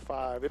a gain of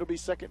 5. It'll be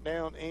second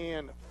down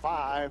and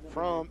 5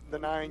 from the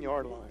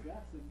 9-yard line.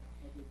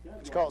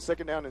 It's called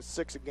second down and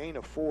 6. A gain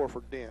of 4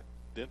 for Dent.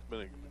 Dent's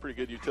been a pretty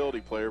good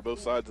utility player both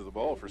sides of the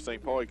ball for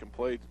St. Paul. He can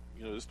play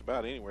just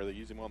about anywhere. They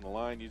use him on the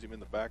line, use him in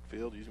the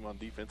backfield, use him on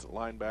defense at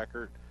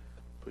linebacker,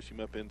 push him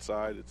up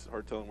inside. It's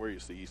hard telling where you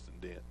see Easton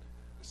Dent.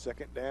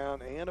 Second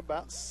down and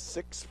about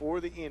 6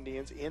 for the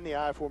Indians in the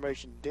I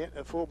formation. Dent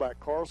at fullback,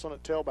 Carlson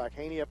at tailback,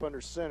 Haney up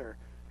under center.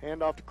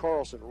 Hand off to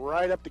Carlson.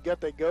 Right up the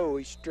gut they go.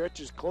 He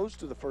stretches close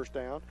to the first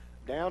down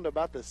to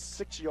about the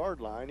 6-yard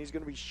line. He's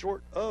going to be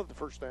short of the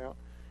first down.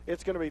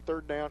 It's going to be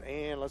third down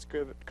and let's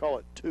call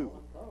it 2.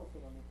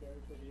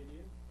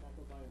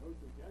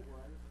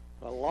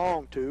 A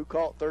long 2.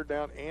 Call it third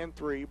down and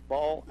 3.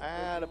 Ball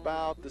at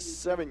about the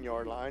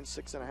 7-yard line,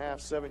 6.5,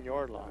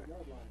 7-yard line.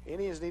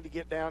 Indians need to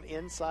get down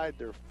inside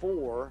their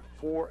 4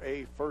 for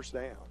a first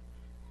down.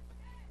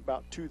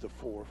 About to the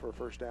 4 for a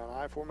first down.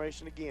 I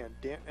formation again.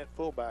 Dent at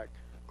fullback.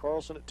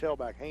 Carlson at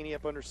tailback. Haney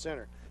up under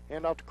center.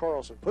 Hand off to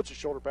Carlson. Puts his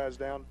shoulder pads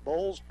down.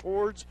 Bowls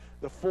towards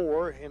the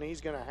 4, and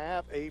he's going to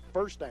have a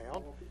first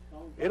down.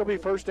 It'll be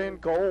first and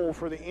goal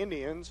for the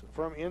Indians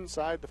from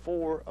inside the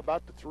 4,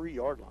 about the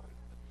 3-yard line.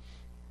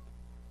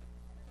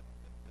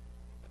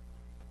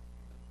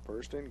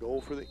 First and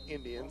goal for the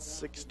Indians.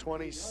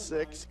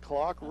 6:26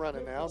 clock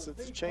running now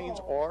since the chains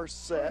are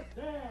set.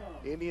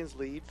 Indians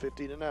lead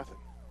 50-0.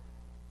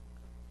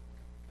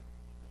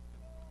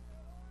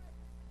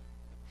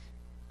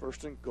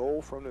 First and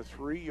goal from the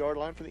 3-yard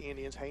line for the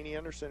Indians. Haney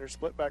under center,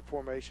 split back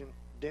formation.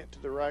 Dent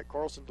to the right,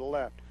 Carlson to the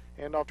left.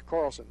 Hand off to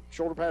Carlson.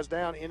 Shoulder pass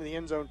down into the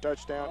end zone.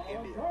 Touchdown,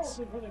 Indians.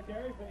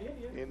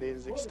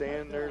 Indians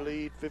extend their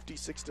lead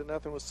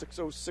 56-0 with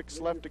 6:06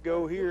 left to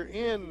go here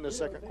in the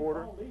second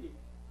quarter.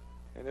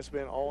 And it's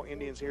been all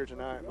Indians here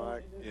tonight,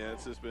 Mike. Yeah,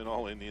 it's just been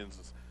all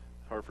Indians.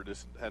 Hartford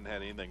just hadn't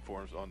had anything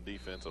for them on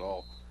defense at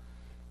all.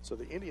 So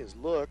the Indians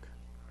look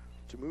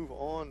to move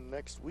on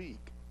next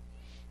week.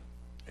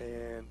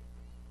 And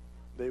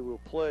they will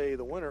play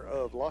the winner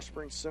of Lost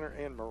Springs Center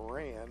and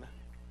Moran.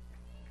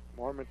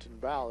 Marmonton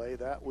Valley,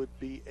 that would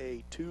be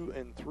a 2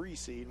 and 3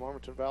 seed.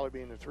 Marmonton Valley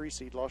being the 3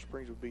 seed, Lost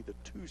Springs would be the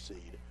 2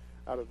 seed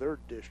out of their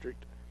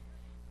district.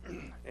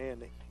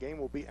 And the game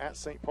will be at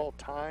St. Paul.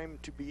 Time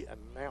to be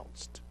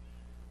announced.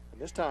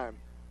 And this time,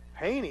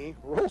 Haney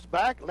rolls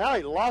back. Now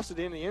he lost it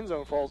in the end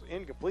zone, falls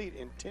incomplete,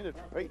 intended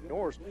for Peyton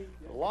Norris.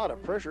 A lot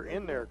of pressure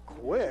in there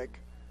quick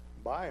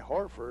by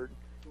Hartford.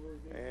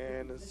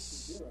 And the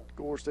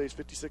score stays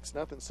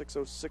 56-0,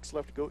 6:06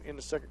 left to go in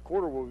the second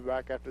quarter. We'll be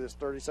back after this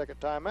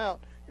 30-second timeout.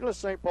 You're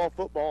listening to St. Paul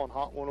football on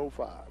Hot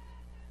 105.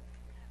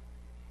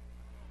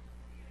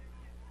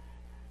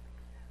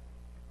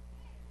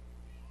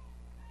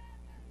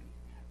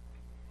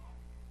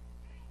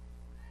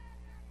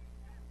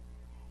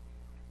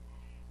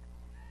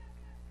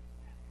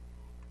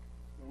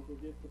 Don't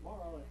forget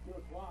tomorrow at 2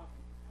 o'clock,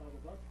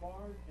 the bus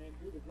barn and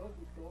through the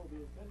grocery store will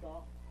be a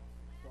send-off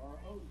for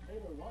our own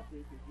Taylor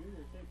Watridge, the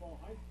junior St. Paul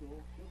High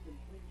School. She'll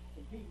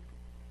compete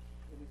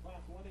in the Class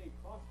 1A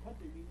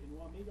cross-country meet in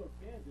Wamego,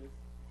 Kansas.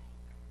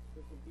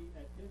 She'll compete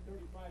at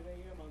 10:35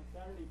 a.m. on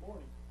Saturday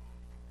morning.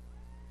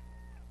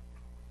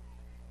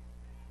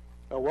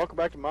 Welcome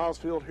back to Miles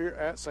Field here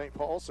at St.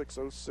 Paul.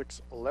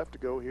 6:06 left to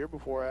go here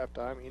before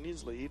halftime.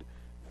 Indians lead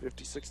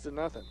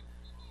 56-0.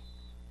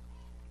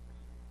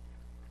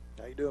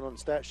 How you doing on the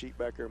stat sheet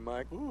back there,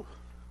 Mike? Ooh,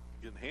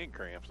 getting hand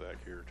cramps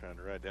back here trying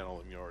to write down all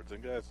them yards.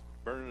 And guys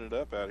burning it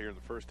up out here in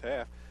the first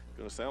half. It's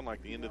going to sound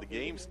like the end of the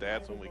game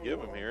stats when we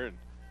give them here. And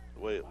the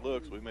way it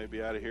looks, we may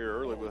be out of here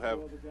early. We'll have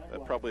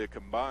probably a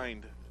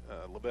combined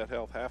Labette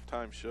Health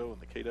halftime show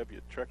and the KW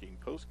Trucking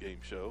post-game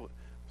show.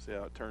 See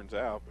how it turns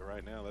out. But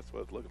right now, that's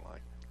what it's looking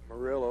like.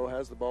 Murillo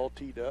has the ball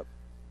teed up.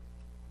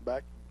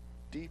 Back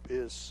deep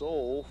is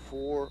Soul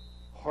for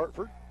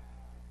Hartford.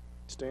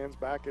 Stands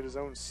back at his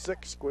own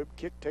 6. Squib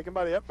kick taken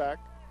by the up back.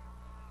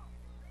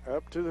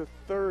 Up to the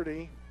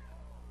 30.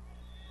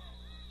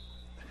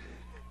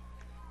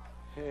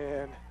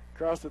 And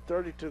across the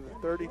 30 to the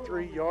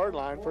 33-yard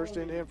line. First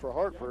and 10 for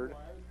Hartford.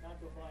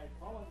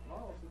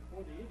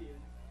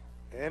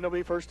 And it'll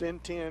be first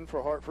and 10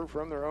 for Hartford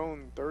from their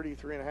own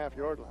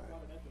 33.5-yard line.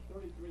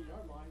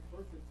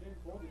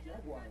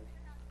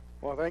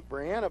 Well, I thank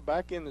Brianna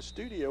back in the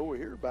studio. We're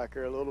here back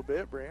there a little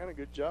bit. Brianna,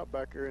 good job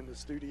back there in the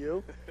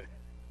studio.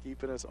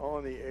 Keeping us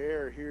on the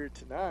air here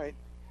tonight.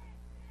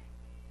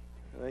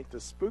 I think the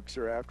spooks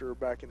are after her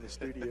back in the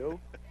studio.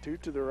 2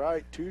 to the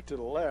right, 2 to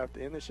the left.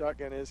 In the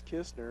shotgun is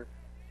Kistner.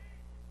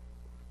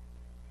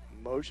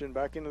 Motion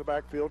back into the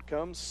backfield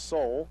comes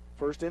Soul.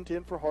 First and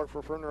 10 for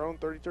Hartford from their own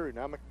 33.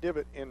 Now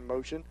McDivitt in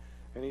motion,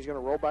 and he's going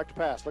to roll back to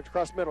pass. Looks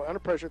across the middle, under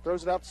pressure,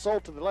 throws it out to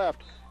Soul to the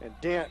left. And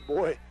Dent,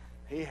 boy,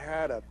 he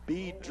had a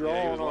bead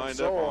drawn on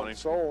Soul.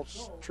 Soul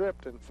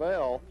tripped and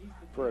fell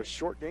for a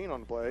short gain on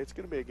the play. It's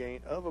going to be a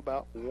gain of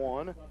about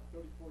 1.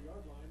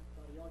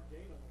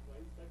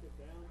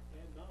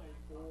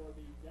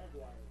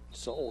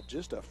 Soul,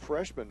 just a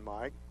freshman,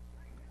 Mike.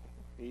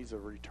 He's a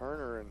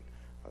returner and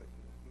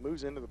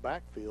moves into the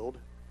backfield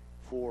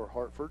for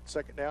Hartford.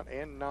 Second down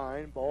and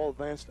 9. Ball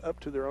advanced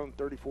up to their own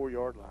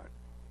 34-yard line.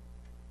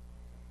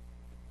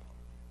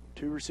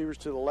 2 receivers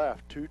to the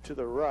left, 2 to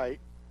the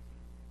right.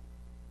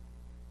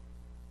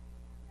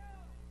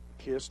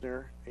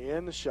 Kistner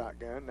in the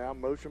shotgun. Now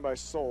motion by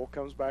Soul.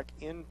 Comes back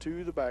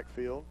into the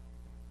backfield.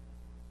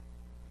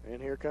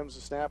 And here comes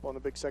the snap on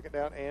the big second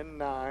down and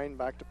 9.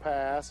 Back to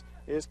pass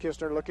is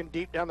Kistner looking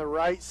deep down the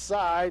right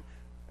side.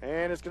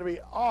 And it's going to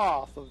be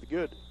off of the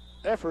good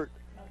effort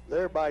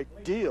there by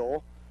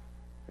Deal.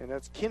 And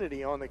that's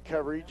Kennedy on the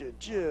coverage and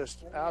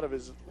just out of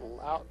his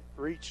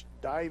outreach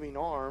diving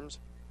arms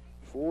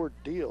for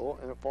Deal,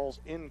 and it falls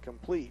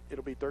incomplete.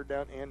 It'll be third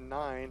down and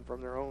 9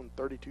 from their own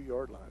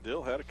 32-yard line.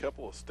 Deal had a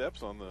couple of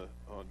steps on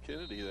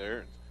Kennedy there,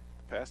 and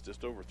the pass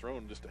just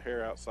overthrown, just a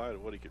hair outside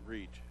of what he could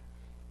reach.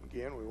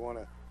 Again, we want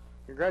to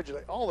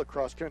congratulate all the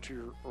cross-country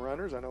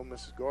runners. I know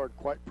Mrs. Guard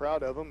quite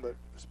proud of them, but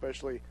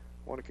especially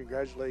want to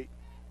congratulate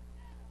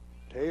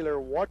Taylor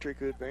Watrick,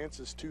 who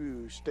advances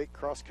to state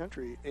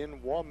cross-country in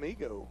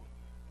Wamego.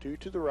 2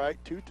 to the right,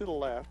 2 to the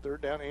left,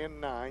 third down and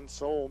 9.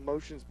 Soul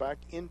motions back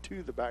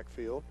into the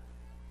backfield.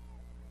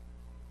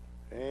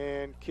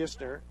 And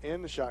Kistner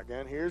in the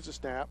shotgun. Here's the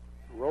snap.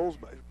 Rolls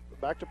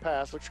back to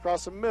pass. Looks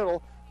across the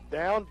middle.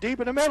 Down deep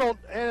in the middle.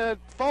 And it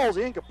falls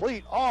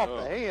incomplete off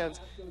the hands.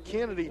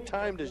 Kennedy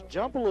timed his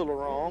jump a little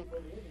wrong.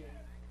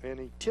 And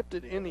he tipped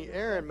it in the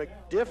air. And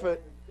McDivitt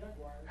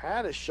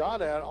had a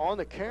shot at it on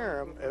the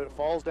carom. And it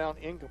falls down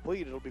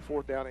incomplete. It'll be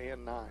fourth down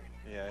and 9.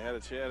 Yeah, he had a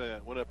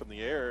chance. Went up in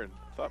the air and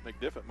thought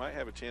McDivitt might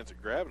have a chance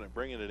at grabbing it,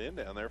 bringing it in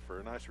down there for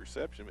a nice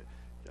reception. But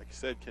like you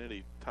said,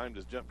 Kennedy timed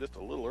his jump just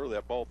a little early.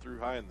 That ball threw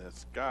high in the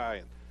sky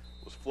and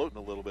was floating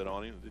a little bit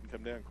on him. It didn't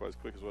come down quite as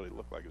quick as what it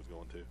looked like it was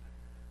going to.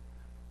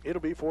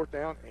 It'll be fourth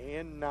down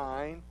and 9.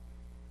 I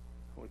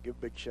want to give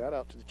a big shout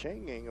out to the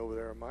chain gang over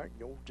there, Mike.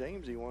 The old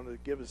Jamesy wanted to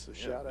give us a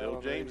shout out. The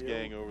old James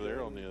gang over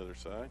there on the other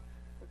side.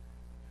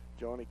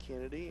 Johnny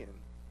Kennedy and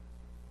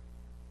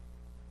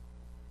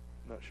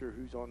Not sure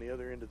who's on the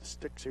other end of the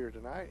sticks here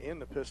tonight. In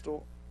the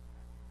pistol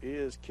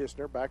is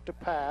Kistner. Back to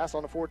pass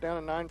on a 4th down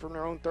and 9 from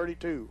their own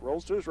 32.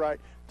 Rolls to his right,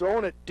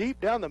 throwing it deep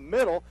down the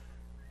middle.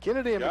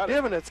 Kennedy and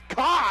McDivitt, it's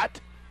caught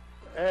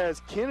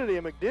as Kennedy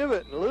and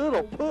McDivitt,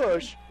 little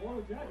push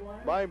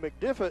by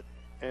McDivitt,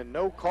 and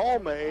no call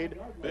made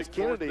as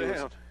Kennedy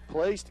is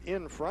placed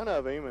in front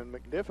of him, and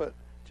McDivitt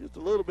just a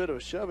little bit of a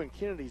shove in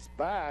Kennedy's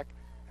back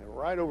and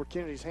right over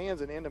Kennedy's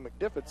hands and into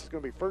McDivitt's. It's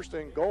going to be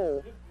 1st and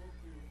goal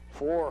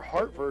for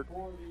Hartford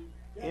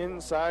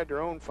inside their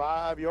own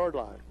 5-yard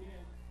line.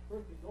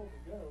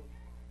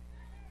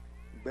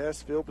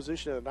 Best field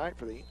position of the night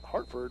for the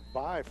Hartford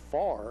by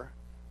far.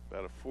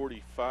 About a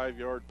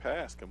 45-yard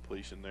pass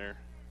completion there.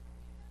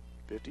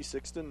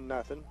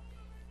 56-0.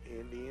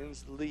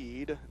 Indians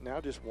lead.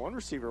 Now just one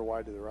receiver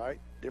wide to the right.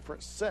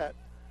 Different set.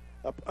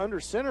 Up under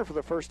center for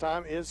the first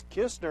time is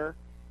Kistner.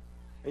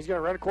 He's going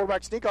to run a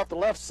quarterback sneak off the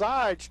left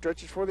side.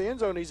 Stretches for the end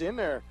zone. He's in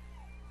there.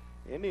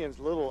 Indians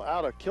a little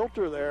out of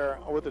kilter there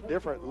with a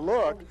different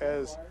look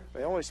as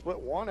they only split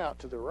one out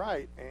to the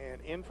right.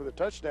 And in for the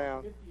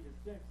touchdown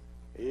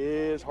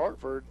is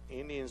Hartford.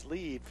 Indians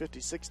lead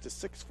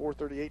 56-6,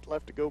 4:38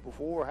 left to go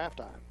before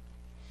halftime.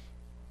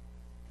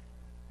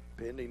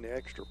 Pending the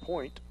extra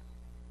point.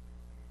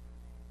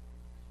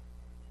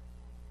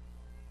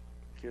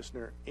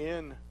 Kistner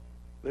in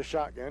the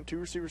shotgun. 2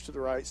 receivers to the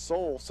right.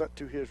 Soul set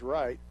to his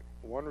right.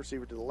 1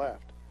 receiver to the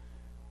left.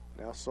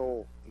 Now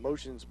Soul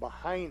motions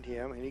behind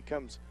him, and he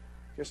comes.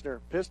 Kistner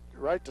pissed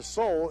right to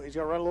Soul. He's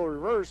going to run a little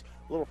reverse,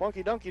 a little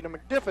funky dunky to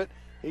McDivitt.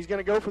 He's going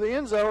to go for the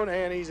end zone,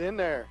 and he's in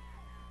there.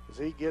 As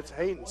he gets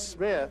Hayden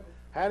Smith,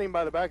 had him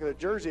by the back of the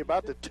jersey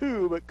about the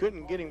 2, but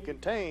couldn't get him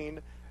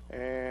contained.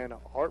 And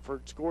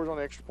Hartford scores on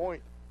the extra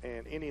point,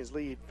 and Indians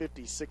lead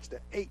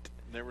 56-8.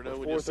 Never know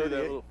when you see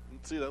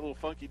that little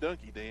funky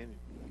dunky, Dan.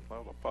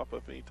 It'll pop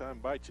up anytime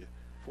and bite you.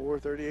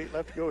 4:38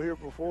 left to go here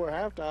before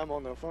halftime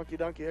on the funky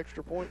dunky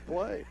extra point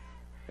play,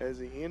 as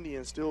the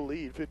Indians still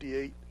lead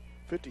 56-8.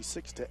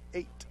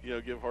 You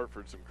know, give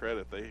Hartford some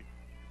credit. They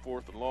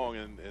 4th and long,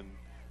 and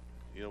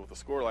you know, with a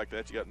score like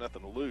that, you got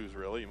nothing to lose,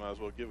 really. You might as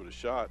well give it a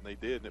shot, and they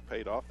did, and it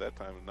paid off that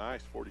time. A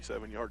nice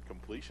 47-yard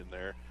completion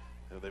there.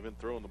 You know, they've been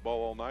throwing the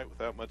ball all night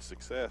without much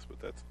success, but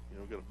that's, you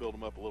know, going to build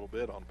them up a little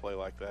bit on a play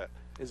like that.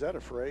 Is that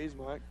a phrase,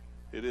 Mike?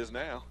 It is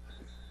now.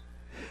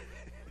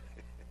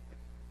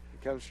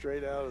 It comes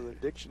straight out of the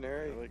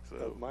dictionary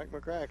of Mike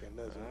McCracken,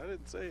 doesn't it? I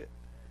didn't say it.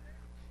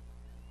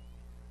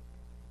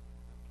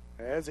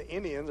 As the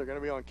Indians are going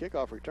to be on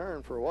kickoff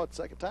return for what,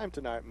 2nd time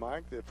tonight,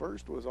 Mike? The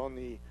first was on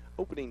the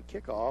opening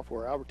kickoff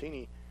where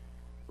Albertini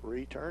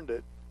returned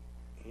it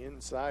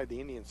inside the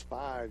Indians'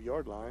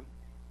 5-yard line.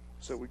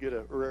 So we get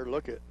a rare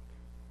look at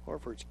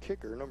Hartford's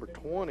kicker, number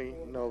 20,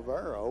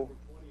 Navarro.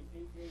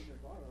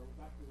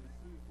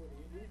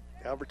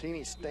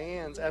 Albertini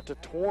stands at the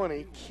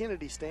 20.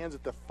 Kennedy stands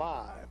at the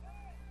 5.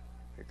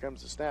 Here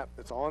comes the snap.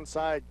 It's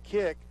onside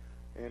kick,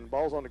 and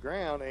ball's on the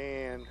ground.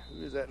 And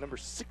who is that? Number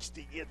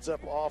 60 gets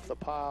up off the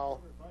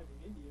pile.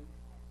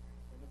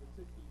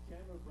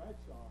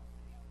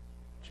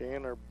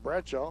 Chandler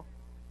Bradshaw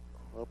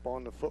up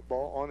on the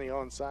football on the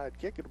onside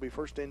kick. It'll be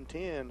 1st and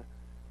 10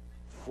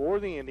 for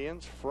the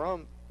Indians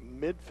from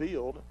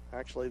midfield,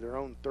 actually their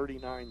own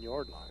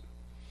 39-yard line.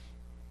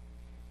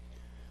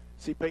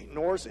 See Peyton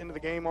Norris into the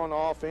game on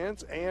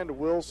offense, and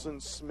Wilson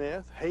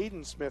Smith.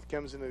 Hayden Smith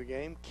comes into the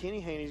game.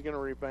 Kenny Haney's going to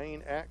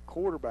remain at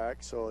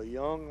quarterback, so a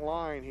young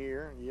line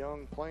here,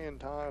 young playing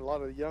time. A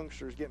lot of the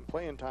youngsters getting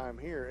playing time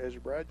here as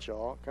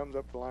Bradshaw comes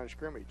up to the line of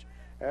scrimmage.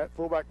 At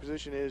fullback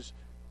position is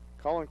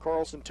Colin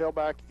Carlson.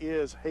 Tailback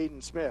is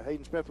Hayden Smith.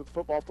 Hayden Smith with the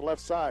football off the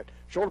left side.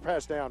 Shoulder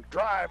pass down,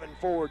 driving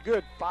forward.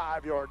 Good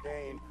 5-yard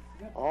gain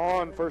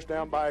on 1st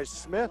down by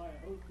Smith.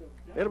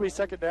 It'll be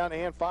 2nd down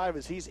and 5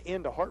 as he's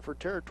into Hartford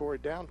territory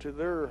down to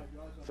their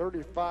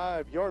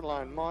 35-yard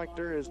line. Mike,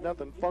 there is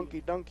nothing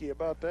funky dunky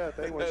about that.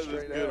 They went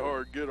straight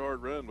out. Good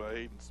hard run by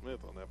Hayden Smith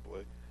on that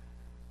play.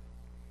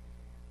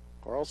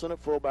 Carlson at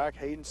fullback,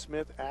 Hayden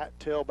Smith at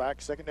tailback.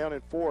 2nd down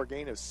and 4,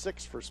 gain of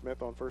 6 for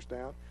Smith on 1st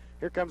down.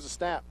 Here comes the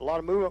snap. A lot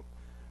of movement.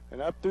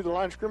 And up through the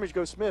line of scrimmage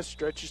goes Smith.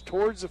 Stretches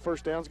towards the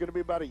 1st down. It's going to be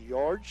about a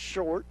yard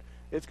short.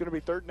 It's going to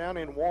be 3rd down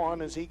and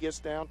 1 as he gets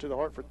down to the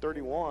Hartford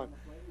 31.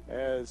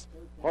 As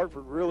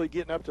Hartford really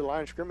getting up to the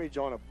line of scrimmage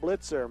on a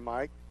blitz there,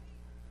 Mike.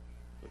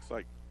 Looks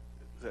like,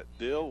 is that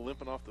Dill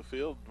limping off the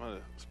field? Might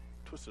have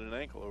twisted an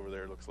ankle over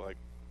there, looks like.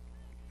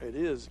 It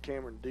is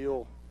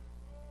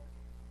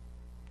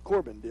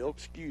Corbin Dill,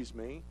 excuse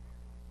me.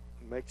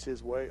 Makes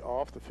his way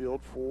off the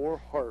field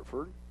for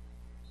Hartford.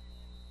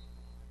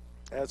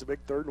 As a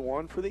big 3rd and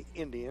 1 for the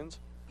Indians.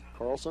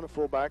 Carlson at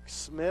fullback,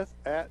 Smith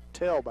at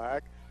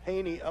tailback,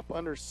 Haney up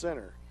under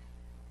center.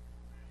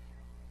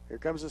 Here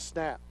comes the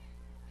snap.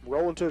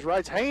 Rolling to his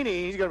right,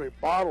 Haney. He's going to be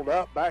bottled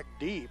up back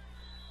deep.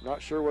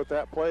 Not sure what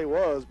that play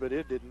was, but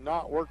it did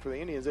not work for the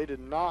Indians. They did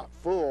not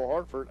fool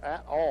Hartford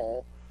at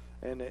all.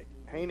 And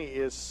Haney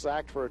is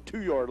sacked for a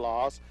 2-yard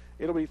loss.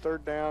 It'll be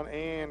 3rd down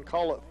and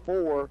call it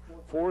 4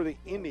 for the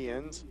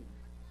Indians.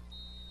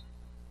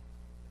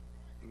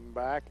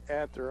 Back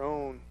at their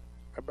own,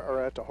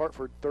 at the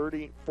Hartford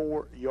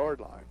 34-yard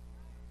line.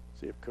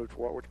 See if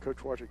what Coach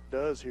Washik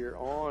does here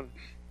on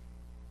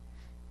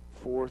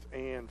 4th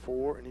and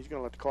 4, and he's going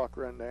to let the clock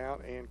run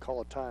down and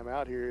call a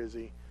timeout here as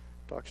he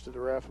talks to the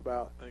ref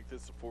about. I think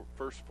this is the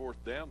first 4th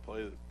down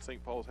play that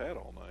St. Paul's had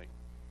all night.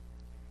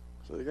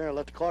 So they're going to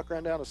let the clock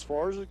run down as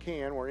far as it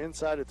can. We're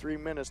inside of 3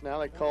 minutes now.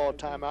 They call a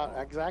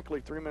timeout.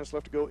 Exactly 3 minutes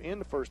left to go in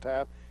the first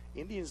half.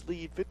 Indians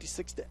lead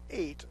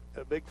 56-8.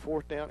 A big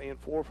 4th down and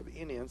 4 for the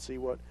Indians. See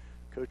what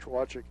Coach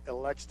Wachik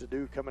elects to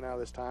do coming out of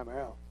this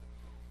timeout.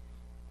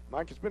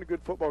 Mike, it's been a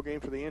good football game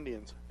for the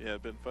Indians. Yeah,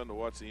 it's been fun to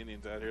watch the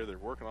Indians out here. They're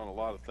working on a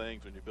lot of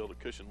things. When you build a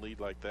cushion lead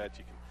like that,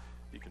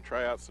 you can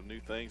try out some new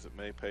things that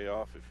may pay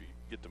off if you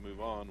get to move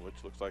on, which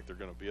looks like they're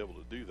going to be able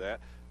to do that.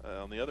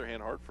 On the other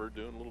hand, Hartford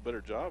doing a little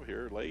better job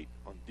here late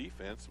on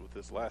defense with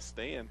this last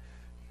stand,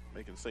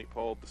 making St.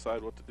 Paul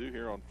decide what to do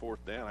here on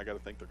 4th down. I got to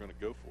think they're going to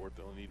go for it.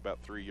 They'll need about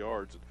 3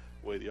 yards.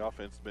 The way the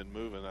offense has been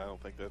moving, I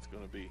don't think that's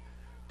going to be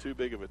too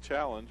big of a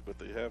challenge, but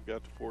they have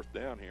got the 4th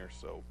down here,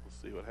 so we'll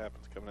see what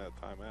happens coming out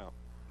of timeout.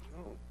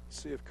 Oh,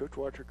 see if Coach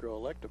Watrick will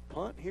elect a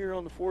punt here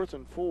on the 4th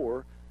and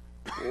 4,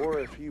 or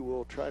if he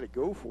will try to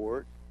go for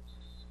it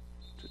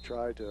to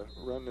try to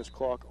run this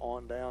clock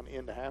on down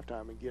into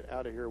halftime and get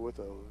out of here with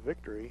a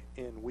victory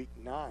in Week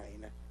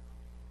 9.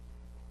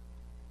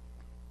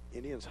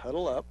 Indians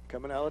huddle up,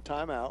 coming out of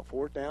timeout,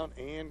 4th down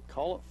and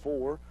call it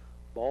 4.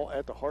 Ball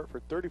at the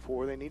Hartford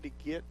 34. They need to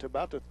get to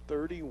about the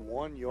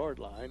 31-yard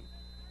line.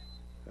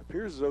 It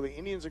appears as though the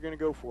Indians are going to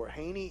go for it.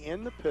 Haney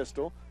in the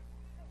pistol.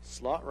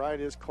 Slot right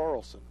is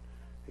Carlson.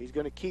 He's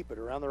going to keep it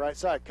around the right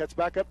side. Cuts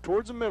back up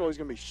towards the middle. He's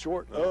going to be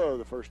short of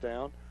the first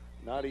down.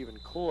 Not even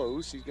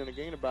close. He's going to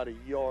gain about a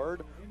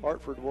yard.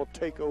 Hartford will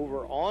take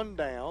over on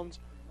downs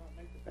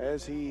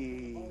as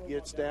he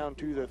gets down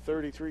to the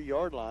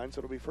 33-yard line. So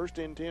it'll be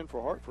 1st and 10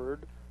 for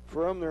Hartford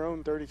from their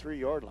own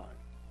 33-yard line.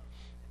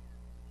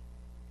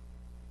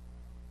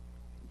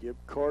 Gib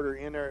Carter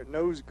in there at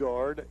nose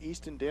guard.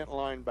 Easton Dent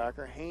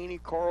linebacker. Haney,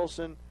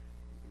 Carlson,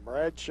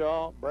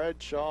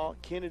 Bradshaw,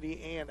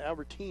 Kennedy, and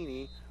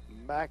Albertini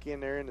back in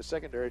there in the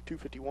secondary.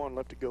 2:51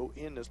 left to go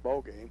in this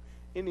ball game.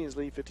 Indians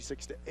lead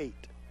 56-8.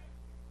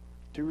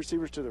 2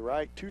 receivers to the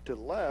right, 2 to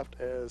the left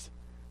as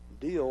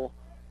Deal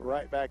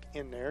right back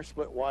in there,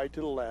 split wide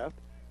to the left.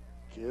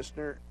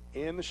 Kistner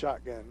in the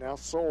shotgun. Now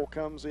Soul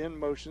comes in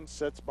motion,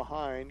 sets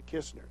behind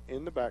Kistner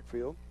in the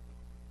backfield.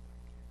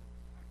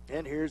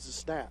 And here's the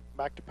snap.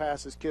 Back to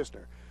pass is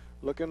Kistner.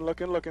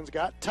 Looking's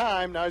got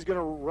time. Now he's going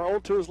to roll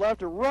to his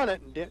left and run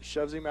it, and Dent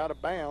shoves him out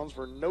of bounds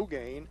for no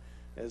gain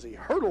as he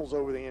hurdles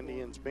over the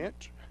Indians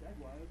bench.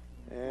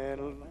 And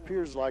it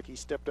appears like he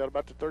stepped out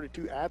about the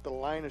 32 at the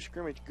line of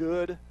scrimmage.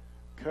 Good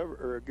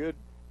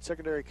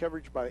secondary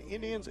coverage by the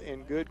Indians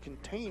and good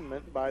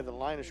containment by the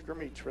line of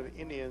scrimmage for the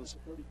Indians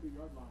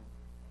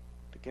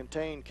to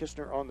contain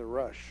Kistner on the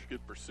rush.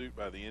 Good pursuit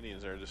by the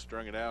Indians there. Just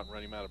strung it out and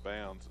run him out of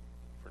bounds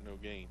for no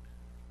gain.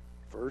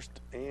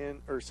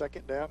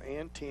 2nd down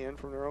and 10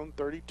 from their own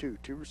 32.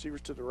 2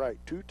 receivers to the right,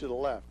 2 to the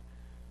left.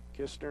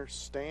 Kistner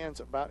stands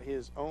about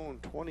his own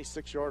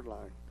 26-yard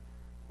line.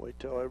 Wait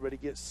till everybody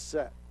gets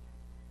set.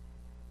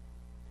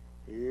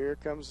 Here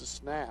comes the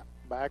snap.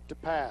 Back to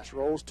pass.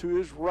 Rolls to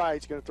his right.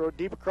 He's going to throw it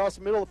deep across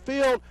the middle of the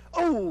field.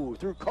 Oh,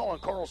 through Colin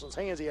Carlson's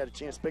hands. He had a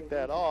chance to pick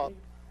that off.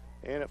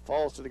 And it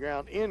falls to the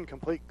ground.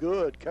 Incomplete.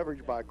 Good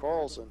coverage by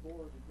Carlson.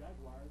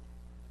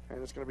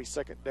 And it's going to be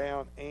 3rd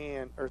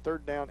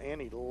down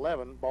and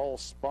 11. Ball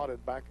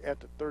spotted back at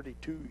the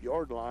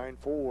 32-yard line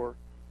for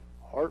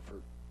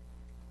Hartford.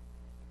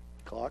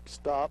 Clock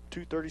stopped.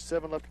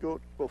 2:37 left to go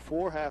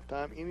before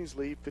halftime. Indians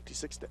lead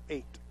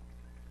 56-8.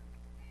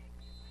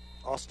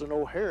 Austin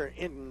O'Hara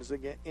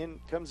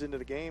comes into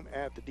the game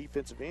at the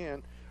defensive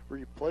end,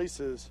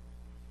 replaces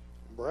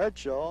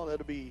Bradshaw.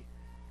 That'll be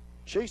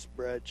Chase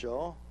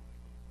Bradshaw.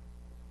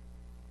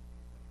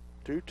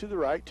 2 to the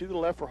right, 2 to the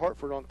left for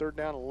Hartford on 3rd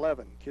down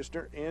 11.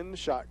 Kistner in the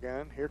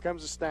shotgun. Here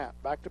comes the snap.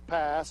 Back to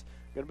pass.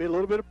 Going to be a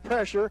little bit of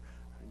pressure.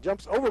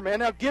 Jumps over, man.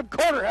 Now Gib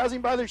Carter has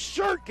him by the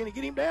shirt. Can he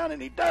get him down?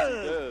 And he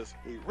does.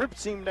 He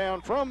rips him down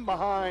from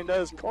behind,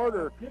 does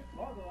Carter,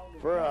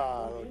 for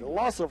a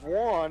loss of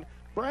 1.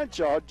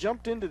 Bradshaw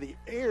jumped into the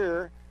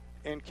air,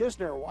 and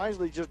Kistner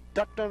wisely just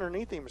ducked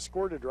underneath him and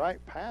squirted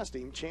right past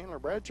him. Chandler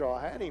Bradshaw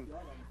had him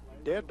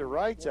dead to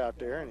rights out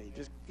there, and he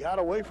just got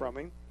away from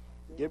him.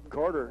 Gib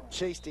Carter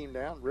chased him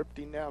down, ripped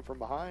him down from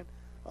behind.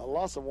 A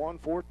loss of 1,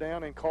 4th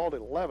down, and called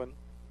it 11.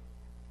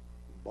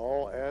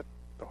 Ball at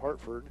the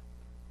Hartford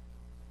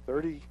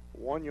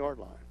 31-yard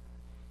line.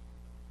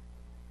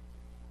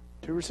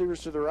 2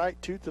 receivers to the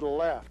right, 2 to the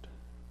left.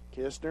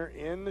 Kistner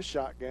in the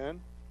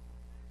shotgun.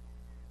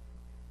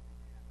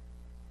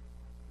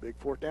 Big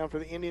 4th down for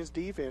the Indians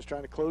defense,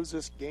 trying to close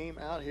this game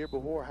out here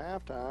before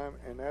halftime,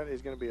 and that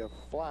is going to be a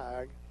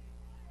flag.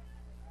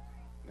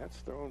 And that's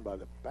thrown by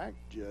the back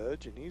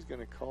judge, and he's going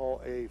to call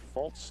a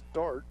false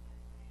start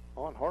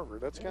on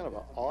Hartford. That's kind of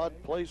an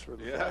odd place for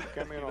the flag to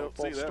come in on a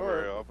false start.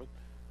 Very often.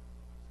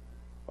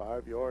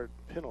 5-yard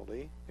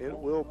penalty. It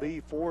will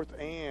be 4th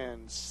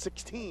and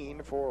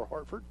 16 for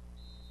Hartford.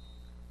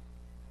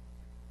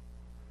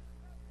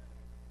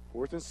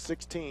 4th and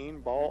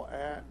 16. Ball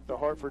at the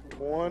Hartford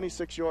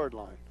 26-yard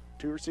line.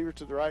 2 receivers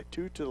to the right,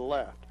 2 to the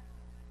left.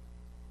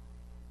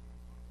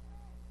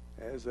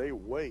 As they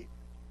wait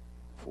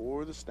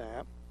for the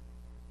snap.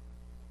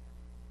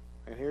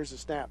 And here's the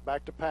snap.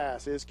 Back to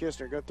pass. Is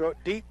Kistner going to throw it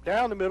deep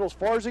down the middle as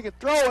far as he can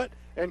throw it,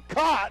 and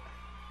caught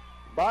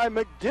by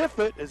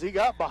McDiffett as he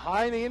got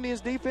behind the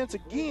Indians defense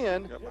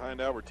again. Got behind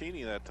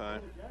Albertini that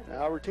time.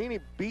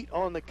 Albertini beat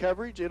on the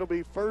coverage. It'll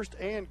be 1st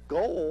and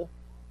goal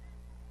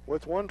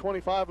with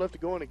 1:25 left to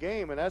go in the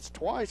game, and that's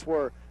twice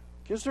where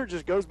Kistner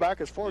just goes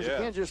back as far as he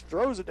can, just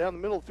throws it down the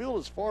middle of the field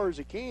as far as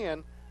he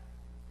can.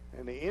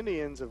 And the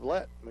Indians have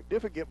let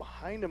McDiffett get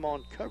behind him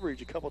on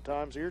coverage a couple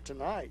times here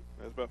tonight.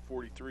 That's about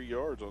 43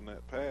 yards on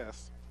that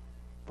pass.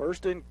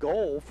 1st and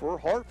goal for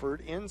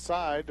Hartford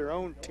inside their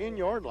own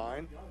 10-yard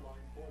line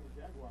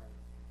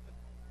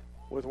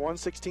with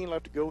 1:16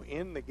 left to go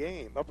in the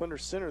game. Up under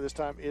center this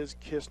time is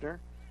Kistner.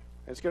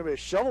 And it's going to be a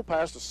shovel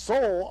pass to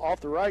Soul off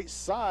the right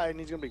side,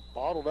 and he's going to be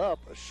bottled up.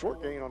 A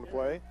short gain on the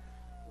play.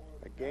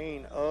 A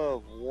gain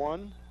of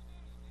 1.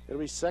 It'll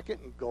be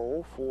 2nd and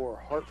goal for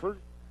Hartford.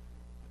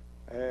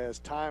 As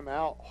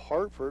timeout,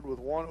 Hartford with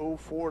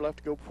 1:04 left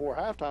to go before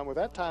halftime. With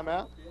that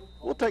timeout,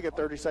 we'll take a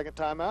 30-second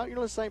timeout. You're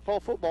listening to St. Paul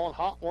football on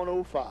Hot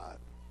 105.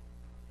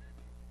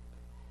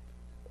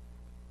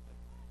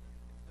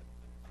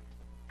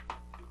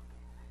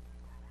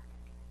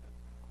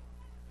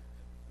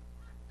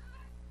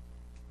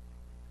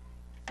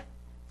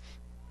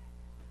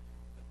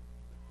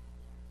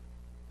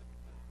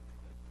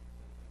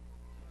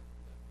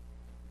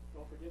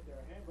 Don't forget there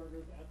are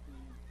hamburgers at the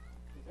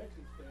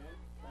confection stand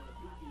on the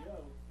PTO.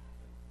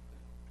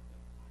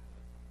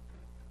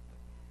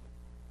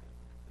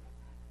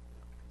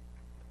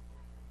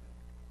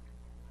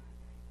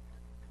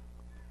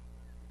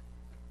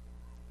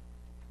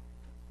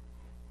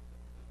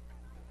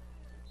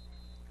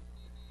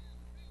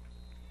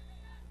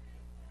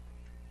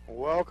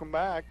 Welcome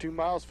back to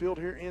Miles Field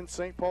here in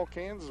St. Paul,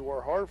 Kansas,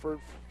 where Hartford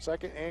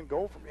 2nd and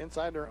goal from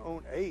inside their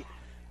own 8.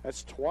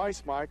 That's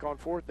twice, Mike, on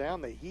 4th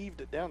down. They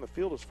heaved it down the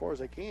field as far as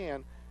they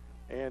can,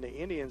 and the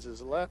Indians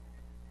has let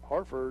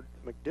Hartford,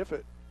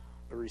 McDiffett,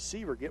 the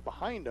receiver, get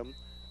behind them.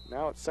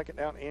 Now it's 2nd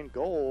down and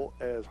goal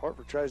as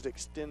Hartford tries to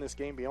extend this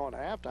game beyond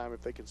halftime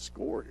if they can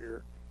score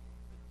here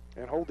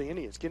and hold the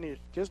Indians.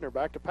 Kistner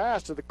back to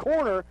pass to the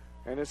corner,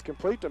 and it's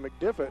complete to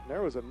McDiffett. And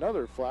there was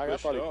another flag. I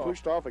thought he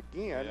pushed off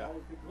again. Yeah.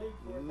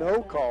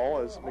 No call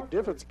as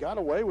McDiffett's got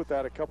away with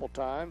that a couple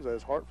times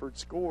as Hartford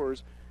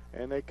scores.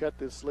 And they cut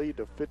this lead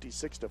to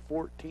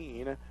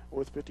 56-14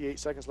 with 58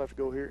 seconds left to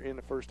go here in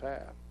the first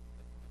half.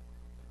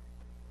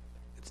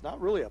 It's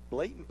not really a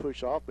blatant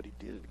push off, but he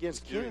did it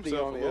against Kennedy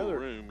on the other.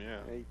 Room, yeah.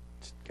 He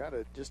kind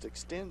of just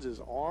extends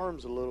his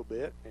arms a little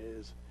bit,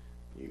 as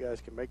you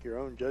guys can make your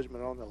own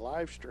judgment on the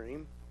live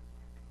stream.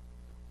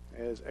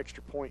 As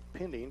extra point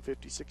pending,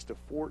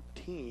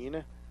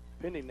 56-14,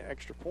 pending the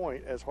extra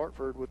point as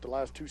Hartford, with the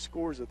last 2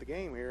 scores of the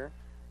game here,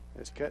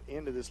 has cut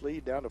into this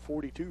lead down to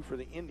 42 for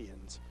the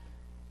Indians.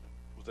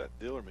 Was that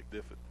Dill or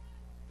McDiffett?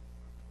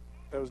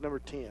 That was number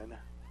 10.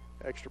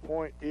 Extra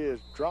point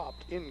is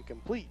dropped,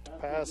 incomplete.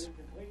 Pass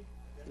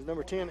is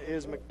number 10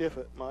 is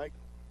McDiffett, Mike.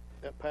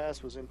 That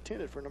pass was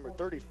intended for number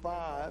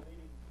 35.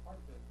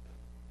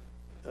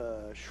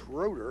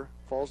 Schroeder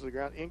falls to the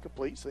ground,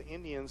 incomplete. So the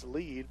Indians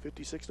lead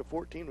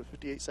 56-14 with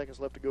 58 seconds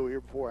left to go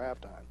here before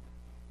halftime.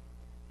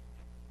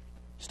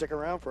 Stick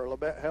around for our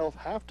Labette Health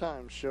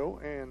halftime show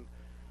and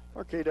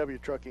our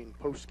KW Trucking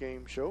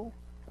post-game show.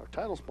 Our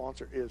title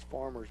sponsor is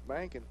Farmers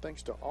Bank, and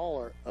thanks to all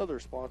our other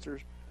sponsors,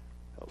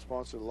 help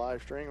sponsor the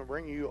live stream and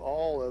bring you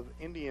all of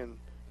Indian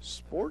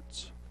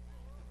sports.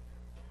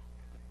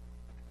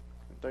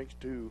 And thanks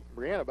to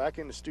Brianna back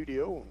in the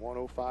studio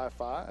on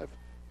 105.5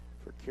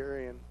 for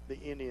carrying the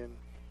Indian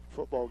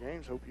football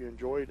games. Hope you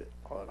enjoyed it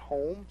at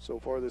home so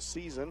far this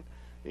season.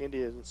 The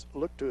Indians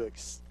look to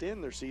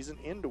extend their season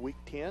into Week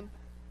 10,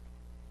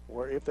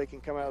 where if they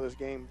can come out of this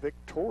game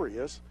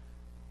victorious,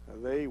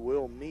 they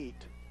will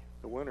meet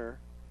the winner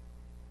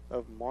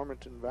of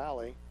Marmonton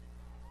Valley.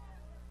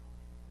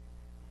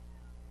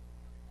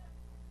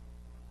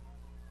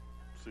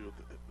 See what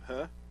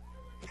huh?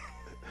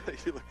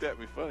 You looked at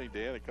me funny,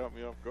 Dan. It caught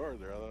me off guard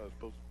there. I thought I was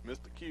supposed to miss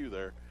the cue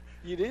there.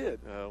 You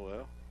did.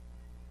 Well.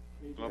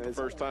 It's not the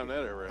first time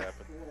that ever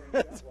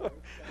happened.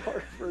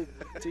 Hartford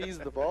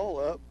teased the ball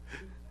up.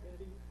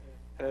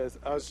 As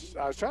I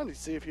was trying to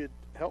see if you'd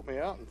help me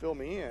out and fill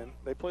me in.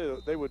 They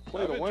would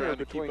play the winner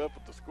between. Keep up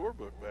with the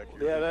scorebook back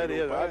here. Yeah, that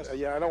is.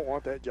 I don't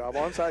want that job.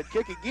 Onside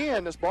kick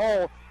again. This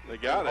ball. They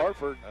got it.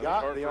 Hartford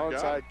got the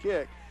onside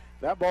kick.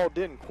 That ball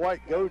didn't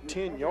quite go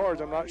 10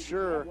 yards. I'm not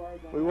sure.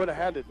 We would have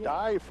had to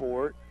dive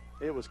for it.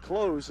 It was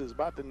close. It was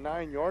about the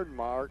 9-yard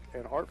mark,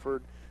 and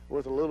Hartford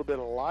with a little bit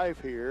of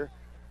life here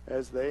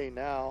as they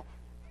now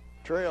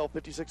trail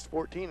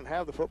 56-14 and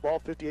have the football.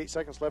 58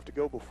 seconds left to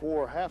go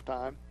before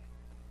halftime.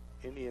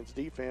 Indians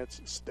defense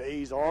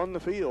stays on the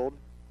field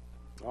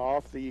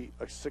off the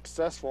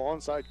successful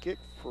onside kick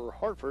for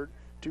Hartford.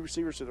 2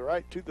 receivers to the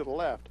right, 2 to the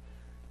left.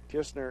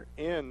 Kistner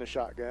in the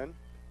shotgun.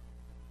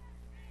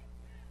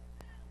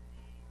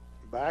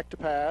 Back to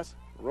pass.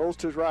 Rolls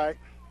to his right.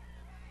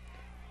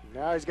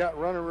 Now he's got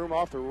running room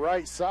off the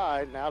right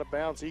side, and out of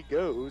bounds he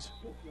goes.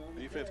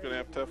 Defense going to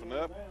have to toughen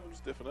up,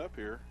 stiffen up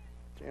here.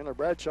 Chandler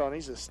Bradshaw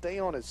needs to stay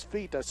on his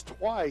feet. That's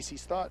twice. He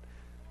thought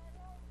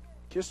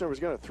Kistner was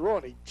going to throw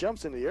it, and he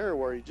jumps in the air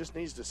where he just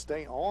needs to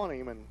stay on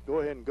him and go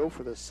ahead and go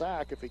for the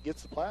sack. If he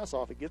gets the pass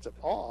off, he gets it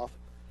off.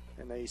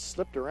 And they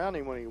slipped around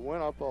him when he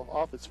went up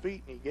off his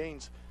feet, and he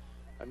gains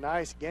a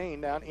nice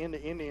gain down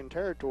into Indian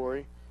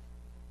territory.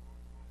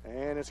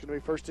 And it's going to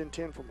be first and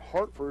 10 from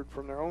Hartford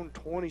from their own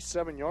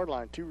 27-yard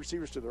line. 2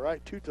 receivers to the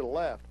right, 2 to the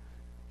left.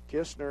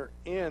 Kistner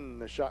in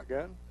the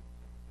shotgun.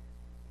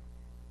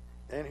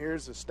 And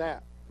here's the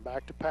snap.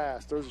 Back to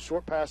pass. Throws a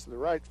short pass to the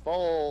right.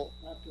 Falls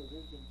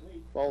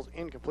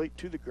incomplete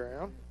to the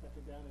ground.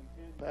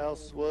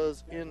 Pass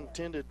was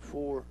intended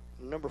for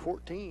number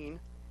 14.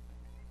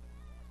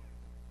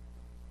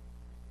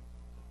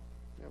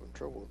 Having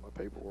trouble with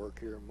my paperwork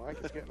here, Mike.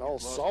 It's getting all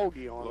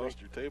soggy on me. Lost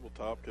your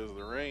tabletop because of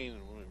the rain,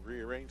 and when we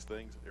rearrange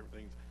things,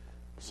 everything's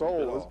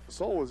Soul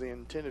was the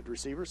intended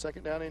receiver.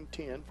 Second down and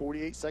 10.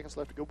 48 seconds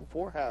left to go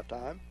before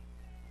halftime.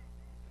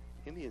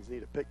 Indians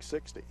need a pick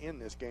 6 to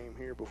end this game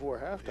here before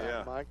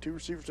halftime, Mike. 2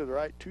 receivers to the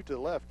right, 2 to the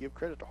left. Give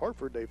credit to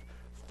Hartford. They've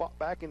fought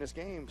back in this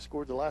game,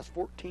 scored the last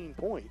 14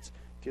 points.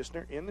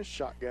 Kistner in the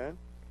shotgun.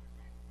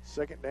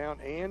 Second down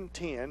and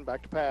 10.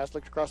 Back to pass.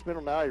 Looks across the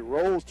middle now. He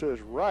rolls to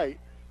his right.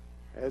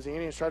 As the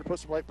Indians try to put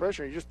some light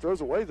pressure, he just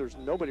throws away. There's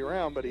nobody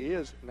around, but he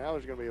is. Now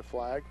there's going to be a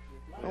flag.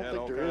 I don't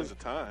think there is.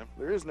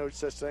 There is no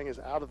such thing as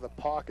out of the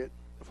pocket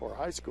for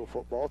high school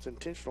football. It's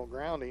intentional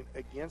grounding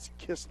against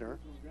Kistner.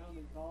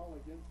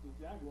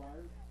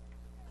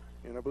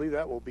 And I believe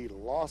that will be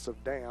loss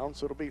of down,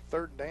 so it'll be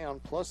third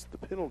down plus the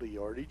penalty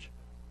yardage.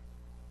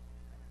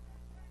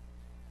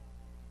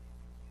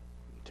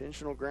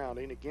 Intentional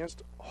grounding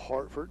against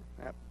Hartford.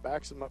 That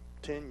backs him up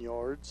 10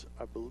 yards,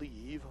 I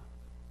believe,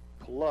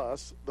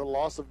 plus the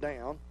loss of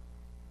down.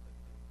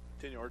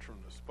 10 yards from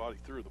the spot he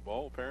threw the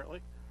ball,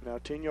 apparently. Now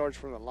 10 yards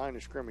from the line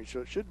of scrimmage,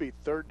 so it should be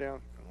third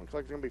down. It looks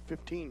like it's going to be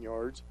 15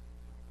 yards.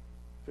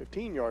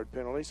 15-yard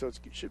penalty, so it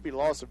should be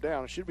loss of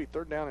down. It should be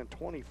third down and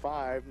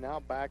 25,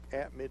 now back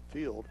at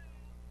midfield.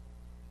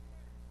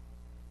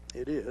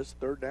 It is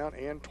third down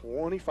and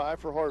 25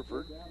 for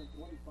Hartford.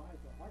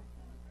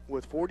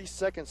 With 40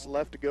 seconds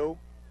left to go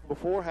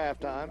before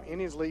halftime,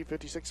 Indians lead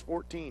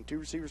 56-14. 2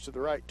 receivers to the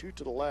right, 2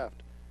 to the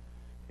left.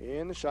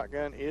 In the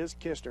shotgun is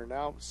Kistner.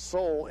 Now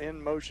Soul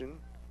in motion,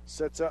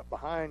 sets up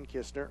behind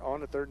Kistner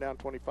on the third down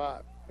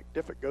 25.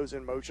 McDiffitt goes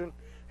in motion.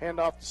 Hand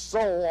off to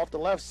Soul off the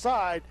left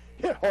side.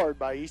 Hit hard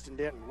by Easton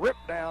Denton.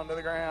 Ripped down to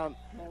the ground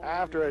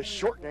after a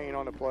short gain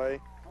on the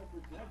play.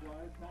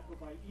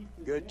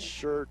 Good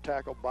sure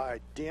tackle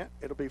by Dent.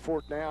 It'll be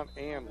fourth down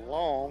and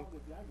long.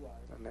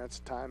 And that's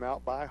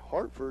timeout by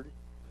Hartford.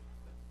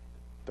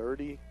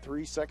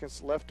 33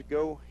 seconds left to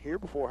go here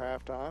before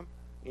halftime.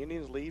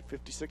 Indians lead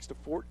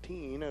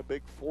 56-14. A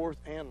big fourth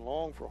and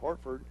long for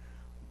Hartford.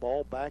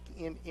 Ball back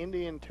in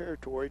Indian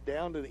territory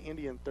down to the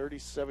Indian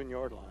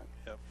 37-yard line.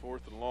 Yeah,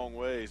 fourth and long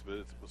ways, but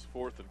it was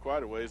fourth and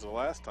quite a ways the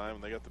last time,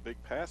 and they got the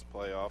big pass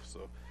playoff.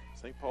 So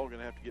St. Paul going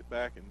to have to get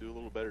back and do a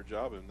little better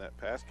job in that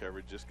pass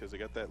coverage just because they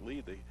got that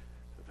lead. They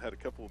have had a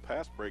couple of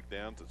pass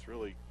breakdowns that's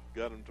really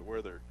got them to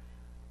where they're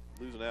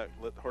losing out.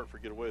 Let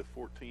Hartford get away with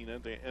 14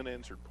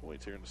 unanswered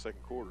points here in the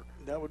second quarter.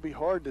 That would be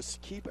hard to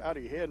keep out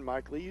of your head,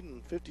 Mike,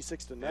 leading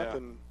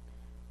 56-0,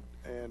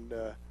 and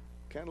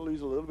kind of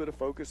lose a little bit of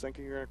focus,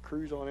 thinking you're going to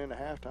cruise on into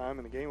halftime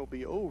and the game will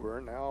be over.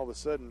 And now all of a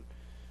sudden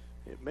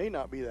it may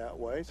not be that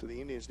way, so the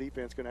Indians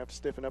defense going to have to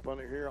stiffen up on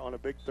it here on a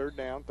big third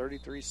down.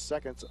 33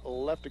 seconds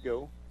left to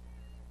go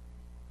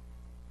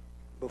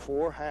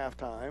before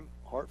halftime.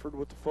 Hartford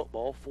with the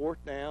football,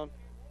 fourth down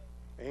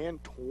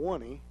and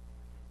 20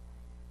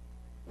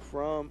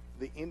 from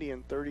the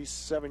Indian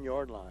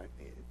 37-yard line.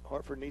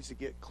 Hartford needs to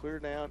get clear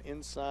down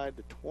inside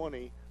the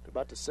 20 to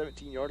about the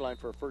 17-yard line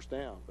for a first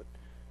down, but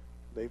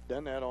they've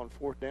done that on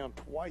fourth down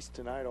twice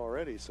tonight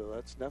already, so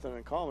that's nothing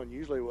uncommon.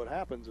 Usually what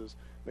happens is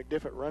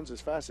McDiffitt runs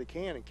as fast as he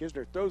can, and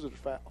Kistner throws it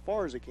as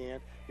far as he can.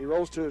 He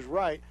rolls to his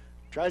right,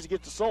 tries to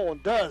get to Soul,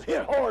 and does.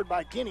 Hit hard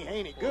by Kenny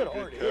Haney. Good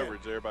hard hit.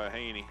 Coverage there by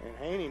Haney. And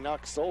Haney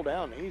knocks Soul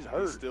down, and he's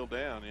hurt. He's still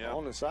down, yeah.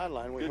 On the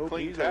sideline. We good hope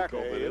clean he's tackle,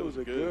 okay. but It was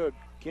a good.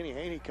 Kenny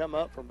Haney come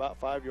up from about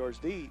 5 yards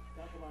deep,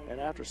 and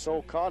after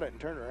Soul caught it and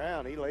turned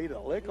around, he laid a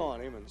lick on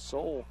him, and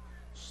Soul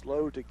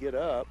slowed to get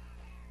up.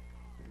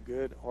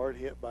 Good hard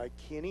hit by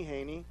Kenny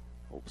Haney.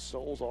 Hope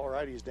Soul's all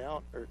right. He's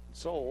down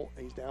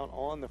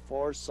on the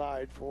far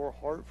side for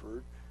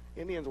Hartford.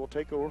 Indians will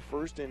take over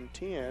first and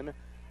 10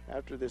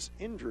 after this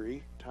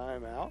injury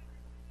timeout.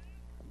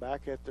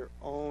 Back at their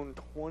own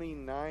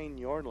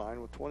 29-yard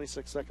line with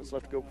 26 seconds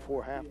left to go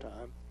before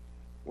halftime.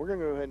 We're going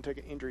to go ahead and take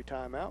an injury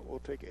timeout. We'll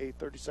take a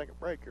 30-second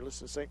break. You're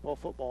listening to St. Paul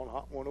football on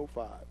Hot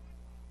 105.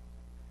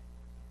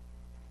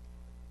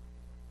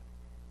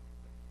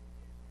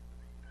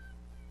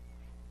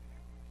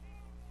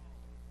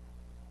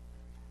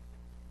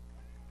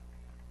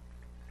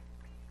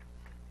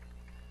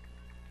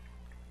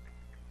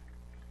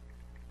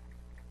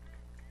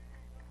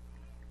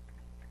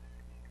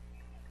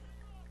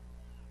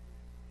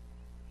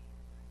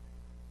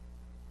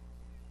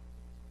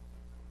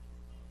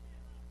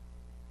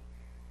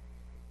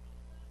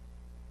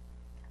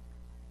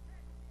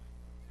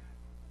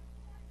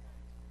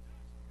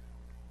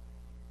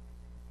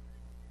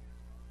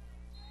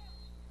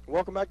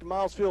 Welcome back to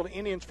Miles Field.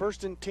 Indians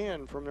 1st and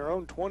 10 from their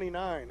own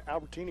 29.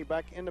 Albertini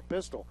back in the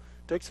pistol.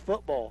 Takes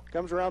football.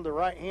 Comes around the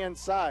right-hand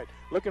side.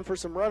 Looking for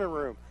some running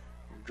room.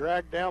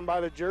 Dragged down by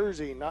the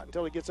jersey. Not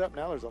until he gets up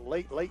now. There's a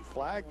late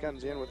flag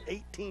comes in with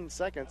 18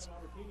 seconds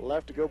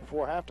left to go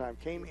before halftime.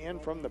 Came in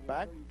from the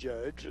back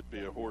judge. Should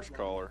be a horse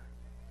collar.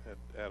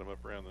 Had him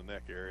up around the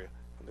neck area.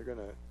 They're going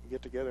to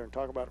get together and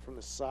talk about it from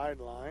the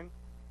sideline.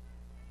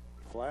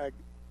 Flag.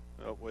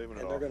 Oh, waving it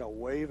off. And they're going to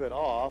wave it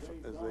off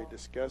as they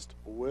discussed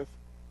with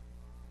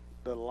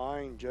the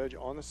line judge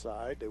on the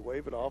side. They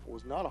wave it off. It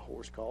was not a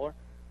horse collar.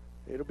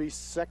 It'll be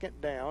 2nd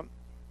down.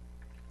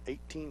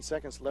 18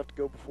 seconds left to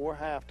go before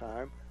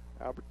halftime.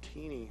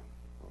 Albertini,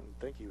 I don't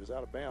think he was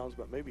out of bounds,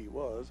 but maybe he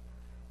was.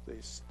 They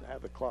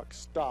have the clock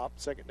stopped.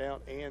 2nd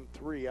down and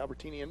 3.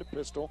 Albertini in the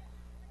pistol.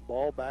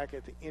 Ball back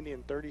at the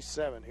Indian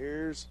 37.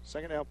 Here's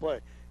 2nd down play.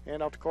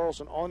 Hand off to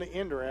Carlson on the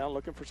end around,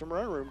 looking for some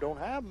run room. Don't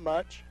have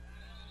much.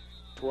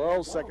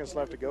 12 seconds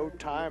left to go.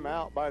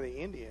 Timeout by the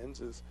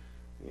Indians as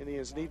the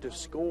Indians need to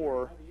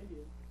score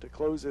to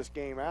close this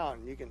game out,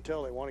 and you can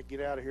tell they want to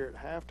get out of here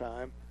at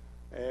halftime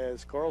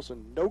as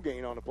Carlson, no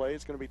gain on the play.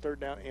 It's going to be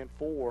 3rd down and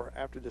 4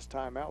 after this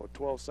timeout with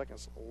 12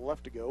 seconds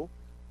left to go.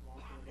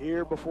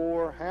 Here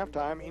before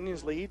halftime,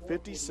 Indians lead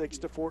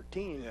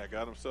 56-14. Yeah,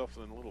 got himself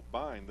in a little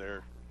bind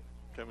there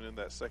coming in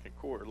that second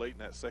quarter, late in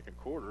that second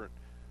quarter, and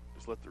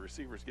just let the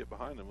receivers get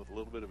behind them with a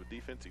little bit of a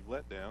defensive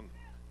letdown.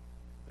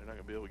 They're not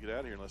going to be able to get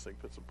out of here unless they can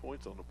put some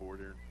points on the board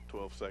here in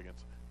 12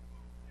 seconds.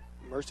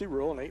 Mercy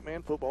rule in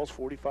 8-man football is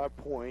 45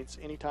 points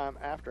anytime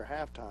after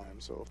halftime.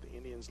 So if the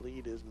Indians'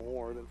 lead is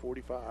more than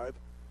 45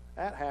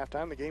 at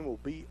halftime, the game will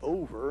be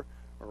over.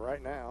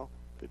 Right now,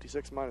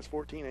 56 minus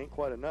 14 ain't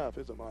quite enough,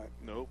 is it, Mike?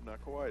 Nope, not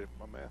quite, if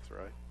my math's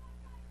right,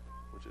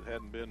 which it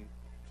hadn't been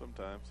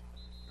sometimes.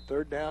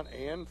 3rd down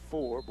and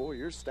 4. Boy,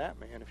 you're a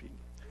stat man if you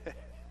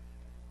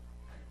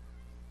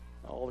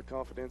all the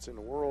confidence in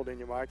the world in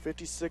you, Mike.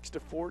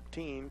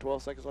 56-14,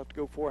 12 seconds left to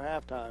go before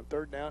halftime.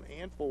 3rd down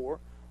and 4.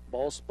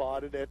 Ball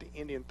spotted at the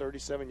Indian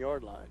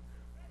 37-yard line.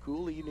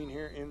 Cool evening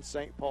here in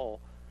St. Paul.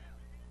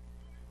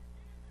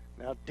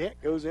 Now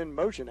Dent goes in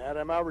motion.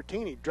 Adam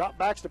Albertini drop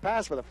backs to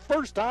pass for the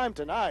first time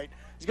tonight.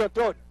 He's going to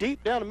throw it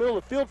deep down the middle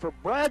of the field for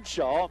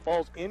Bradshaw.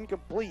 Falls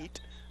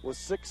incomplete with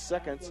 6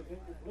 seconds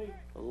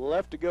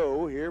left to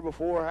go here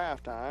before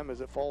halftime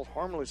as it falls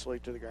harmlessly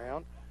to the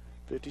ground.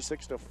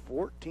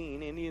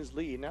 56-14, Indians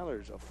lead. Now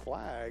there's a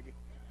flag.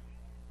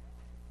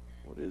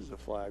 What is the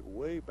flag?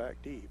 Way back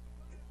deep.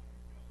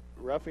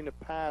 Roughing the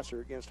passer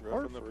against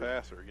Hartford. Roughing the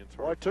passer against Hartford.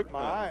 Well, I took my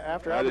eye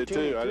after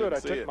Albertini threw it. I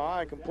took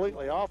my eye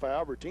completely off of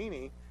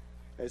Albertini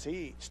as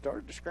he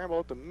started to scramble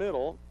up the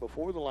middle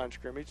before the line of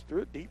scrimmage.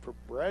 Threw it deep for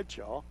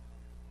Bradshaw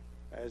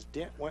as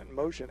Dent went in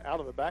motion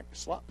out of the back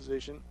slot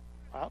position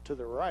out to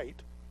the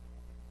right.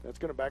 That's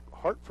going to back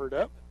Hartford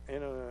up,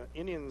 and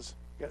Indians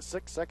got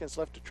 6 seconds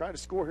left to try to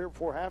score here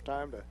before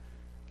halftime to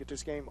get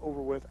this game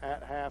over with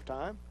at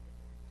halftime.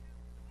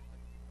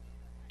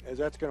 As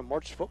that's going to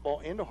march the football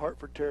into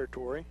Hartford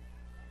territory.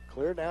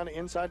 Clear down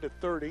inside the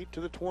 30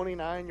 to the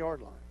 29-yard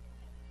line.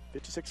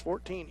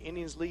 56-14,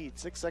 Indians lead.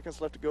 6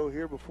 seconds left to go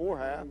here before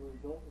half.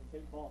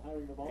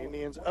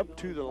 Indians up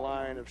to the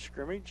line of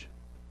scrimmage.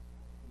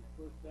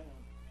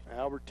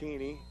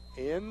 Albertini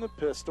in the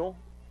pistol.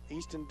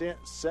 Easton Dent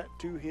set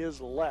to his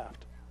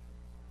left.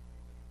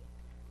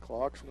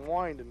 Clock's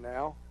winding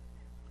now.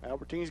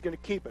 Albertini's going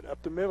to keep it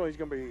up the middle. He's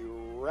going to be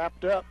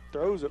wrapped up.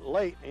 Throws it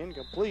late,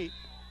 incomplete.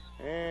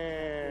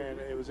 And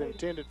it was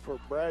intended for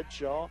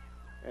Bradshaw.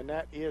 And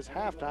that is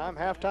halftime.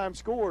 Halftime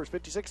scores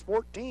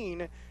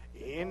 56-14.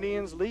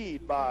 Indians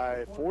lead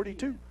by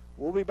 42.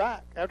 We'll be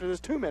back after this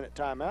 2-minute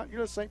timeout.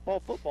 You're at St. Paul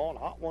football on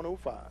Hot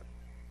 105.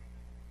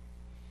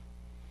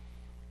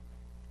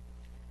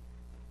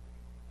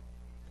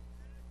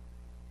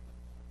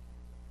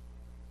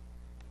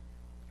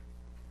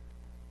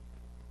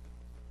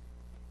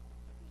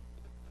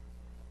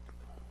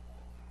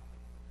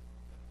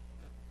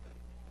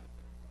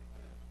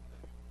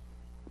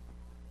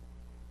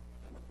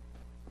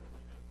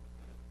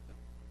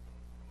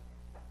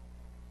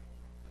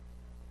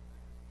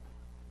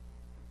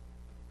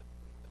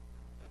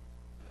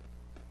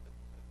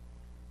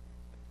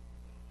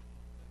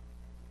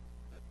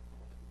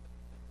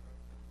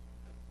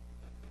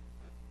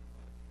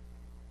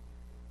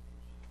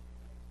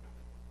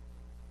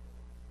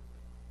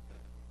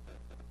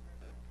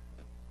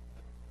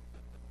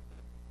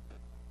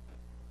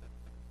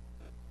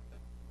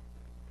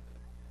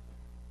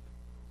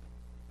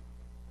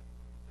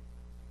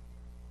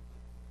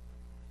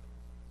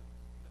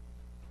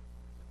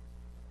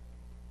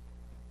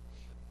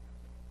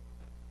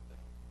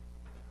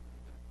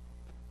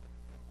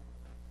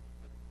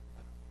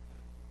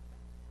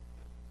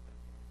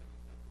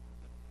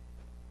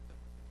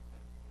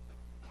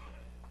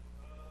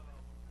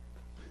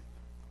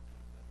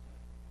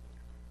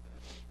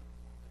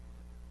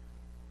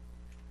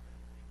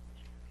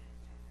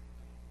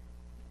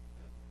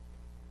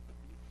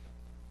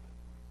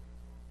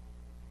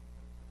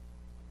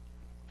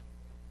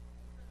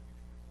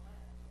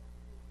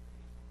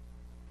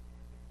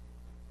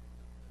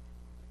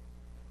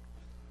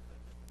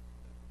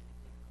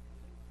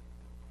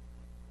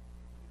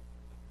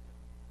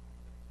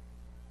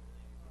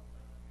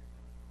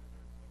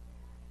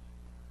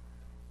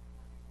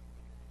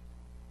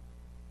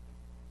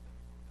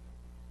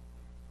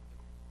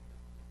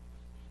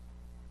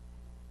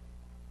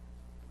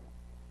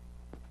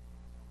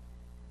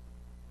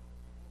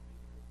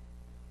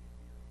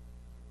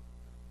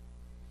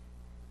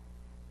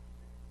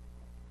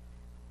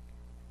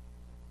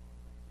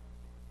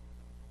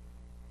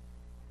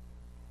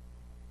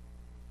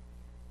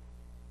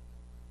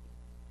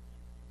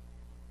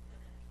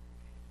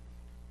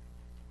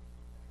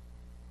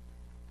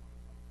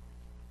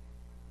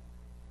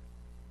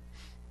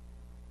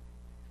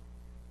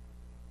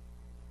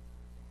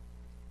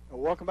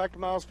 Welcome back to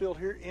Miles Field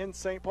here in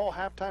St. Paul.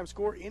 Halftime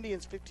score,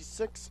 Indians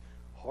 56,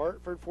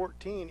 Hartford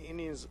 14.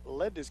 Indians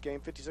led this game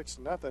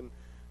 56-0,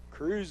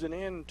 cruising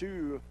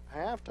into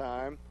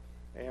halftime,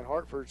 and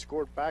Hartford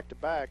scored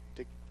back-to-back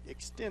to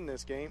extend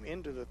this game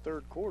into the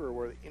third quarter,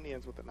 where the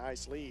Indians with a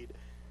nice lead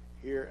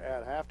here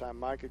at halftime.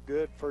 Mike, a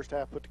good first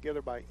half put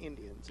together by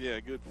Indians. Yeah,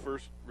 good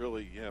first,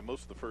 really,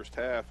 most of the first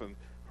half, and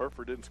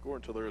Hartford didn't score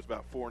until there was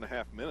about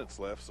 4.5 minutes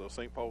left, so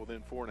St. Paul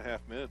within 4.5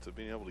 minutes of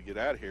being able to get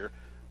out of here.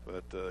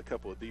 But a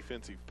couple of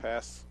defensive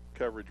pass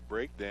coverage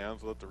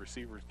breakdowns, let the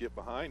receivers get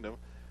behind them.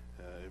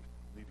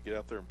 Need to get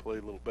out there and play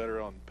a little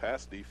better on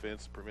pass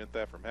defense to prevent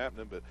that from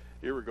happening. But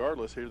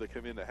irregardless, here they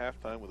come into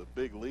halftime with a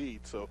big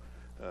lead, so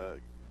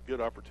good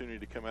opportunity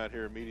to come out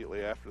here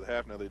immediately after the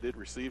half. Now, they did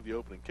receive the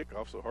opening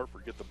kickoff, so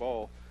Hartford get the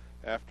ball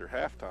after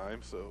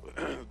halftime. So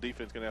the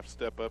defense going to have to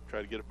step up,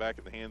 try to get it back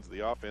in the hands of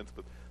the offense.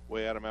 But the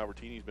way Adam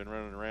Albertini's been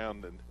running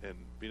around and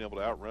being able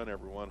to outrun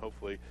everyone,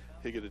 hopefully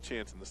he'll get a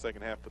chance in the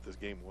second half to put this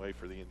game away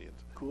for the Indians.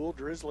 Cool,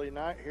 drizzly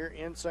night here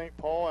in St.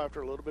 Paul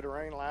after a little bit of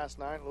rain last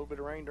night, a little bit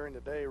of rain during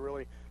the day,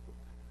 really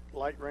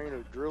light rain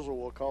or drizzle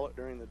we'll call it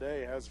during the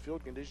day. Has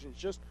field conditions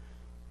just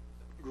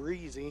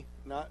greasy,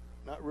 not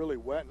really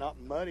wet, not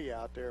muddy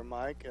out there,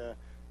 Mike,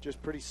 just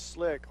pretty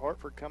slick.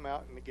 Hartford come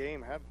out in the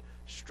game, had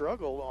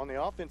struggled on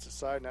the offensive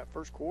side in that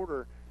first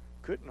quarter,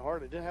 didn't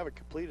have a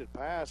completed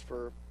pass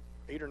for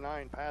 8 or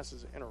 9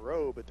 passes in a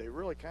row, but they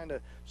really kind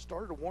of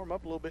started to warm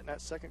up a little bit in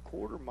that second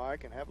quarter,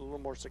 Mike, and have a little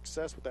more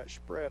success with that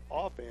spread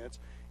offense.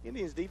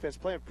 Indians defense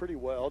playing pretty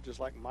well, just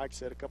like Mike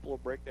said, a couple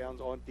of breakdowns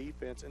on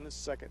defense in the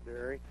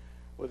secondary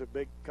with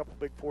a couple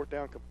big fourth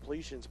down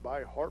completions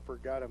by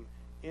Hartford, got him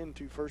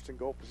into first and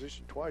goal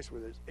position twice,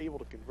 where they're able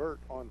to convert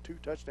on 2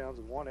 touchdowns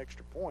and 1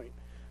 extra point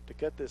to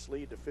cut this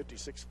lead to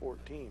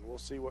 56-14. We'll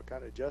see what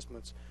kind of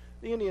adjustments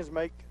the Indians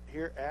make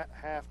here at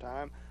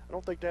halftime. I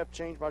don't think they have to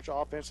change much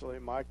offensively,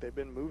 Mike. They've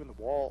been moving the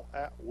ball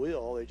at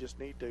will. They just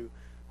need to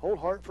hold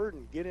Hartford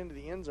and get into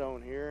the end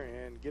zone here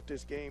and get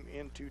this game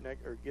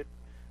get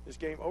this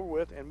game over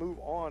with and move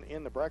on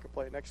in the bracket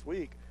play next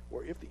week,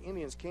 where if the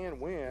Indians can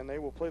win, they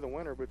will play the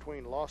winner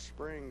between Lost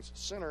Springs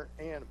Center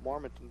and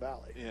Marmonton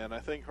Valley. Yeah, and I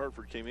think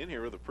Hartford came in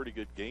here with a pretty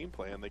good game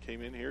plan. They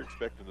came in here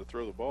expecting to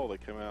throw the ball. They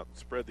came out and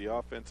spread the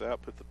offense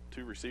out, put the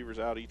 2 receivers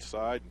out each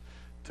side, and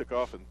took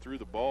off and threw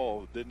the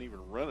ball. Didn't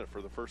even run it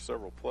for the first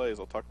several plays.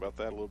 I'll talk about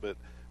that a little bit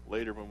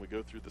later when we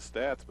go through the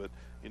stats. But,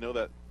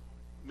 that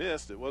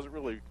mist, it wasn't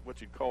really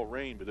what you'd call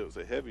rain, but it was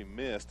a heavy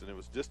mist, and it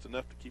was just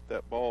enough to keep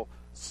that ball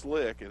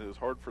slick, and it was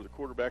hard for the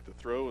quarterback to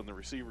throw and the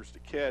receivers to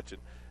catch.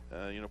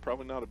 And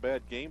probably not a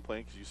bad game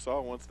plan, because you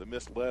saw once the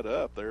mist let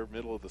up there,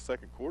 middle of the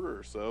second quarter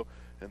or so,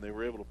 and they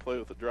were able to play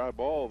with a dry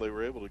ball, they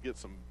were able to get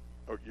some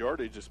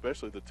yardage,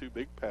 especially the 2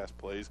 big pass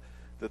plays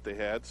that they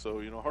had.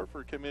 So,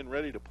 Hartford came in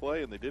ready to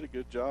play, and they did a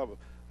good job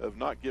of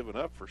not giving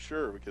up for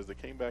sure, because they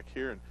came back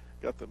here and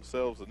got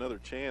themselves another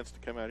chance to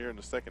come out here in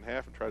the second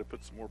half and try to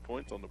put some more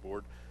points on the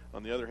board.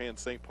 On the other hand,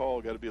 St.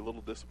 Paul got to be a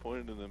little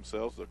disappointed in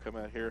themselves. They'll come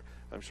out here,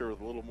 I'm sure, with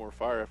a little more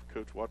fire after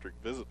Coach Watrick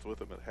visits with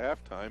them at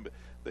halftime. But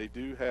they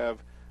do have,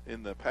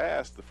 in the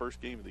past, the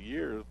first game of the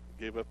year,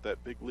 gave up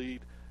that big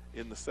lead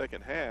in the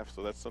second half,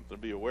 so that's something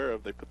to be aware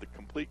of. They put the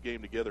complete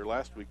game together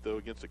last week, though,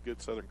 against a good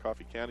Southern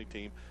Coffey County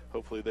team.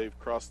 Hopefully they've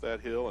crossed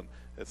that hill, and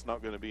it's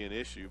not going to be an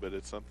issue, but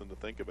it's something to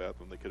think about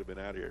when they could have been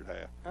out here at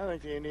half. I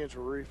think the Indians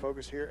will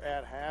refocus here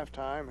at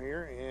halftime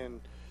here and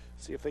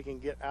see if they can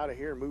get out of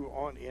here and move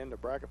on into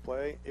bracket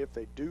play. If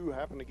they do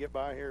happen to get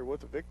by here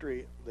with a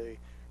victory, they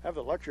have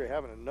the luxury of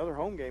having another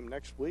home game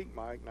next week,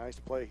 Mike. Nice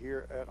to play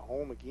here at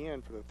home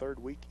again for the 3rd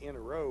week in a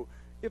row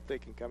if they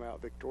can come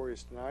out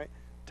victorious tonight.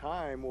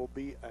 Time will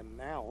be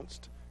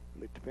announced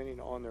depending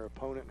on their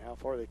opponent and how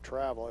far they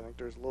travel. I think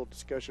there's a little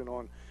discussion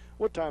on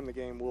what time the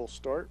game will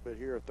start, but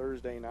here a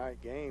Thursday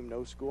night game,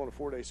 no school and a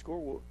 4-day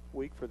school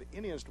week for the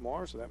Indians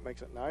tomorrow, so that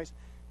makes it nice.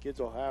 Kids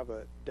will have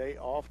a day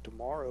off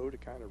tomorrow to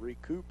kind of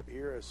recoup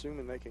here,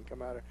 assuming they can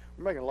come out of.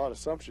 We're making a lot of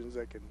assumptions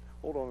that can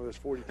hold on to this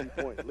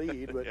 42-point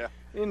lead, but yeah.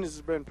 Indians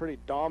has been pretty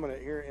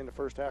dominant here in the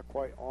first half,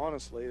 quite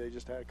honestly. They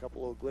just had a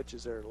couple little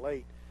glitches there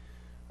late.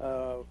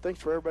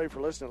 Thanks for everybody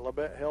for listening to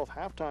Labette Health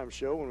Halftime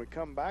Show. When we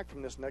come back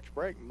from this next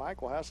break,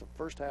 Mike will have some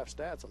first half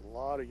stats. A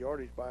lot of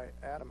yardage by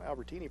Adam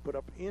Albertini put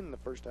up in the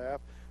first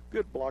half.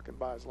 Good blocking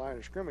by his line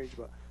of scrimmage,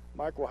 but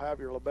Mike will have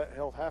your Labette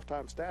Health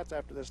halftime stats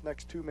after this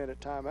next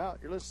 2-minute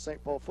timeout. You're listening to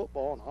St. Paul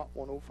football on Hot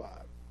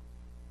 105.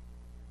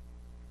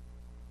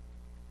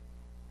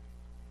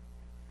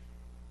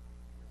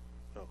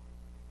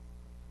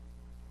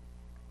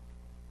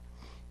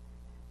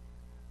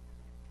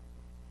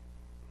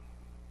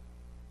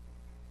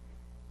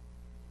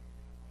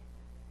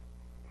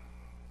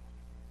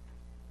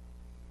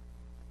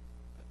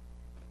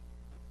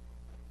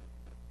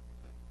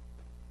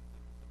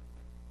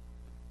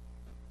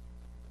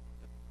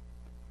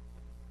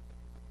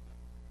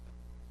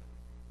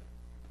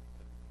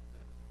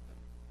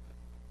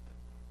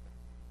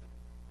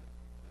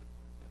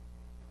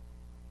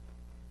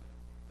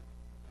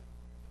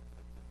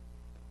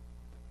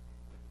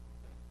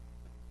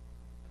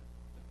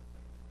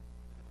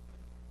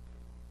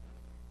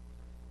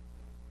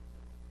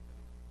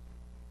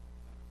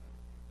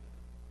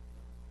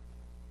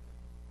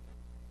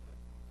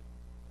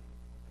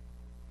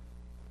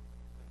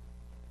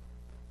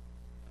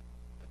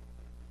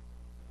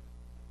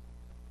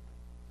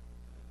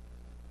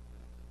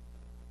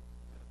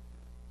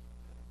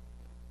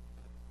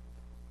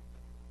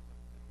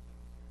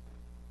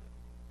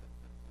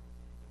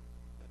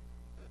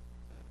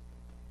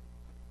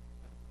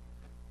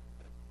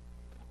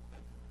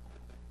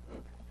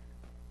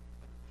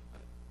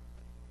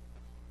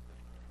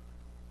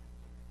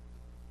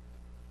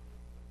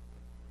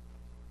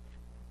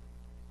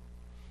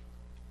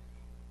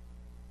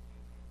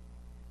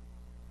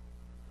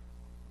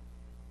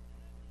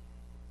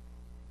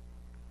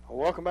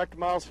 Welcome back to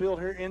Miles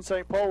Field here in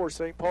St. Paul, where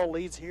St. Paul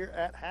leads here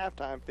at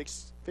halftime,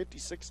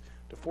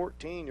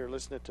 56-14. You're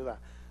listening to the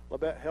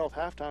Labette Health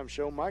Halftime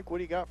Show. Mike, what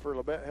do you got for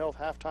Labette Health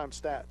halftime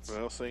stats?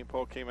 Well, St.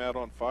 Paul came out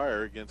on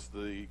fire against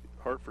the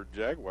Hartford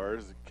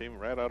Jaguars. It came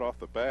right out off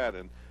the bat,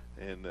 and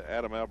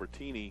Adam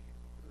Albertini,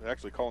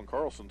 actually Colin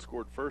Carlson,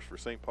 scored first for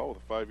St. Paul with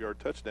a 5-yard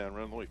touchdown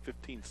run, only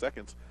 15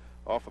 seconds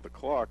off of the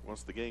clock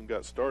once the game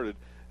got started.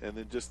 And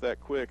then just that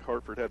quick,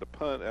 Hartford had to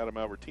punt. Adam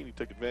Albertini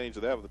took advantage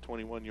of that with a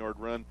 21-yard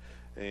run,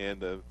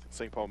 and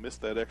St. Paul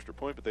missed that extra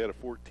point, but they had a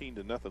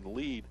 14-0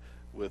 lead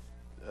with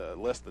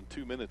less than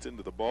 2 minutes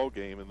into the ball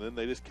game, and then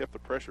they just kept the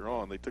pressure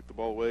on. They took the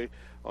ball away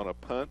on a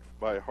punt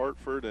by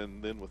Hartford,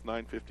 and then with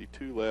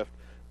 9:52 left,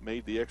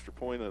 made the extra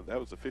point.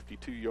 That was a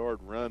 52-yard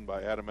run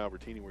by Adam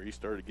Albertini where he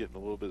started getting a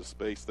little bit of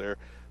space there.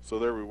 So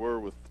there we were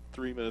with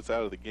 3 minutes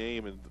out of the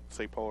game, and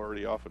St. Paul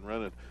already off and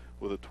running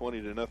with a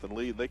 20-0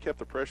 lead. They kept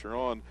the pressure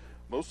on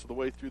most of the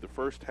way through the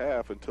first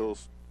half until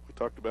we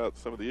talked about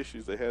some of the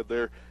issues they had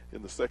there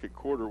in the second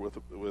quarter with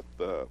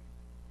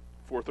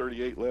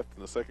 4:38 left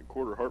in the second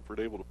quarter. Hartford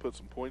able to put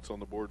some points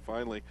on the board,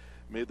 finally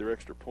made their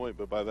extra point,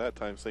 but by that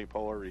time St.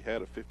 Paul already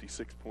had a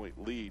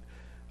 56-point lead.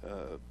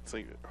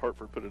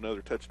 Hartford put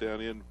another touchdown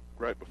in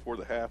right before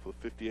the half with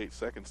 58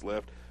 seconds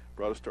left,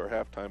 brought us to our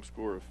halftime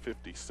score of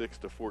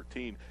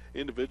 56-14.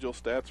 Individual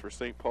stats for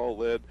St. Paul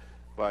led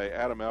by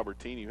Adam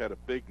Albertini, who had a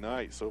big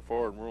night so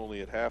far, and we're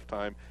only at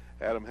halftime.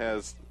 Adam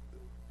has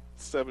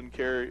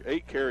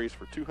 8 carries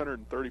for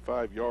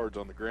 235 yards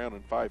on the ground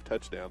and 5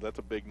 touchdowns. That's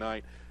a big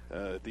night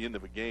at the end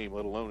of a game,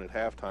 let alone at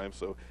halftime.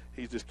 So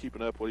he's just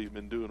keeping up what he's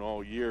been doing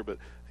all year. But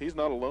he's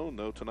not alone,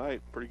 though,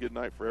 tonight. Pretty good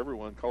night for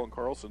everyone. Colin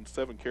Carlson,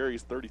 7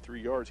 carries,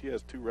 33 yards. He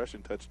has 2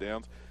 rushing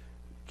touchdowns.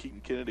 Keaton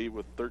Kennedy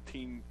with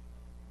 13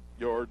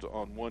 yards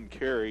on 1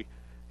 carry.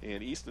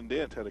 And Easton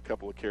Dent had a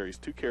couple of carries.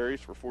 2 carries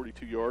for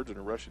 42 yards and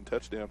a rushing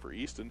touchdown for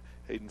Easton.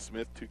 Hayden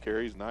Smith, 2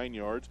 carries, 9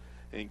 yards.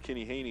 And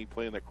Kenny Haney,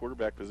 playing that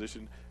quarterback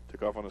position,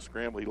 took off on a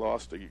scramble. He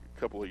lost a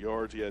couple of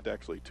yards. He had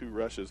actually 2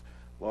 rushes,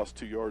 lost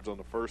 2 yards on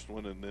the first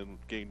one, and then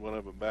gained one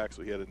of them back,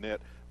 so he had a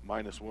net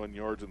 -1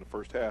 yards in the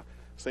first half.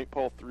 St.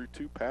 Paul threw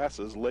 2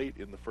 passes late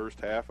in the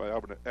first half.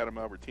 Adam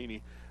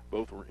Albertini,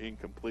 both were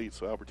incomplete,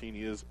 so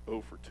Albertini is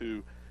 0 for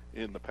 2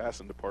 in the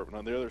passing department.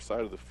 On the other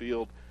side of the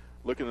field,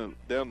 looking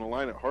down the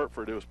line at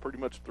Hartford, it was pretty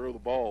much throw the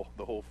ball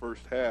the whole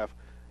first half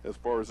as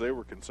far as they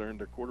were concerned.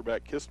 Their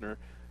quarterback, Kistner,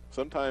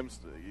 sometimes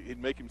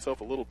he'd make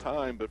himself a little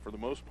time, but for the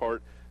most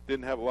part,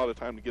 didn't have a lot of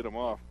time to get him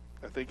off.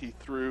 I think he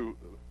threw,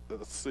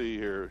 let's see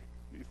here,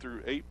 he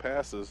threw 8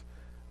 passes.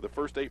 The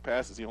first 8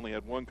 passes, he only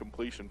had 1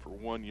 completion for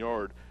 1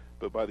 yard,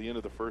 but by the end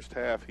of the first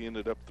half, he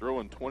ended up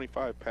throwing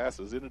 25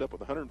 passes, ended up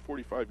with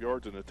 145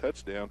 yards and a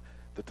touchdown.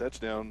 The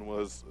touchdown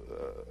was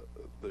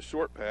the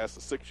short pass,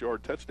 the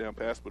 6-yard touchdown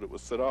pass, but it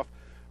was set off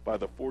by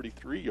the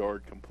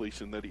 43-yard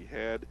completion that he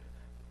had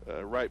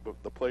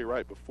the play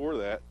right before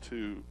that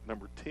to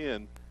number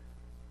 10.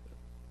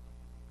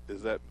 I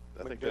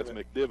think that's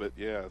McDivitt.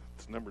 Yeah,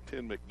 it's number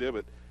 10,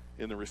 McDivitt.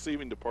 In the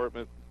receiving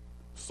department,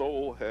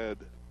 Soule had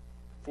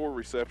 5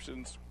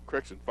 receptions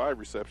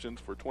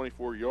for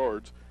 24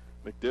 yards.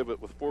 McDivitt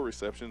with 4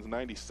 receptions,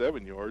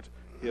 97 yards.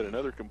 He had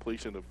another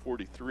completion of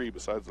 43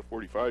 besides the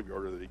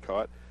 45-yarder that he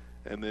caught.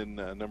 And then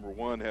number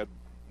 1 had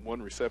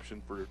 1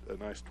 reception for a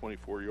nice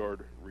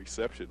 24-yard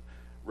reception.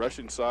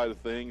 Rushing side of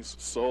things,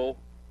 Soule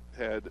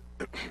had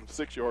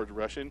 6 yards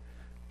rushing.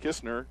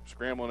 Kistner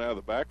scrambling out of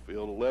the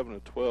backfield, 11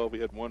 of 12.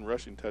 He had 1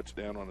 rushing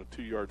touchdown on a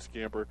 2-yard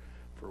scamper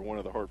for one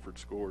of the Hartford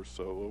scores.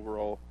 So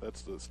overall,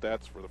 that's the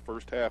stats for the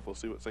first half. We'll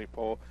see what St.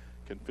 Paul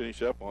can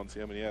finish up on, see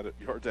how many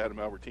yards Adam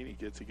Albertini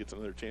gets. He gets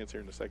another chance here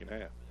in the second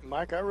half.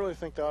 Mike, I really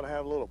think they ought to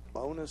have a little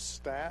bonus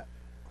stat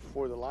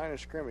for the line of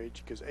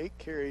scrimmage, because 8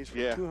 carries for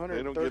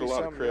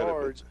 230-some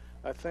yards.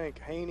 I think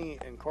Haney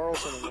and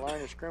Carlson in the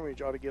line of scrimmage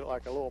ought to get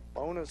like a little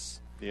bonus,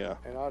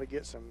 and ought to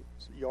get some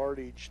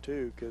yardage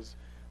too, because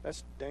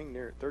that's dang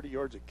near 30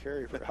 yards a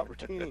carry for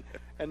Albertini.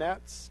 And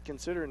that's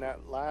considering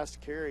that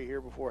last carry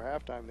here before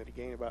halftime that he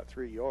gained about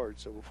 3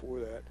 yards. So before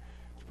that,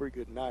 it's a pretty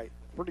good night.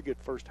 Pretty good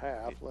first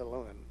half, let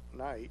alone a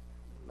night.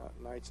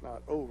 Night's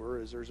not over,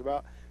 as there's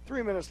about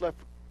 3 minutes left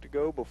to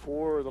go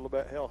before the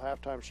Labette Health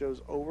halftime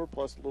show's over,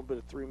 plus a little bit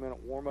of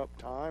 3-minute warm-up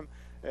time,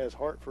 as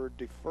Hartford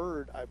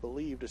deferred, I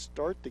believe, to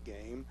start the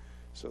game.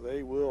 So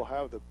they will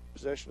have the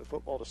possession of the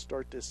football to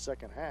start this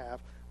second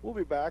half. We'll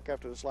be back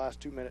after this last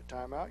 2-minute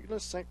timeout. You listen to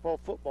St. Paul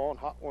football on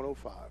Hot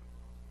 105.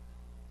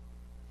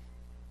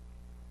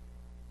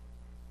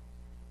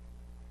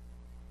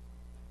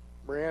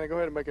 Brianna, go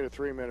ahead and make it a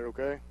 3-minute,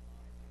 okay?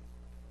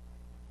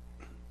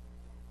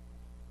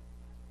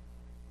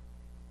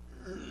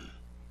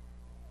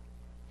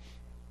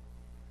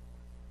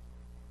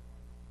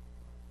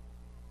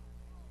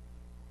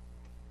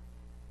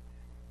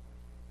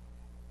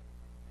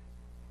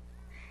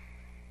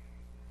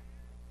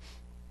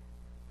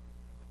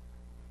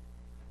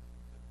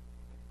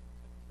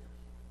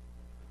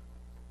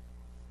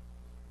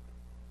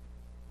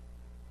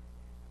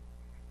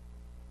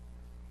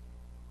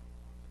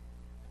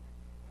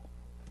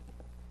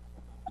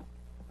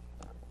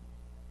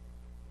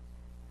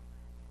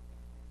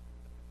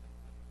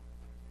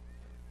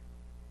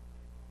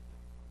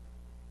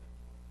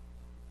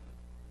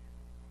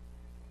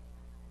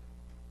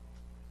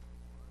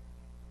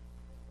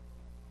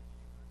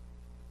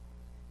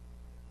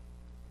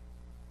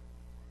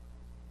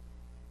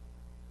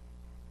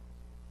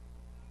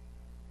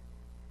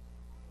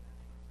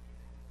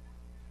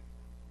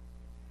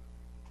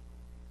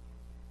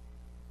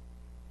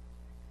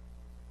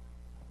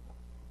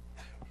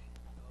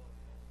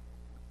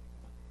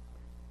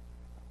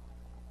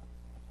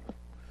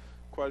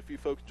 quite a few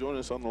folks joining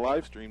us on the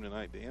live stream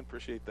tonight, Dan.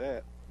 Appreciate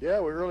that. Yeah,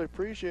 we really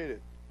appreciate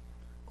it.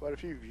 Quite a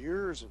few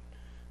viewers. And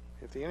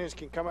if the Indians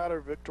can come out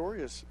of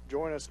victorious,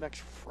 join us next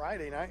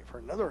Friday night for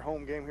another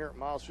home game here at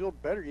Miles Field.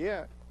 Better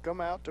yet,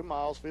 come out to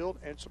Miles Field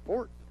and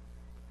support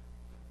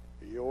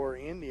your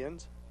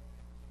Indians.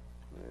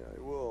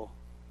 They will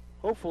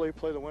hopefully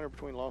play the winner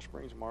between Lost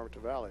Springs and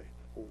Marvin Valley.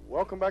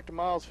 Welcome back to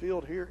Miles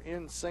Field here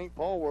in St.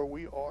 Paul, where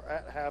we are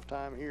at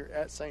halftime here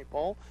at St.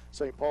 Paul.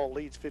 St. Paul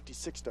leads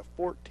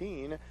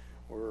 56-14.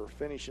 We're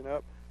finishing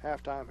up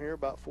halftime here.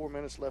 About 4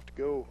 minutes left to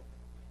go.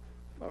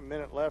 About a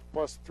minute left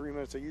plus 3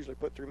 minutes. They usually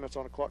put 3 minutes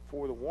on the clock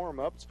for the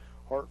warm-ups.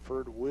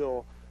 Hartford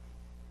will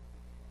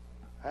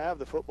have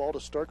the football to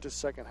start this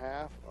second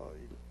half.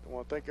 I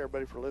want to thank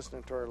everybody for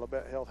listening to our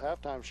Labette Health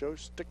halftime show.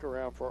 Stick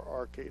around for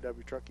our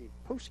KW Trucking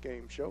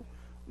post-game show.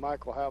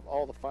 Mike will have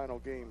all the final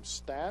game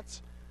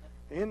stats.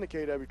 In the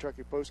KW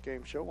Trucking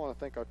post-game show, I want to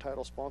thank our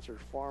title sponsor,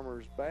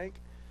 Farmers Bank.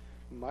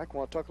 Mike,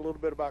 want to talk a little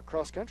bit about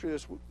cross-country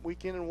this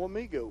weekend in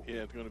Wamego.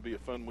 Yeah, it's going to be a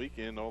fun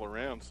weekend all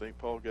around. St.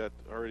 Paul got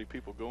already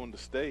people going to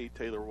state.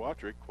 Taylor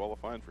Watrick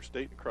qualifying for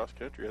state and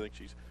cross-country. I think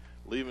she's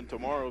leaving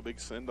tomorrow, big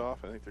send-off.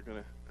 I think they're going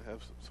to have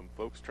some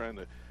folks trying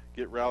to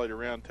get rallied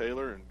around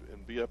Taylor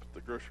and be up at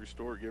the grocery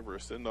store, give her a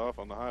send-off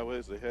on the highway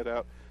as they head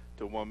out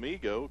to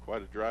Wamego.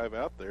 Quite a drive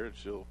out there, and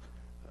she'll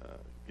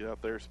get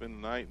out there, spend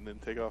the night, and then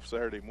take off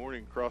Saturday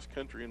morning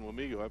cross-country in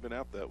Wamego. I've been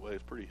out that way.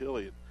 It's pretty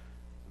hilly.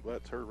 But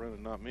it's her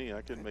running, not me.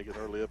 I couldn't make it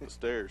hardly up the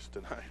stairs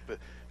tonight. But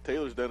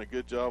Taylor's done a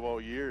good job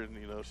all year, and,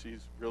 she's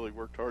really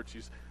worked hard.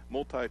 She's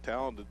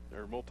multi-talented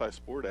or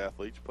multi-sport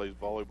athlete. She plays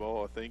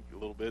volleyball, I think, a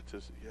little bit. She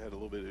had a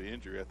little bit of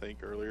injury, I think,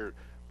 earlier.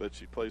 But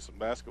she plays some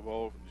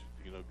basketball,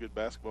 good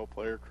basketball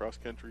player.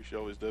 Cross-country, she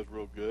always does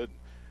real good.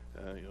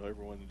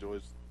 Everyone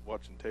enjoys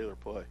watching Taylor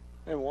play.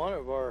 And one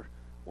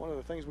of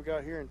the things we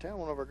got here in town,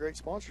 one of our great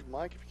sponsors,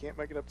 Mike, if you can't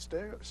make it up the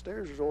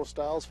stairs, there's old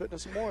Styles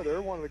Fitness and More.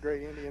 They're one of the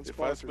great Indian sponsors.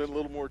 If I spent a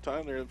little more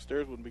time there, them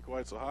stairs wouldn't be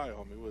quite so high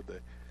on me, would they?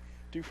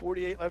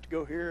 248 left to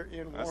go here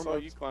in warm-ups. I saw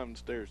you climbing the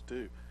stairs,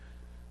 too.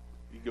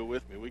 You go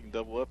with me. We can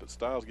double up at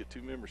Styles, get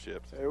 2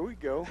 memberships. There we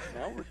go.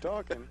 Now we're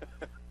talking.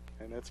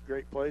 And that's a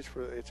great place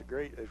it's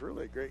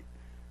really a great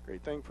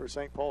thing for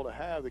St. Paul to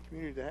have, the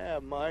community to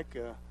have. Mike,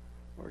 give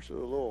a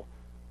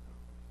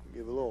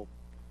little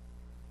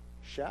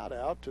shout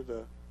out to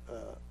the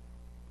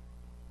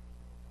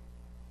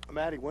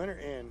Maddie Winter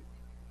and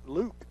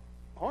Luke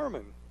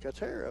Harmon gets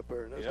hair up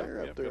there. There's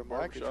hair up there,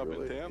 Mike. It's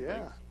really, in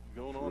town.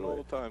 Going on all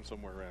the time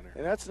somewhere around here.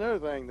 And that's another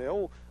thing. The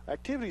old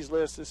activities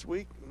list this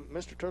week,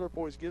 Mr.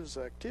 Turlerpoise gives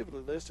us an activity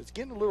list. It's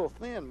getting a little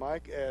thin,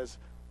 Mike, as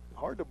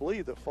hard to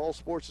believe that fall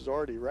sports is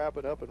already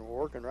wrapping up and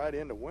we're working right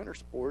into winter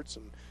sports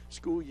and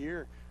school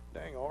year.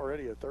 Dang,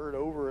 already a third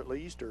over at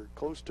least, or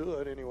close to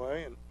it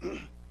anyway,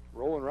 and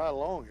rolling right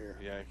along here.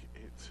 Yeah,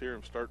 it's here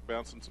and start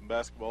bouncing some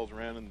basketballs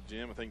around in the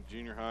gym. I think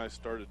junior high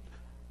started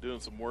doing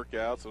some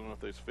workouts. I don't know if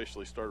they've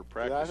officially started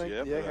practice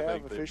yet, but I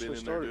think they've been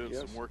in there doing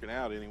some working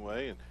out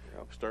anyway and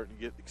starting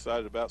to get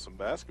excited about some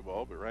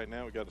basketball. But right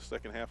now we got a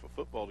second half of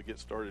football to get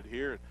started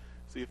here and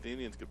see if the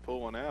Indians could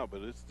pull one out.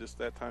 But it's just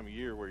that time of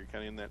year where you're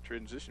kind of in that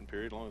transition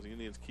period. As long as the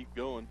Indians keep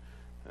going,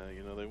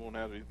 they won't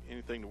have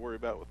anything to worry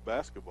about with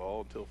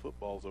basketball until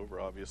football's over,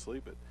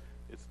 obviously, but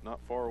it's not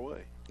far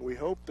away. We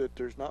hope that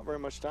there's not very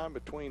much time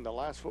between the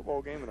last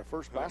football game and the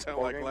first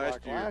basketball game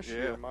like last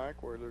year,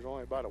 Mike, where there's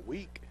only about a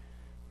week.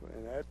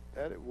 And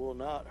that it will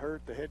not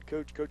hurt the head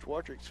coach, Coach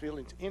Watrick's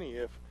feelings any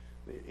if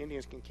the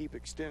Indians can keep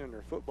extending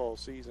their football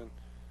season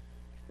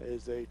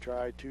as they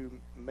try to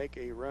make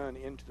a run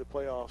into the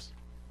playoffs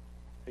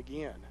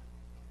again.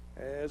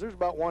 As there's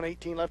about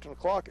 1:18 left on the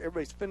clock,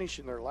 everybody's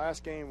finishing their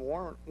last game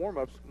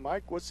warm-ups.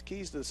 Mike, what's the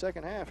keys to the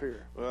second half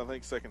here? Well, I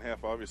think second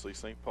half, obviously,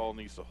 St. Paul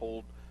needs to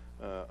hold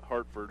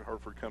Hartford.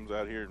 Hartford comes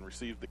out here and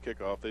receives the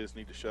kickoff. They just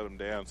need to shut them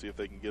down, see if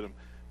they can get them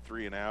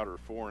 3 and out or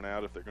 4 and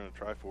out if they're going to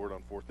try for it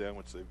on fourth down,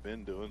 which they've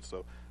been doing.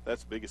 So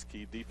that's the biggest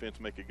key. Defense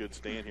make a good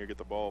stand here, get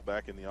the ball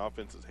back in the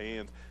offense's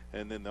hands,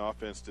 and then the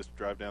offense just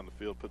drive down the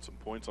field, put some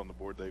points on the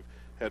board. They've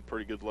had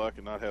pretty good luck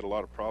and not had a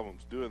lot of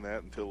problems doing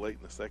that until late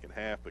in the second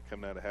half, but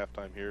coming out of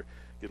halftime here,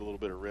 get a little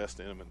bit of rest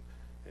in them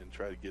and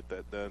try to get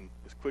that done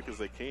as quick as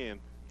they can,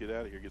 get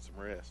out of here, get some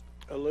rest.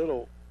 A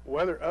little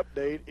weather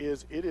update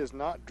is it is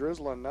not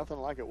drizzling, nothing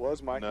like it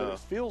was, Mike, no. But it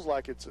feels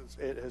like it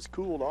has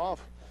cooled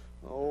off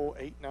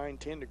 8, 9,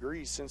 10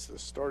 degrees since the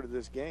start of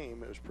this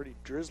game. It was pretty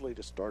drizzly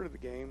to start of the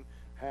game,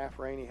 half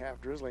rainy, half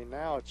drizzly.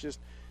 Now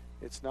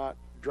it's not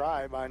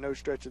dry by no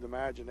stretch of the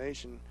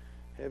imagination.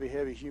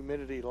 Heavy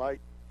humidity, light,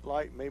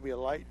 maybe a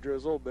light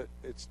drizzle, but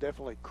it's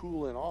definitely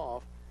cooling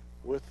off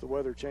with the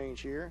weather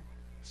change here.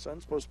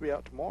 Sun's supposed to be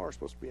out tomorrow. It's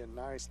supposed to be a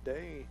nice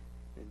day.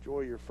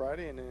 Enjoy your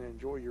Friday and then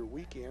enjoy your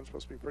weekend. It's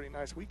supposed to be a pretty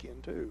nice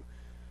weekend too.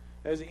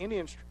 As the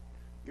Indians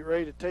get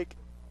ready to take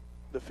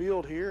the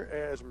field here,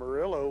 as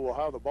Murillo will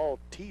have the ball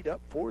teed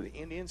up for the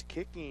Indians,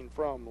 kicking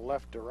from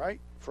left to right,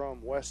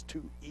 from west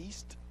to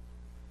east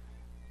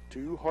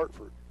to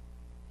Hartford.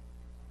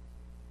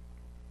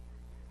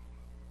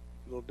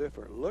 A little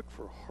different look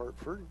for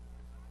Hartford.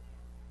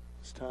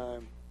 This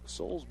time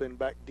Soul's been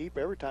back deep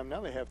every time.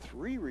 Now they have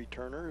 3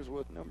 returners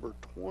with number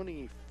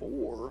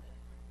 24,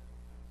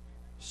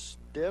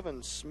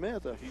 Devin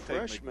Smith, a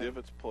freshman. Take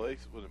McDivitt's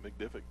place. Was it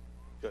McDivitt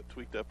got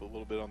tweaked up a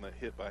little bit on that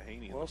hit by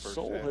Haney in the first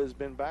Soul half? has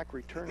been back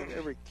returning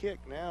every kick.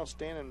 Now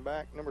standing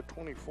back, number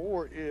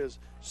 24 is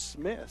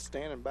Smith,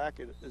 standing back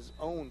at his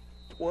own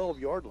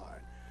 12-yard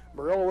line.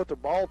 Murillo with the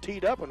ball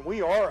teed up, and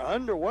we are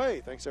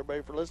underway. Thanks,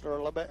 everybody, for listening to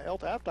our Love That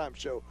Health halftime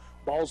show.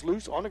 Ball's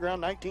loose on the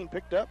ground, 19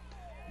 picked up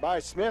by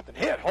Smith and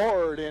hit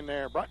hard in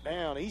there. Brought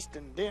down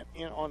Easton Dent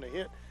in on the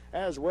hit,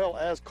 as well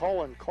as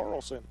Colin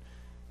Carlson.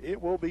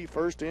 It will be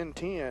 1st and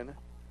 10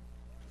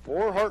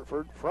 for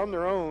Hartford from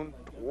their own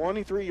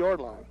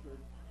 23-yard line.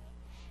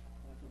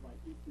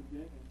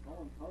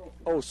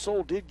 Oh,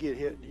 Soul did get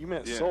hit. You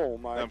meant Soul,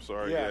 Mike. I'm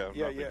sorry. Yeah.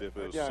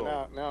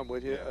 Soul. Now I'm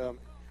with you. Yeah.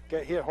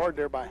 Got hit hard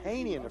there by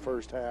Haney in the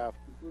first half.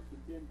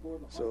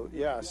 So,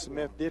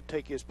 Smith did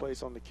take his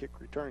place on the kick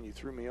return. You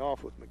threw me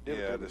off with McDivitt.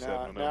 Yeah, I just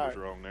had my numbers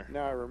wrong there.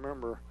 Now I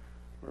remember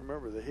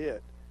the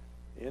hit.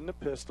 In the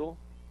pistol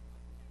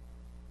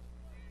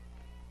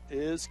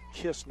is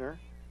Kistner.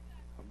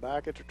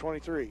 Back at the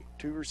 23.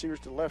 2 receivers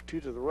to the left,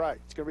 2 to the right.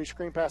 It's going to be a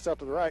screen pass out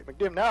to the right.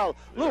 McDivitt now,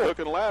 little hook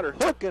and ladder.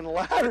 Hook and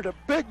ladder to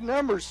big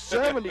number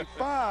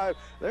 75.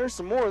 There's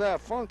some more of that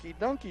funky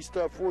donkey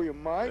stuff for you,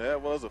 Mike.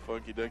 That was a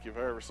funky donkey if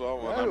I ever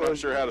saw one. I'm not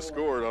sure how to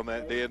score it on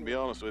that, Dan, to be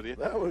honest with you.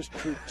 That was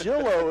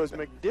Trujillo as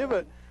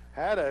McDivitt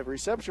had a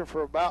reception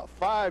for about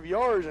 5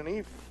 yards, and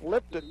he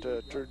flipped it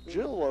to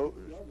Trujillo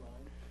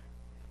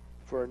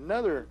for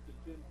another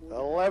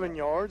 11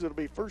 yards. It'll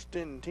be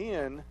 1st and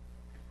 10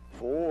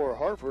 for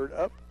Hartford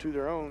up to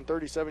their own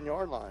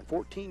 37-yard line.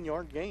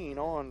 14-yard gain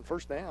on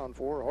 1st down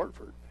for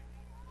Hartford.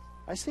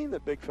 I seen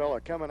that big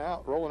fella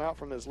rolling out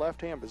from his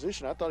left-hand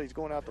position. I thought he's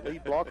going out the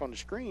lead block on the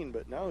screen,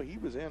 but no, he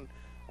was in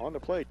on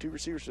the play. 2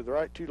 receivers to the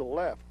right, 2 to the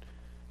left.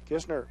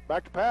 Kistner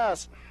back to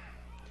pass.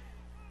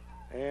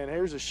 And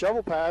here's a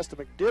shovel pass to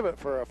McDivitt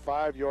for a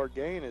 5-yard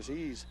gain as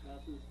he's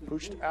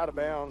pushed out of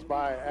bounds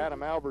by Adam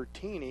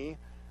Albertini.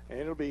 And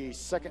it'll be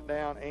 2nd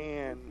down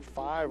and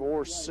 5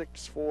 or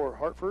 6 for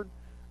Hartford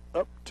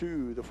up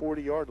to the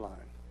 40-yard line.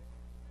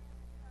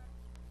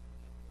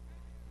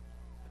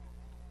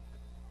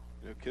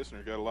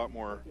 Kistner got a lot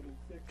more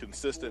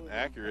consistent and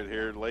accurate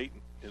here late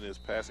in his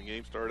passing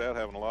game. Started out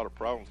having a lot of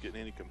problems getting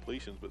any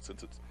completions, but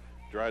since it's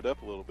dried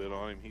up a little bit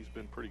on him, he's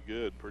been pretty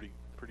good, pretty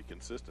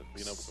consistent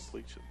being able to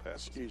complete some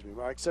passes. Excuse me,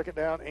 Mike. 2nd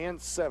down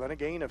and 7, a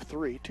gain of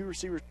 3. 2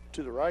 receivers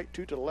to the right,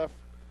 2 to the left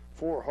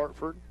for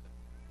Hartford.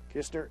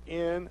 Kistner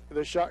in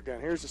the shotgun.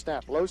 Here's the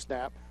snap, low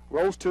snap,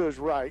 rolls to his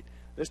right.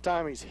 This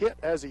time he's hit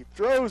as he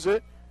throws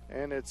it,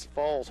 and it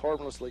falls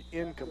harmlessly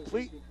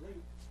incomplete.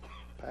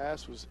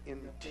 Pass was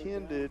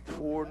intended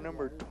for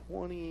number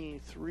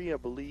 23, I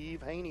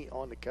believe, Haney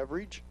on the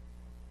coverage.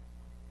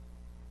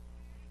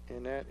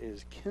 And that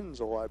is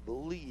Kinzel, I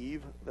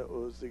believe. That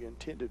was the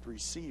intended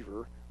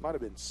receiver. Might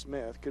have been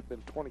Smith, could have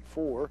been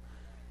 24.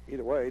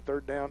 Either way,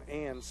 3rd down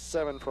and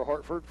 7 for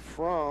Hartford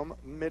from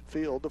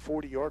midfield, the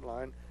 40-yard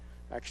line.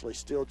 Actually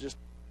still just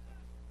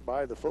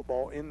by the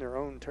football in their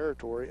own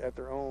territory at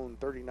their own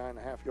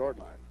 39.5-yard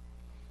line.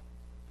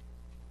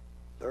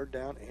 3rd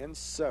down and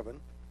 7.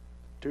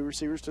 2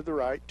 receivers to the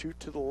right, 2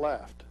 to the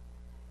left.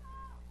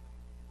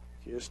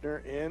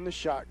 Kistner in the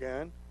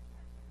shotgun.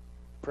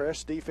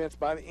 Press defense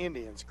by the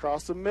Indians.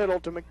 Across the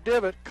middle to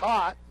McDivitt.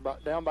 Caught,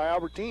 brought down by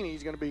Albertini.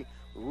 He's going to be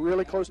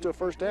really close to a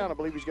 1st down. I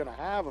believe he's going to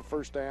have a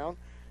 1st down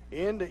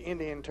into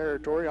Indian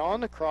territory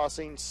on the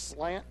crossing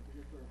slant.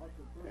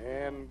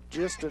 And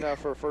just enough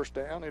for a 1st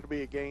down. It'll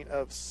be a gain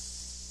of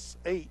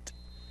 8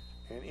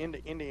 and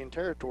into Indian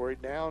territory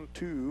down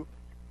to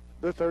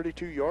the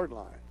 32-yard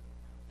line.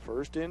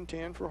 1st and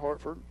 10 for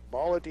Hartford.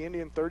 Ball at the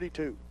Indian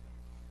 32.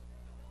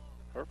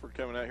 Hartford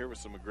coming out here with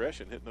some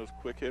aggression, hitting those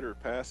quick hitter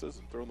passes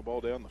and throwing the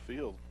ball down the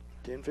field.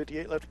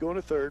 10:58 left to go in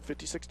the 3rd.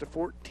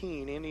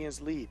 56-14.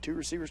 Indians lead. 2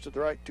 receivers to the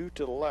right, 2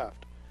 to the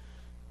left.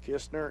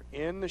 Kistner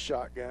in the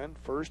shotgun.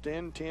 1st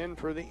and 10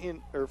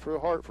 for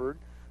Hartford.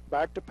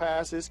 Back to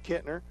pass is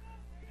Kittner.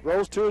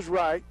 Rolls to his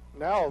right.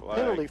 Now a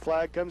penalty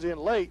flag comes in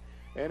late,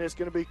 and it's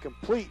going to be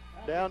complete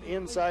down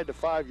inside the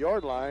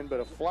 5-yard line, but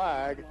a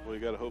flag. Well,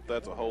 you got to hope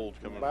that's a hold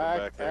coming from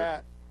back there.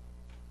 At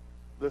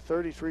the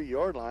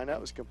 33-yard line. That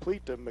was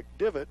complete to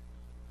McDivitt.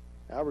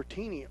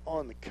 Albertini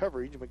on the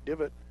coverage.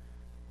 McDivitt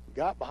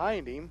got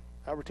behind him.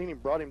 Albertini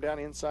brought him down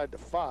inside the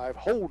 5,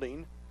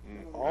 holding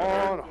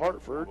on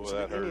Hartford. Boy,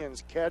 so the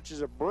Indians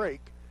catches a break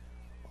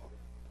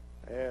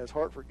as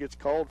Hartford gets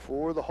called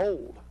for the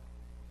hold.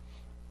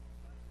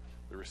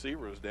 The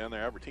receiver was down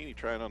there. Albertini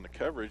trying on the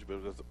coverage,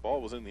 but as the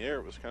ball was in the air,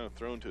 it was kind of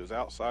thrown to his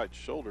outside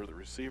shoulder. The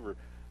receiver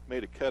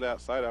made a cut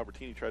outside.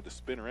 Albertini tried to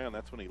spin around.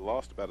 That's when he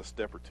lost about a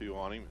step or 2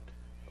 on him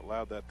and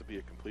allowed that to be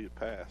a completed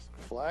pass.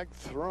 Flag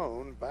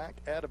thrown back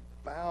at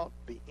about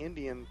the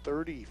Indian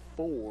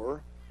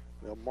 34.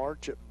 They'll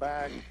march it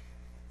back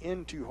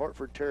into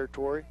Hartford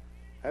territory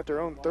at their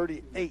own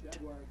 38.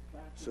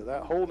 So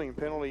that holding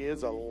penalty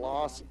is a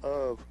loss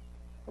of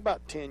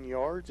about 10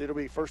 yards. It'll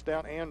be 1st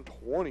down and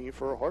 20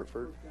 for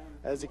Hartford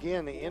as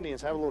again the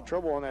Indians have a little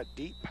trouble on that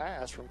deep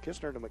pass from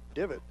Kistner to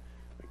McDivitt.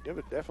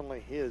 McDivitt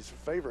definitely his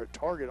favorite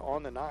target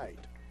on the night.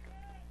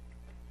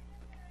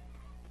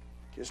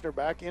 Kistner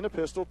back in a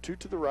pistol, 2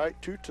 to the right,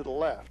 2 to the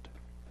left.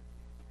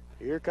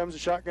 Here comes the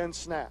shotgun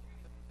snap.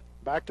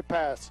 Back to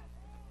pass.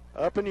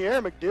 Up in the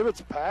air,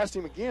 McDivitt's passed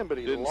him again, but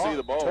he Didn't see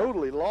the ball.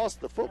 Totally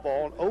lost the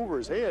football and over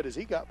his head as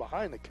he got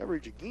behind the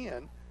coverage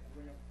again.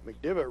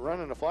 McDivitt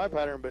running a fly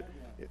pattern, but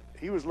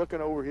he was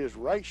looking over his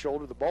right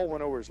shoulder. The ball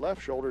went over his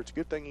left shoulder. It's a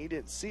good thing he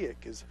didn't see it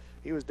because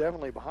he was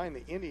definitely behind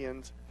the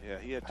Indians. Yeah,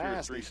 he had 2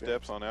 or 3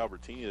 steps on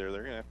Albertini there.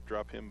 They're going to have to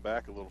drop him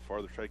back a little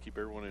farther, try to keep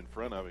everyone in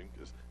front of him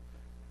because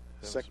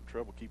he's having some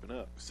trouble keeping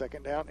up.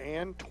 2nd down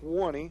and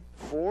 20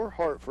 for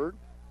Hartford.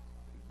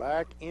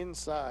 Back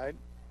inside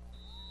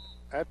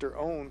at their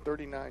own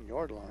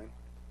 39-yard line.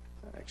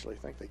 I actually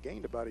think they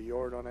gained about a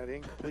yard on that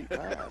incomplete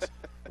pass.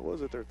 It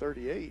was at their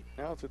 38.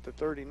 Now it's at the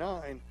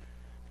 39.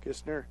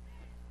 Kistner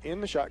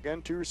in the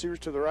shotgun. 2 receivers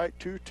to the right,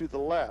 2 to the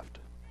left.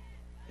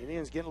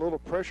 Indians getting a little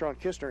pressure on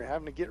Kistner,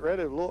 having to get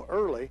ready a little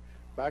early.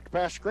 Back to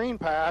pass, screen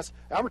pass.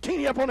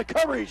 Albertini up on the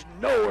coverage.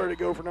 Nowhere to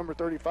go for number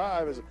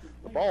 35 as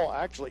the ball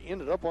actually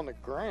ended up on the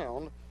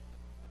ground.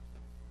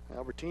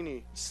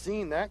 Albertini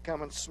seen that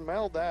coming,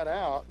 smelled that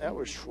out. That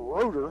was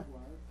Schroeder.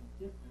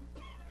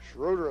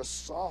 Schroeder, a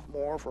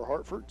sophomore for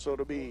Hartford, so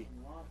it'll be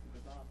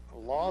a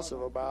loss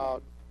of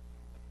about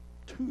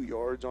 2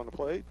 yards on the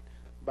play.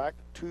 Back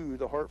to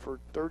the Hartford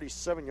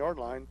 37-yard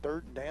line,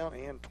 3rd down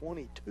and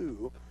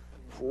 22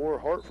 for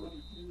Hartford.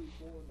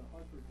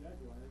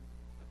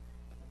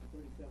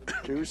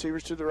 2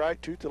 receivers to the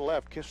right, 2 to the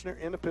left. Kistner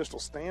in the pistol,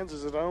 stands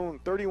as his own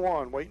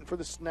 31, waiting for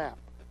the snap.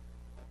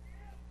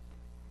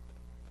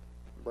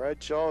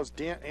 Bradshaw's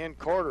Dent and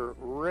Carter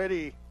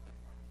ready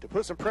to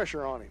put some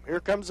pressure on him.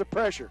 Here comes the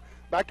pressure.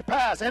 Back to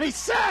pass, and he's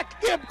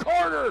sacked. Gib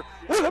Carter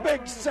with a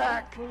big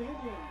sack.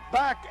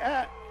 Back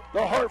at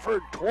the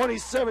Hartford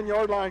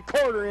 27-yard line.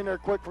 Carter in there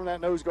quick from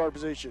that nose guard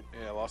position.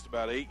 Yeah, lost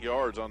about 8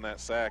 yards on that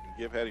sack, and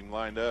Gib had him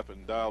lined up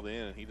and dialed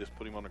in, and he just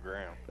put him on the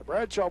ground. The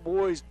Bradshaw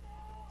boys,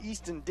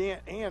 Easton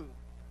Dent and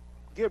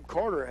Gib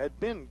Carter, had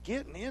been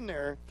getting in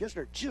there.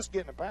 Kistner just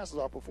getting the passes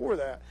off before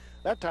that.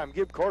 That time,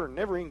 Gib Carter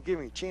never even gave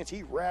him a chance.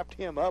 He wrapped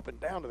him up and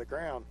down to the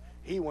ground.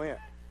 He went.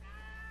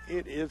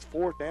 It is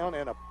 4th down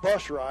and a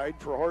bus ride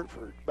for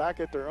Hartford. Back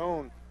at their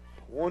own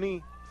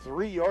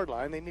 23-yard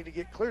line. They need to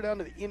get clear down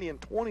to the Indian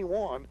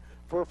 21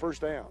 for a 1st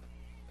down.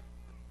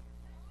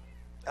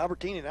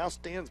 Albertini now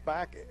stands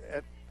back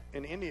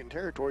in Indian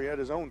territory at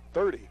his own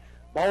 30.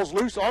 Ball's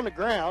loose on the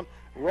ground,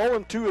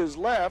 rolling to his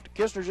left.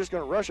 Kistner's just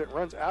going to rush it,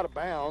 runs out of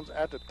bounds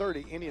at the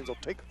 30. Indians will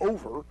take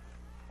over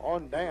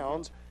on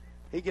downs.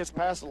 He gets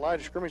past the line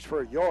of scrimmage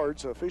for a yard,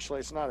 so officially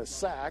it's not a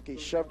sack.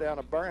 He's shoved down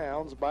of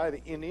bounds by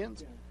the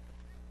Indians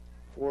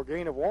for a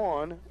gain of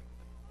 1,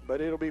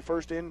 but it'll be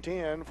 1st and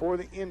 10 for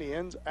the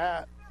Indians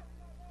at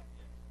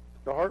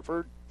the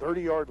Hartford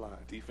 30-yard line.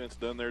 Defense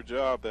done their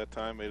job that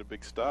time, made a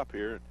big stop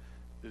here.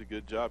 Did a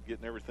good job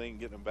getting everything,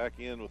 getting them back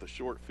in with a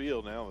short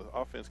field. Now the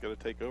offense got to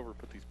take over,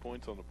 put these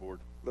points on the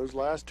board. Those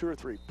last 2 or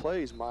 3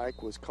 plays,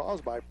 Mike, was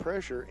caused by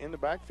pressure in the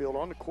backfield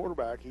on the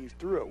quarterback. He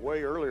threw it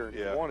way earlier than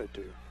he wanted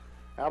to.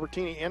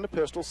 Albertini in the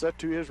pistol, set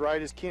to his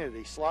right is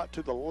Kennedy. Slot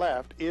to the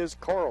left is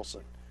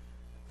Carlson.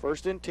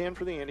 1st and 10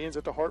 for the Indians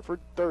at the Hartford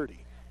 30.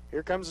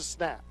 Here comes the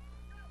snap.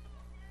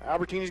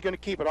 Albertini's going to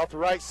keep it off the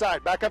right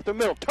side. Back up the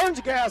middle. Turns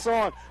the gas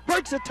on.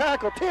 Breaks the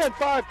tackle.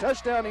 10-5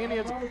 touchdown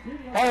Indians.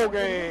 Ball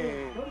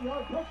game.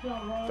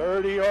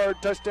 30-yard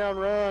touchdown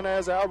run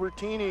as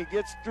Albertini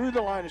gets through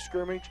the line of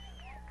scrimmage.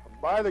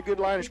 By the good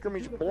line of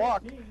scrimmage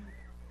block.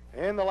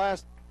 And the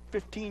last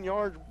 15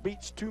 yards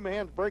beats 2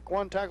 man. Break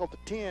 1 tackle to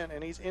 10,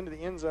 and he's into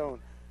the end zone.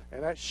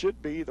 And that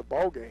should be the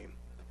ball game.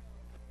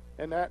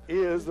 And that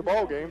is the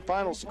ball game.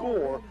 Final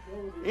score,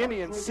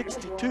 Indians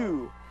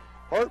 62,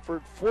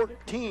 Hartford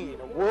 14.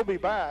 We'll be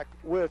back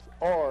with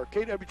our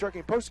KW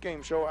Trucking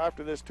postgame show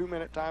after this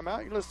 2-minute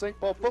timeout. You're listening to St.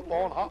 Paul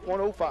football on Hot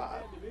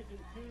 105. Division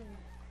 2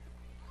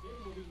 game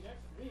will be next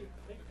week.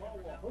 St. Paul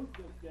will host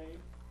this game.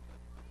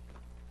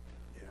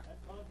 Yeah.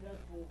 That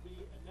contest will be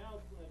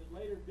announced at a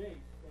later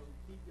date. So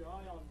keep your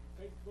eye on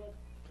Facebook.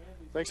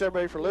 Thanks,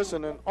 everybody, for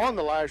listening on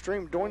the live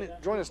stream. Join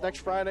us next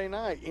Friday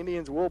night.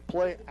 Indians will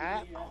play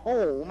at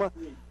home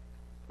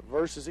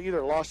versus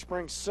either Lost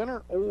Springs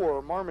Center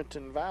or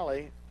Marmonton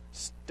Valley.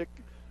 Stick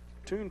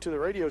tuned to the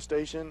radio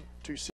station to see